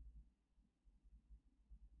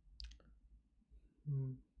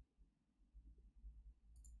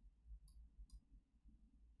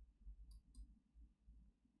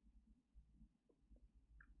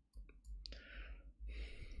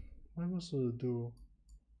 What am I supposed to do?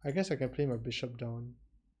 I guess I can play my bishop down.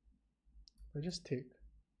 I just take.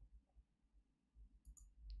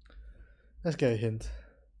 Let's get a hint.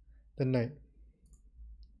 The knight.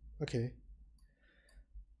 Okay.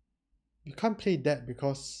 You can't play that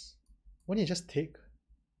because why don't you just take?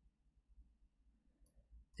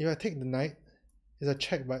 If I take the knight, it's a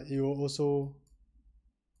check, but you will also.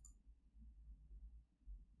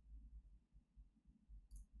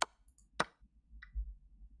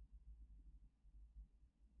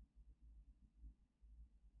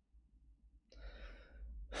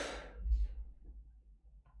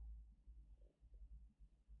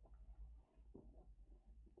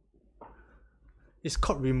 It's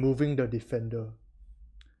called removing the defender.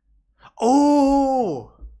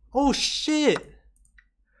 Oh! Oh shit!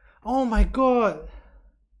 Oh my god!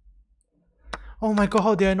 Oh my god,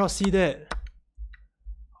 how did I not see that?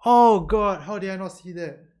 Oh god, how did I not see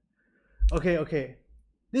that? Okay, okay.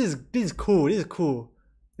 This is cool, this is cool.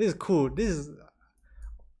 This is cool. This is...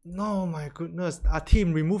 No, my goodness. Our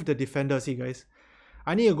team removed the defender, see guys.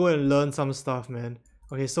 I need to go and learn some stuff, man.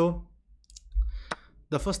 Okay, so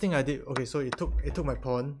the first thing I did, okay, so it took my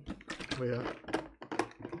pawn. Wait,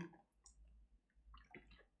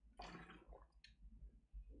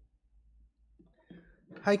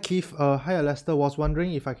 Hi Keith, hi Alastair, was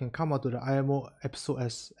wondering if I can come out to the IMO episode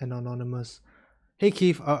as an anonymous. Hey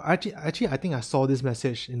Keith, actually I think I saw this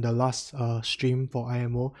message in the last stream for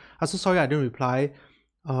IMO. I'm so sorry I didn't reply.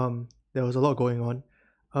 There was a lot going on.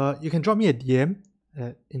 You can drop me a DM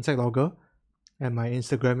at Insect Logger, and my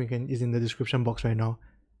Instagram is in the description box right now.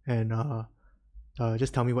 And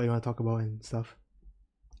just tell me what you want to talk about and stuff.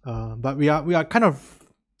 But we are kind of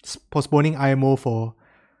postponing IMO for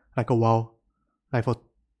like a while, like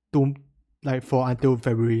for until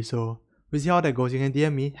February. So we'll see how that goes. You can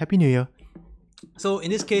DM me. Happy New Year. So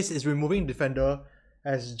in this case, it's removing defender,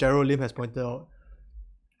 as Gerald Lim has pointed out.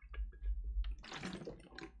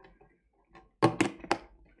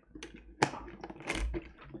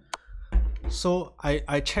 So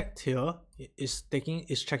I checked here. It's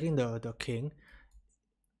checking the king.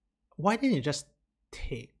 Why didn't you just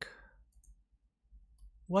take?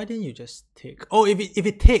 Why didn't you just take? Oh, if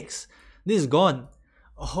it takes, this is gone.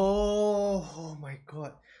 Oh my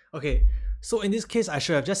god. Okay, so in this case, I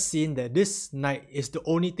should have just seen that this knight is the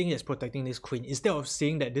only thing that's protecting this queen, instead of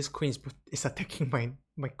seeing that this queen is attacking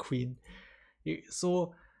my queen.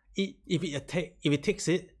 So if it takes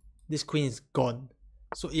it, this queen is gone.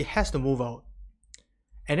 So it has to move out.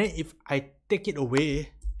 And then if I take it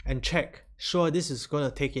away and check, sure, this is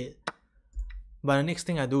gonna take it. But the next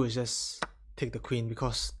thing I do is just take the queen,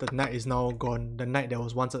 because the knight is now gone. The knight that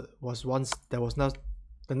was once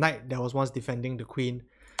defending the queen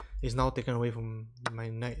is now taken away from my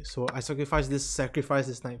knight. So I sacrifice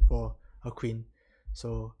this knight for a queen.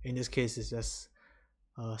 So in this case, it's just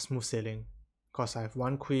smooth sailing, because I have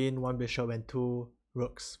one queen, one bishop, and two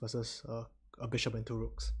rooks versus a bishop and two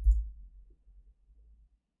rooks.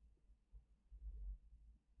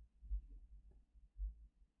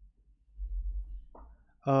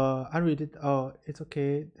 Unread it. It's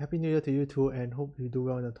okay. Happy New Year to you too, and hope you do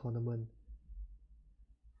well in the tournament.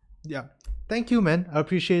 Yeah, thank you, man. I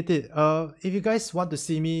appreciate it. If you guys want to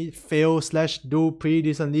see me fail / do pretty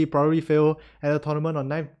decently, probably fail at the tournament on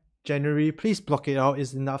 9th January, please block it out.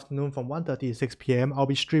 It's in the afternoon from 1:30 to 6 p.m. I'll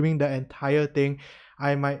be streaming the entire thing.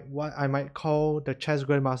 I might call the chess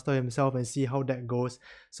grandmaster himself and see how that goes.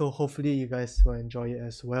 So hopefully you guys will enjoy it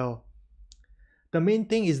as well. The main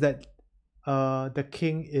thing is that the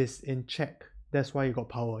king is in check. That's why you got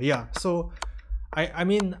power. Yeah. So I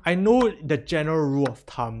mean, I know the general rule of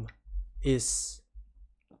thumb is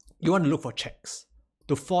you want to look for checks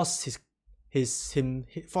to force him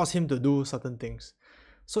to do certain things.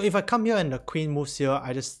 So if I come here and the queen moves here,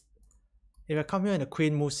 I just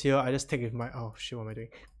take with my... Oh shit, what am I doing?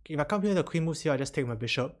 If I come here and the queen moves here, I just take my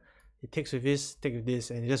bishop. It takes with this, take with this,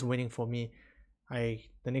 and it's just winning for me. The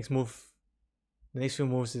next few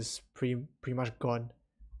moves is pretty much gone.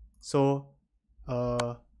 So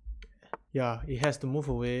yeah, it has to move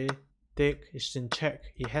away, take, it's in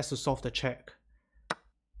check, it has to solve the check.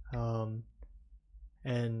 And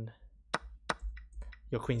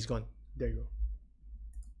your queen's gone. There you go.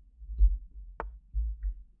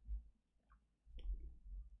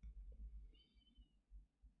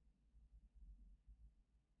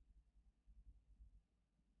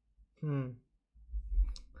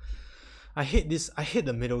 I hate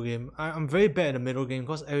the middle game. I'm very bad at the middle game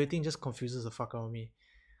because everything just confuses the fuck out of me.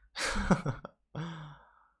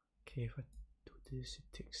 Okay, if I do this,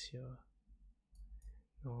 it takes here.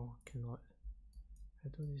 No, cannot. If I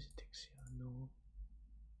do this, it takes here. No.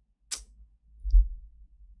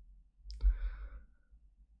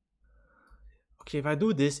 Okay, if I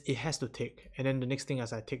do this, it has to take. And then the next thing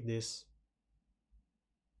is I take this.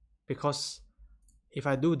 Because if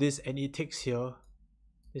I do this and it takes here,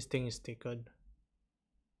 this thing is taken.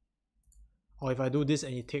 Or if I do this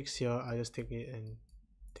and it takes here, I just take it and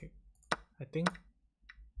take. I think.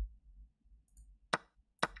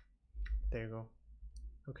 There you go.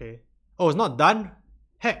 Okay. Oh, it's not done?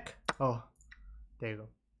 Heck. Oh, there you go.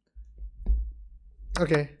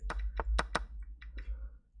 Okay.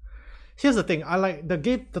 Here's the thing, I like the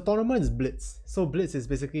game, the tournament is blitz. So blitz is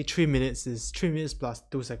basically 3 minutes, is 3 minutes plus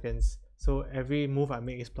 2 seconds. So every move I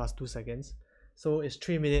make is plus 2 seconds. So it's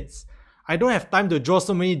 3 minutes. I don't have time to draw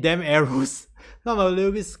so many damn arrows. So I'm a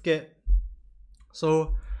little bit scared.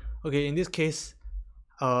 So, okay, in this case,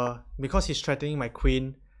 because he's threatening my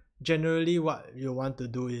queen, generally what you want to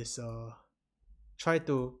do is try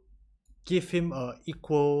to give him a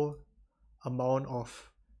equal amount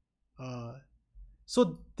of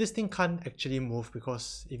so this thing can't actually move,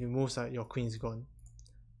 because if it moves, your queen is gone.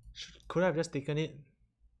 Could I have just taken it?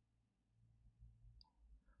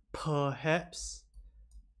 Perhaps.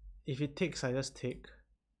 If it takes, I just take.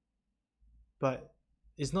 But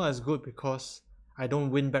it's not as good because I don't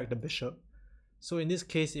win back the bishop. So in this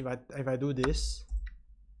case, if I do this,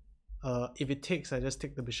 if it takes, I just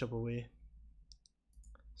take the bishop away.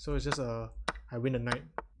 So it's just I win a knight.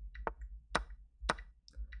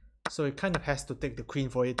 So it kind of has to take the queen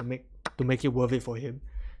for it to make it worth it for him.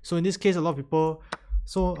 So in this case, a lot of people,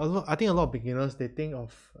 I think a lot of beginners, they think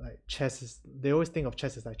of like chess they always think of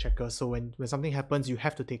chess as like checkers. So when something happens, you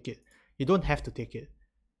have to take it. You don't have to take it.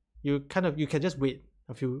 You can just wait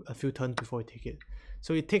a few turns before you take it.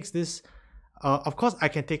 So it takes this. Of course, I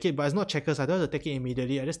can take it, but it's not checkers. I don't have to take it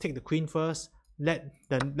immediately. I just take the queen first. Let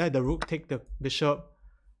the rook take the bishop,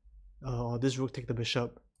 or this rook take the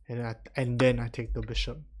bishop, and then I take the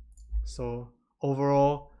bishop. So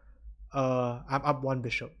overall, I'm up 1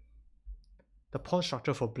 bishop. The pawn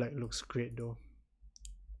structure for black looks great though.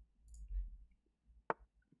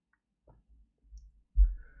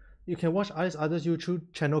 You can watch others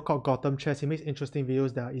YouTube channel called Gotham Chess. He makes interesting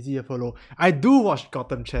videos that are easy to follow. I do watch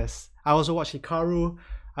Gotham Chess. I also watch Hikaru.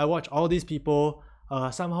 I watch all these people.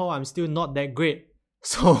 Somehow I'm still not that great.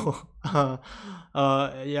 So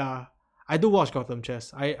yeah, I do watch Gotham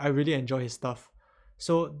Chess. I really enjoy his stuff.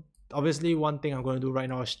 So obviously one thing I'm going to do right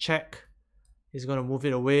now is check. He's going to move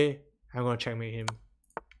it away. I'm going to checkmate him.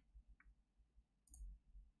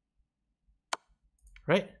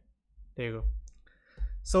 Right? There you go.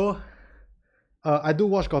 So I do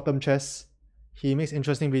watch Gotham Chess. He makes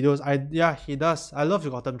interesting videos. Yeah, he does. I love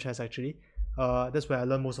Gotham Chess actually. That's where I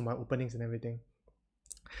learn most of my openings and everything.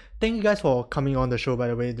 Thank you guys for coming on the show, by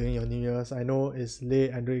the way, during your New Year's. I know it's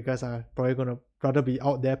late. I know you guys are probably gonna rather be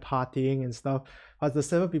out there partying and stuff. As the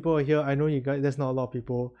 7 people are here, I know you guys, there's not a lot of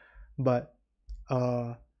people, but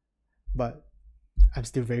I'm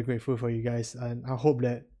still very grateful for you guys, and I hope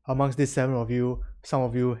that amongst these 7 of you, some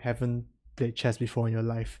of you haven't played chess before in your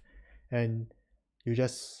life, and you're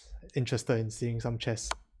just interested in seeing some chess.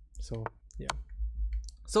 So yeah.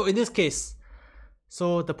 So in this case,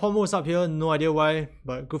 so the pawn moves up here, no idea why,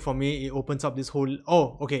 but good for me. It opens up this whole.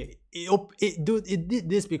 Oh, okay. It did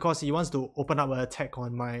this because he wants to open up an attack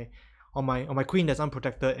on my queen that's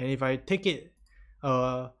unprotected, and if I take it,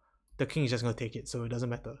 the king is just gonna take it, so it doesn't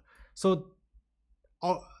matter. So,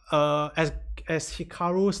 as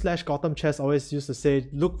Hikaru / Gotham Chess always used to say,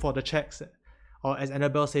 look for the checks, or as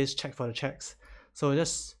Annabelle says, check for the checks. So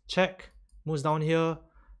just check, moves down here,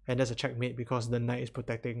 and there's a checkmate because the knight is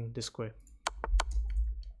protecting this square.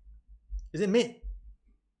 Is it mate?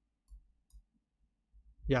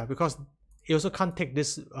 Yeah, because it also can't take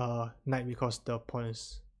this knight because the pawn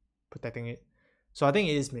is protecting it. So I think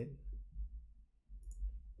it is mate.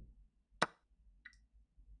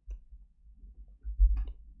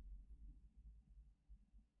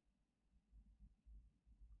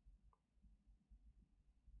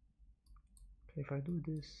 Okay, if I do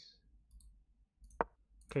this.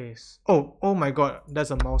 Okay. Oh my god,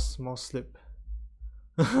 that's a mouse slip.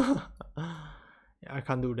 Yeah, I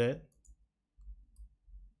can't do that.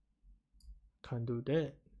 Can't do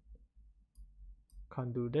that.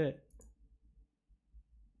 Can't do that.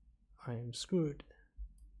 I am screwed.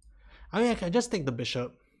 I mean, I can just take the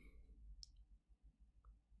bishop.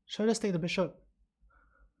 Should I just take the bishop?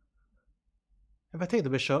 If I take the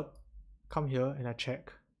bishop, come here and I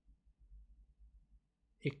check.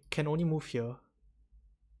 It can only move here.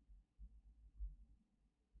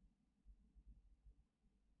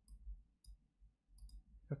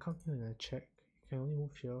 come here and I check, you can only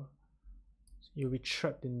move here. So you'll be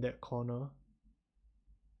trapped in that corner.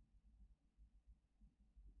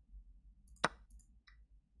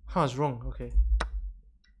 Huh, it's wrong. Okay.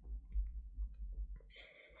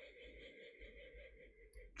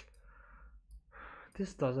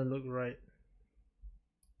 This doesn't look right.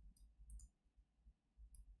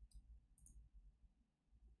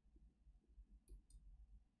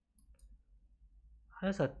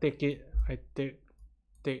 Unless I take it, I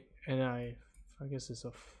take, and I guess it's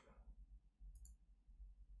a.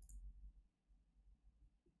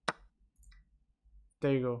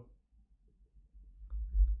 There you go.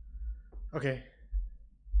 Okay.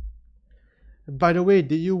 By the way,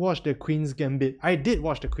 did you watch the Queen's Gambit? I did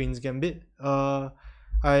watch the Queen's Gambit.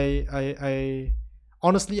 I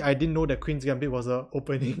honestly I didn't know that Queen's Gambit was a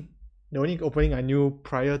opening. The only opening I knew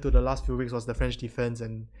prior to the last few weeks was the French defense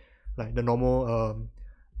and like the normal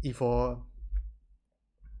e4,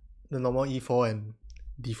 and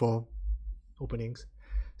d4 openings.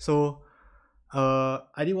 So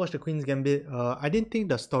I did watch the Queen's Gambit. I didn't think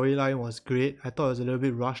the storyline was great. I thought it was a little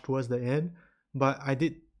bit rushed towards the end, but I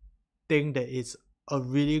did think that it's a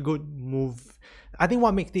really good move. I think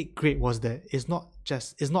what makes it great was that it's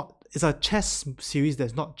a chess series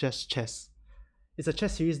that's not just chess. It's a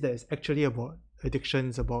chess series that is actually about addiction,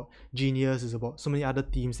 it's about genius, it's about so many other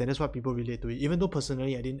themes, and that's why people relate to it. Even though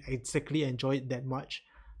personally I didn't exactly enjoy it that much,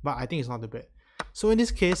 but I think it's not that bad. So in this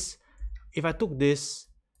case, if I took this,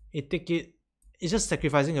 it's just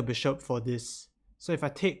sacrificing a bishop for this. So if I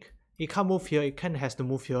take, it can't move here, it kind of has to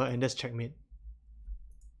move here, and that's checkmate.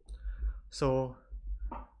 So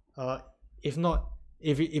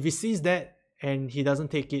if he sees that and he doesn't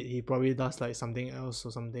take it, he probably does like something else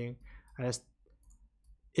or something. And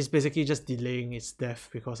it's basically just delaying its death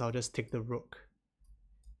because I'll just take the rook,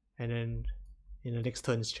 and then in the next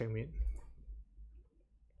turn it's checkmate.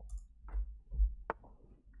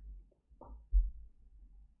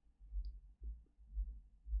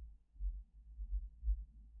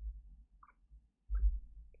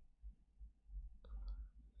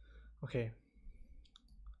 Okay,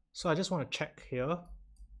 so I just want to check here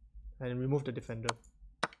and remove the defender.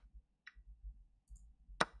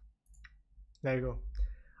 There you go.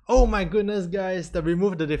 Oh my goodness, guys, the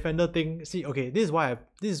remove the defender thing. See, okay, this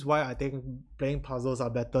is why I think playing puzzles are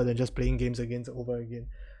better than just playing games over again.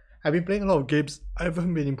 I've been playing a lot of games, I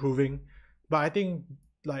haven't been improving, but I think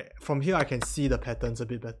like from here I can see the patterns a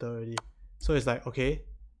bit better already. So it's like, okay,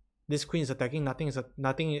 this queen is attacking,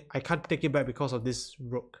 nothing, I can't take it back because of this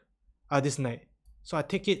rook. This knight. So I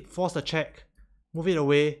take it, force the check, move it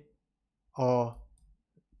away, and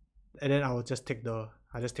then I just take the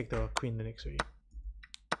queen the next way.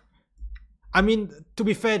 I mean, to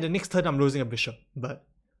be fair, the next turn I'm losing a bishop, but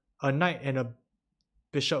a knight and a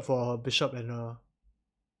bishop for a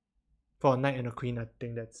knight and a queen, I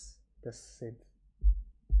think that's safe.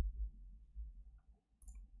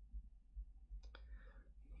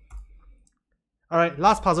 Alright,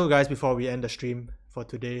 last puzzle, guys, before we end the stream for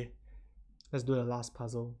today. Let's do the last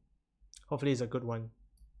puzzle. Hopefully it's a good one.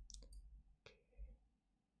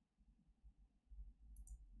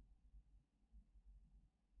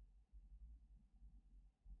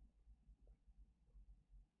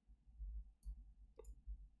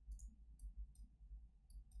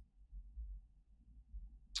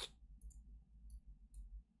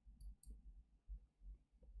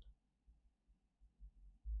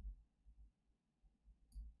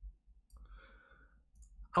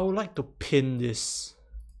 I would like to pin this.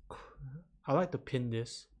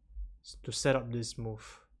 To set up this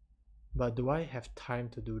move. But do I have time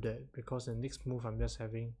to do that? Because the next move I'm just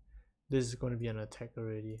having, this is going to be an attack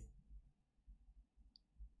already.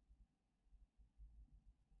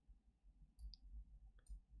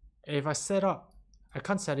 And if I set up, I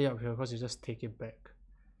can't set it up here because you just take it back.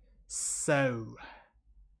 So,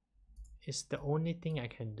 it's the only thing I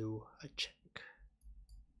can do, a check.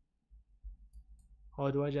 Or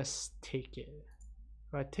do I just take it?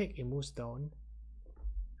 If I take, it moves down.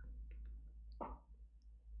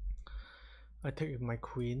 I take with my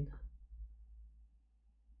queen.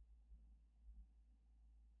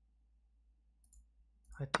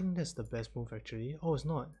 I think that's the best move actually. Oh, it's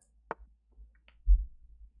not.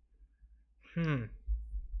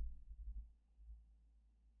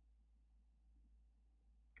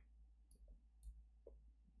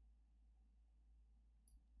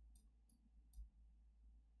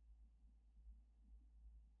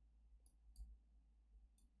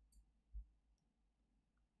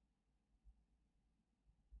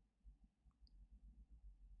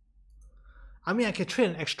 I mean, I can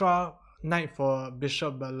trade an extra knight for a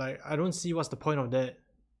bishop, but like, I don't see what's the point of that.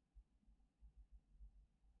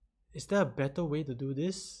 Is there a better way to do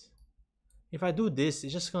this? If I do this,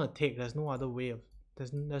 it's just gonna take. There's no other way of.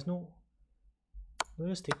 There's no. Let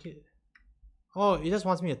me just take it. Oh, it just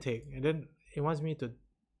wants me to take, and then it wants me to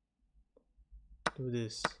do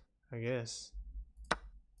this, I guess.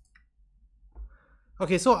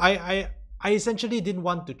 Okay, so I essentially didn't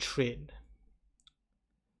want to trade.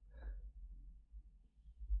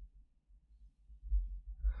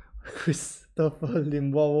 Christopher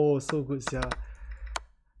Lim, wow, so good, yeah.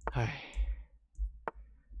 Hi.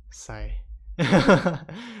 Sigh.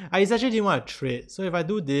 I essentially didn't want to trade. So if I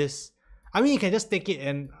do this, I mean, you can just take it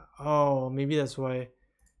and oh, maybe that's why.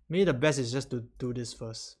 Maybe the best is just to do this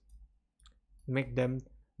first. Make them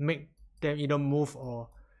either move or.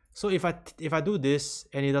 So if I do this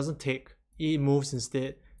and it doesn't take, it moves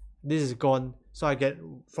instead. This is gone. So I get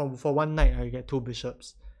for one knight I get 2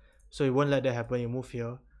 bishops. So it won't let that happen. You move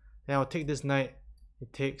here. Then I'll take this knight.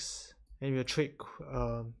 It takes, and we'll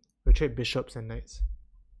trade bishops and knights.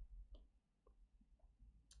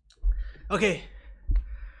 Okay.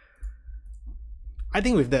 I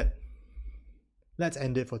think with that, let's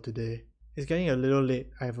end it for today. It's getting a little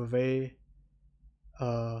late. I have a very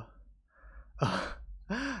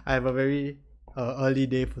early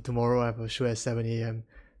day for tomorrow. I have a show at 7 AM.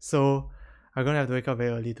 So I'm gonna have to wake up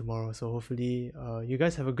very early tomorrow. So hopefully you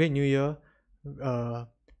guys have a great new year.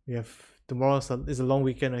 We have tomorrow is a long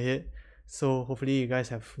weekend ahead. So hopefully you guys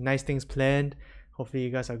have nice things planned. Hopefully you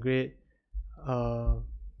guys are great.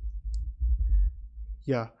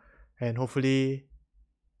 Yeah, and hopefully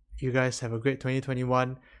you guys have a great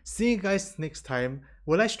 2021. See you guys next time.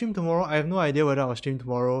 Will I stream tomorrow? I have no idea whether I'll stream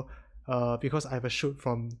tomorrow because I have a shoot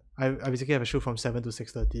from I basically have a shoot from 7 to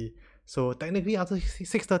 6:30. So technically after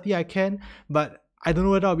 6:30 I can, but I don't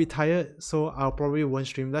know whether I'll be tired, so I'll probably won't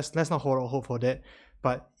stream. Let's not hold out hope for that.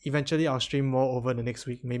 But eventually I'll stream more over the next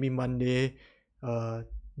week, maybe Monday,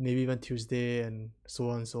 maybe even Tuesday, and so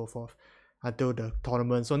on and so forth until the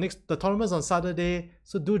tournament. So the tournament's on Saturday,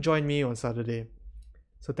 so do join me on Saturday.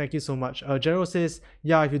 So thank you so much. Gerald says,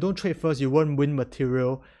 yeah, if you don't trade first, you won't win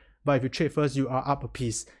material, but if you trade first, you are up a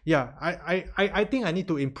piece. Yeah, I think I need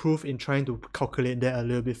to improve in trying to calculate that a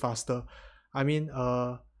little bit faster. I mean,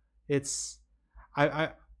 I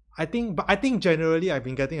think generally I've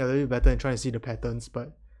been getting a little bit better in trying to see the patterns,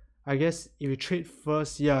 but I guess if you trade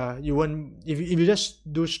first, yeah, you won't. If you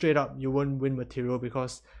just do straight up, you won't win material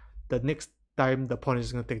because the next time the pawn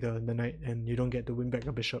is gonna take the knight and you don't get to win back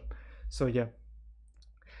a bishop. So yeah.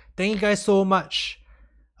 Thank you guys so much.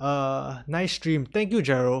 Nice stream. Thank you,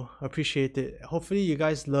 Gerald. Appreciate it. Hopefully you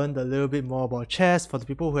guys learned a little bit more about chess. For the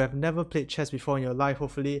people who have never played chess before in your life,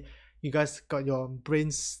 hopefully you guys got your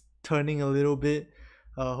brains turning a little bit.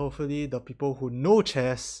 Hopefully the people who know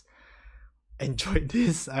chess enjoyed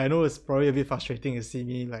this. I know it's probably a bit frustrating to see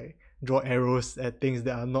me like draw arrows at things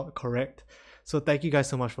that are not correct. So thank you guys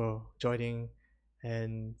so much for joining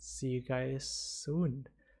and see you guys soon.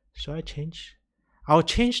 Should I change? I'll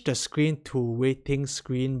change the screen to waiting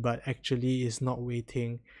screen, but actually it's not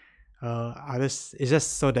waiting. It's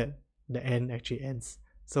just so that the end actually ends.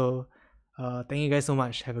 So thank you guys so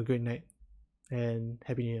much. Have a great night and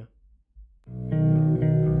Happy New Year.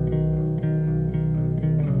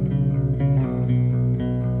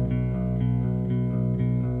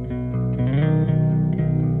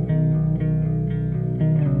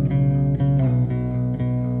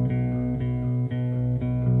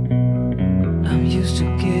 I'm used to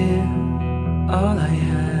give all I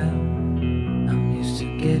have. I'm used to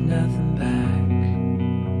get nothing back.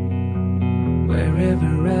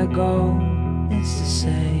 Wherever I go, it's the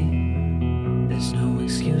same. There's no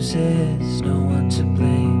excuses, no one to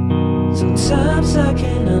blame. Sometimes I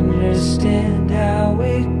can't understand how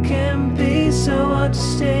it can be so hard to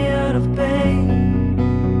stay out of pain.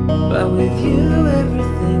 But with you,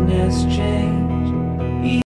 everything has changed.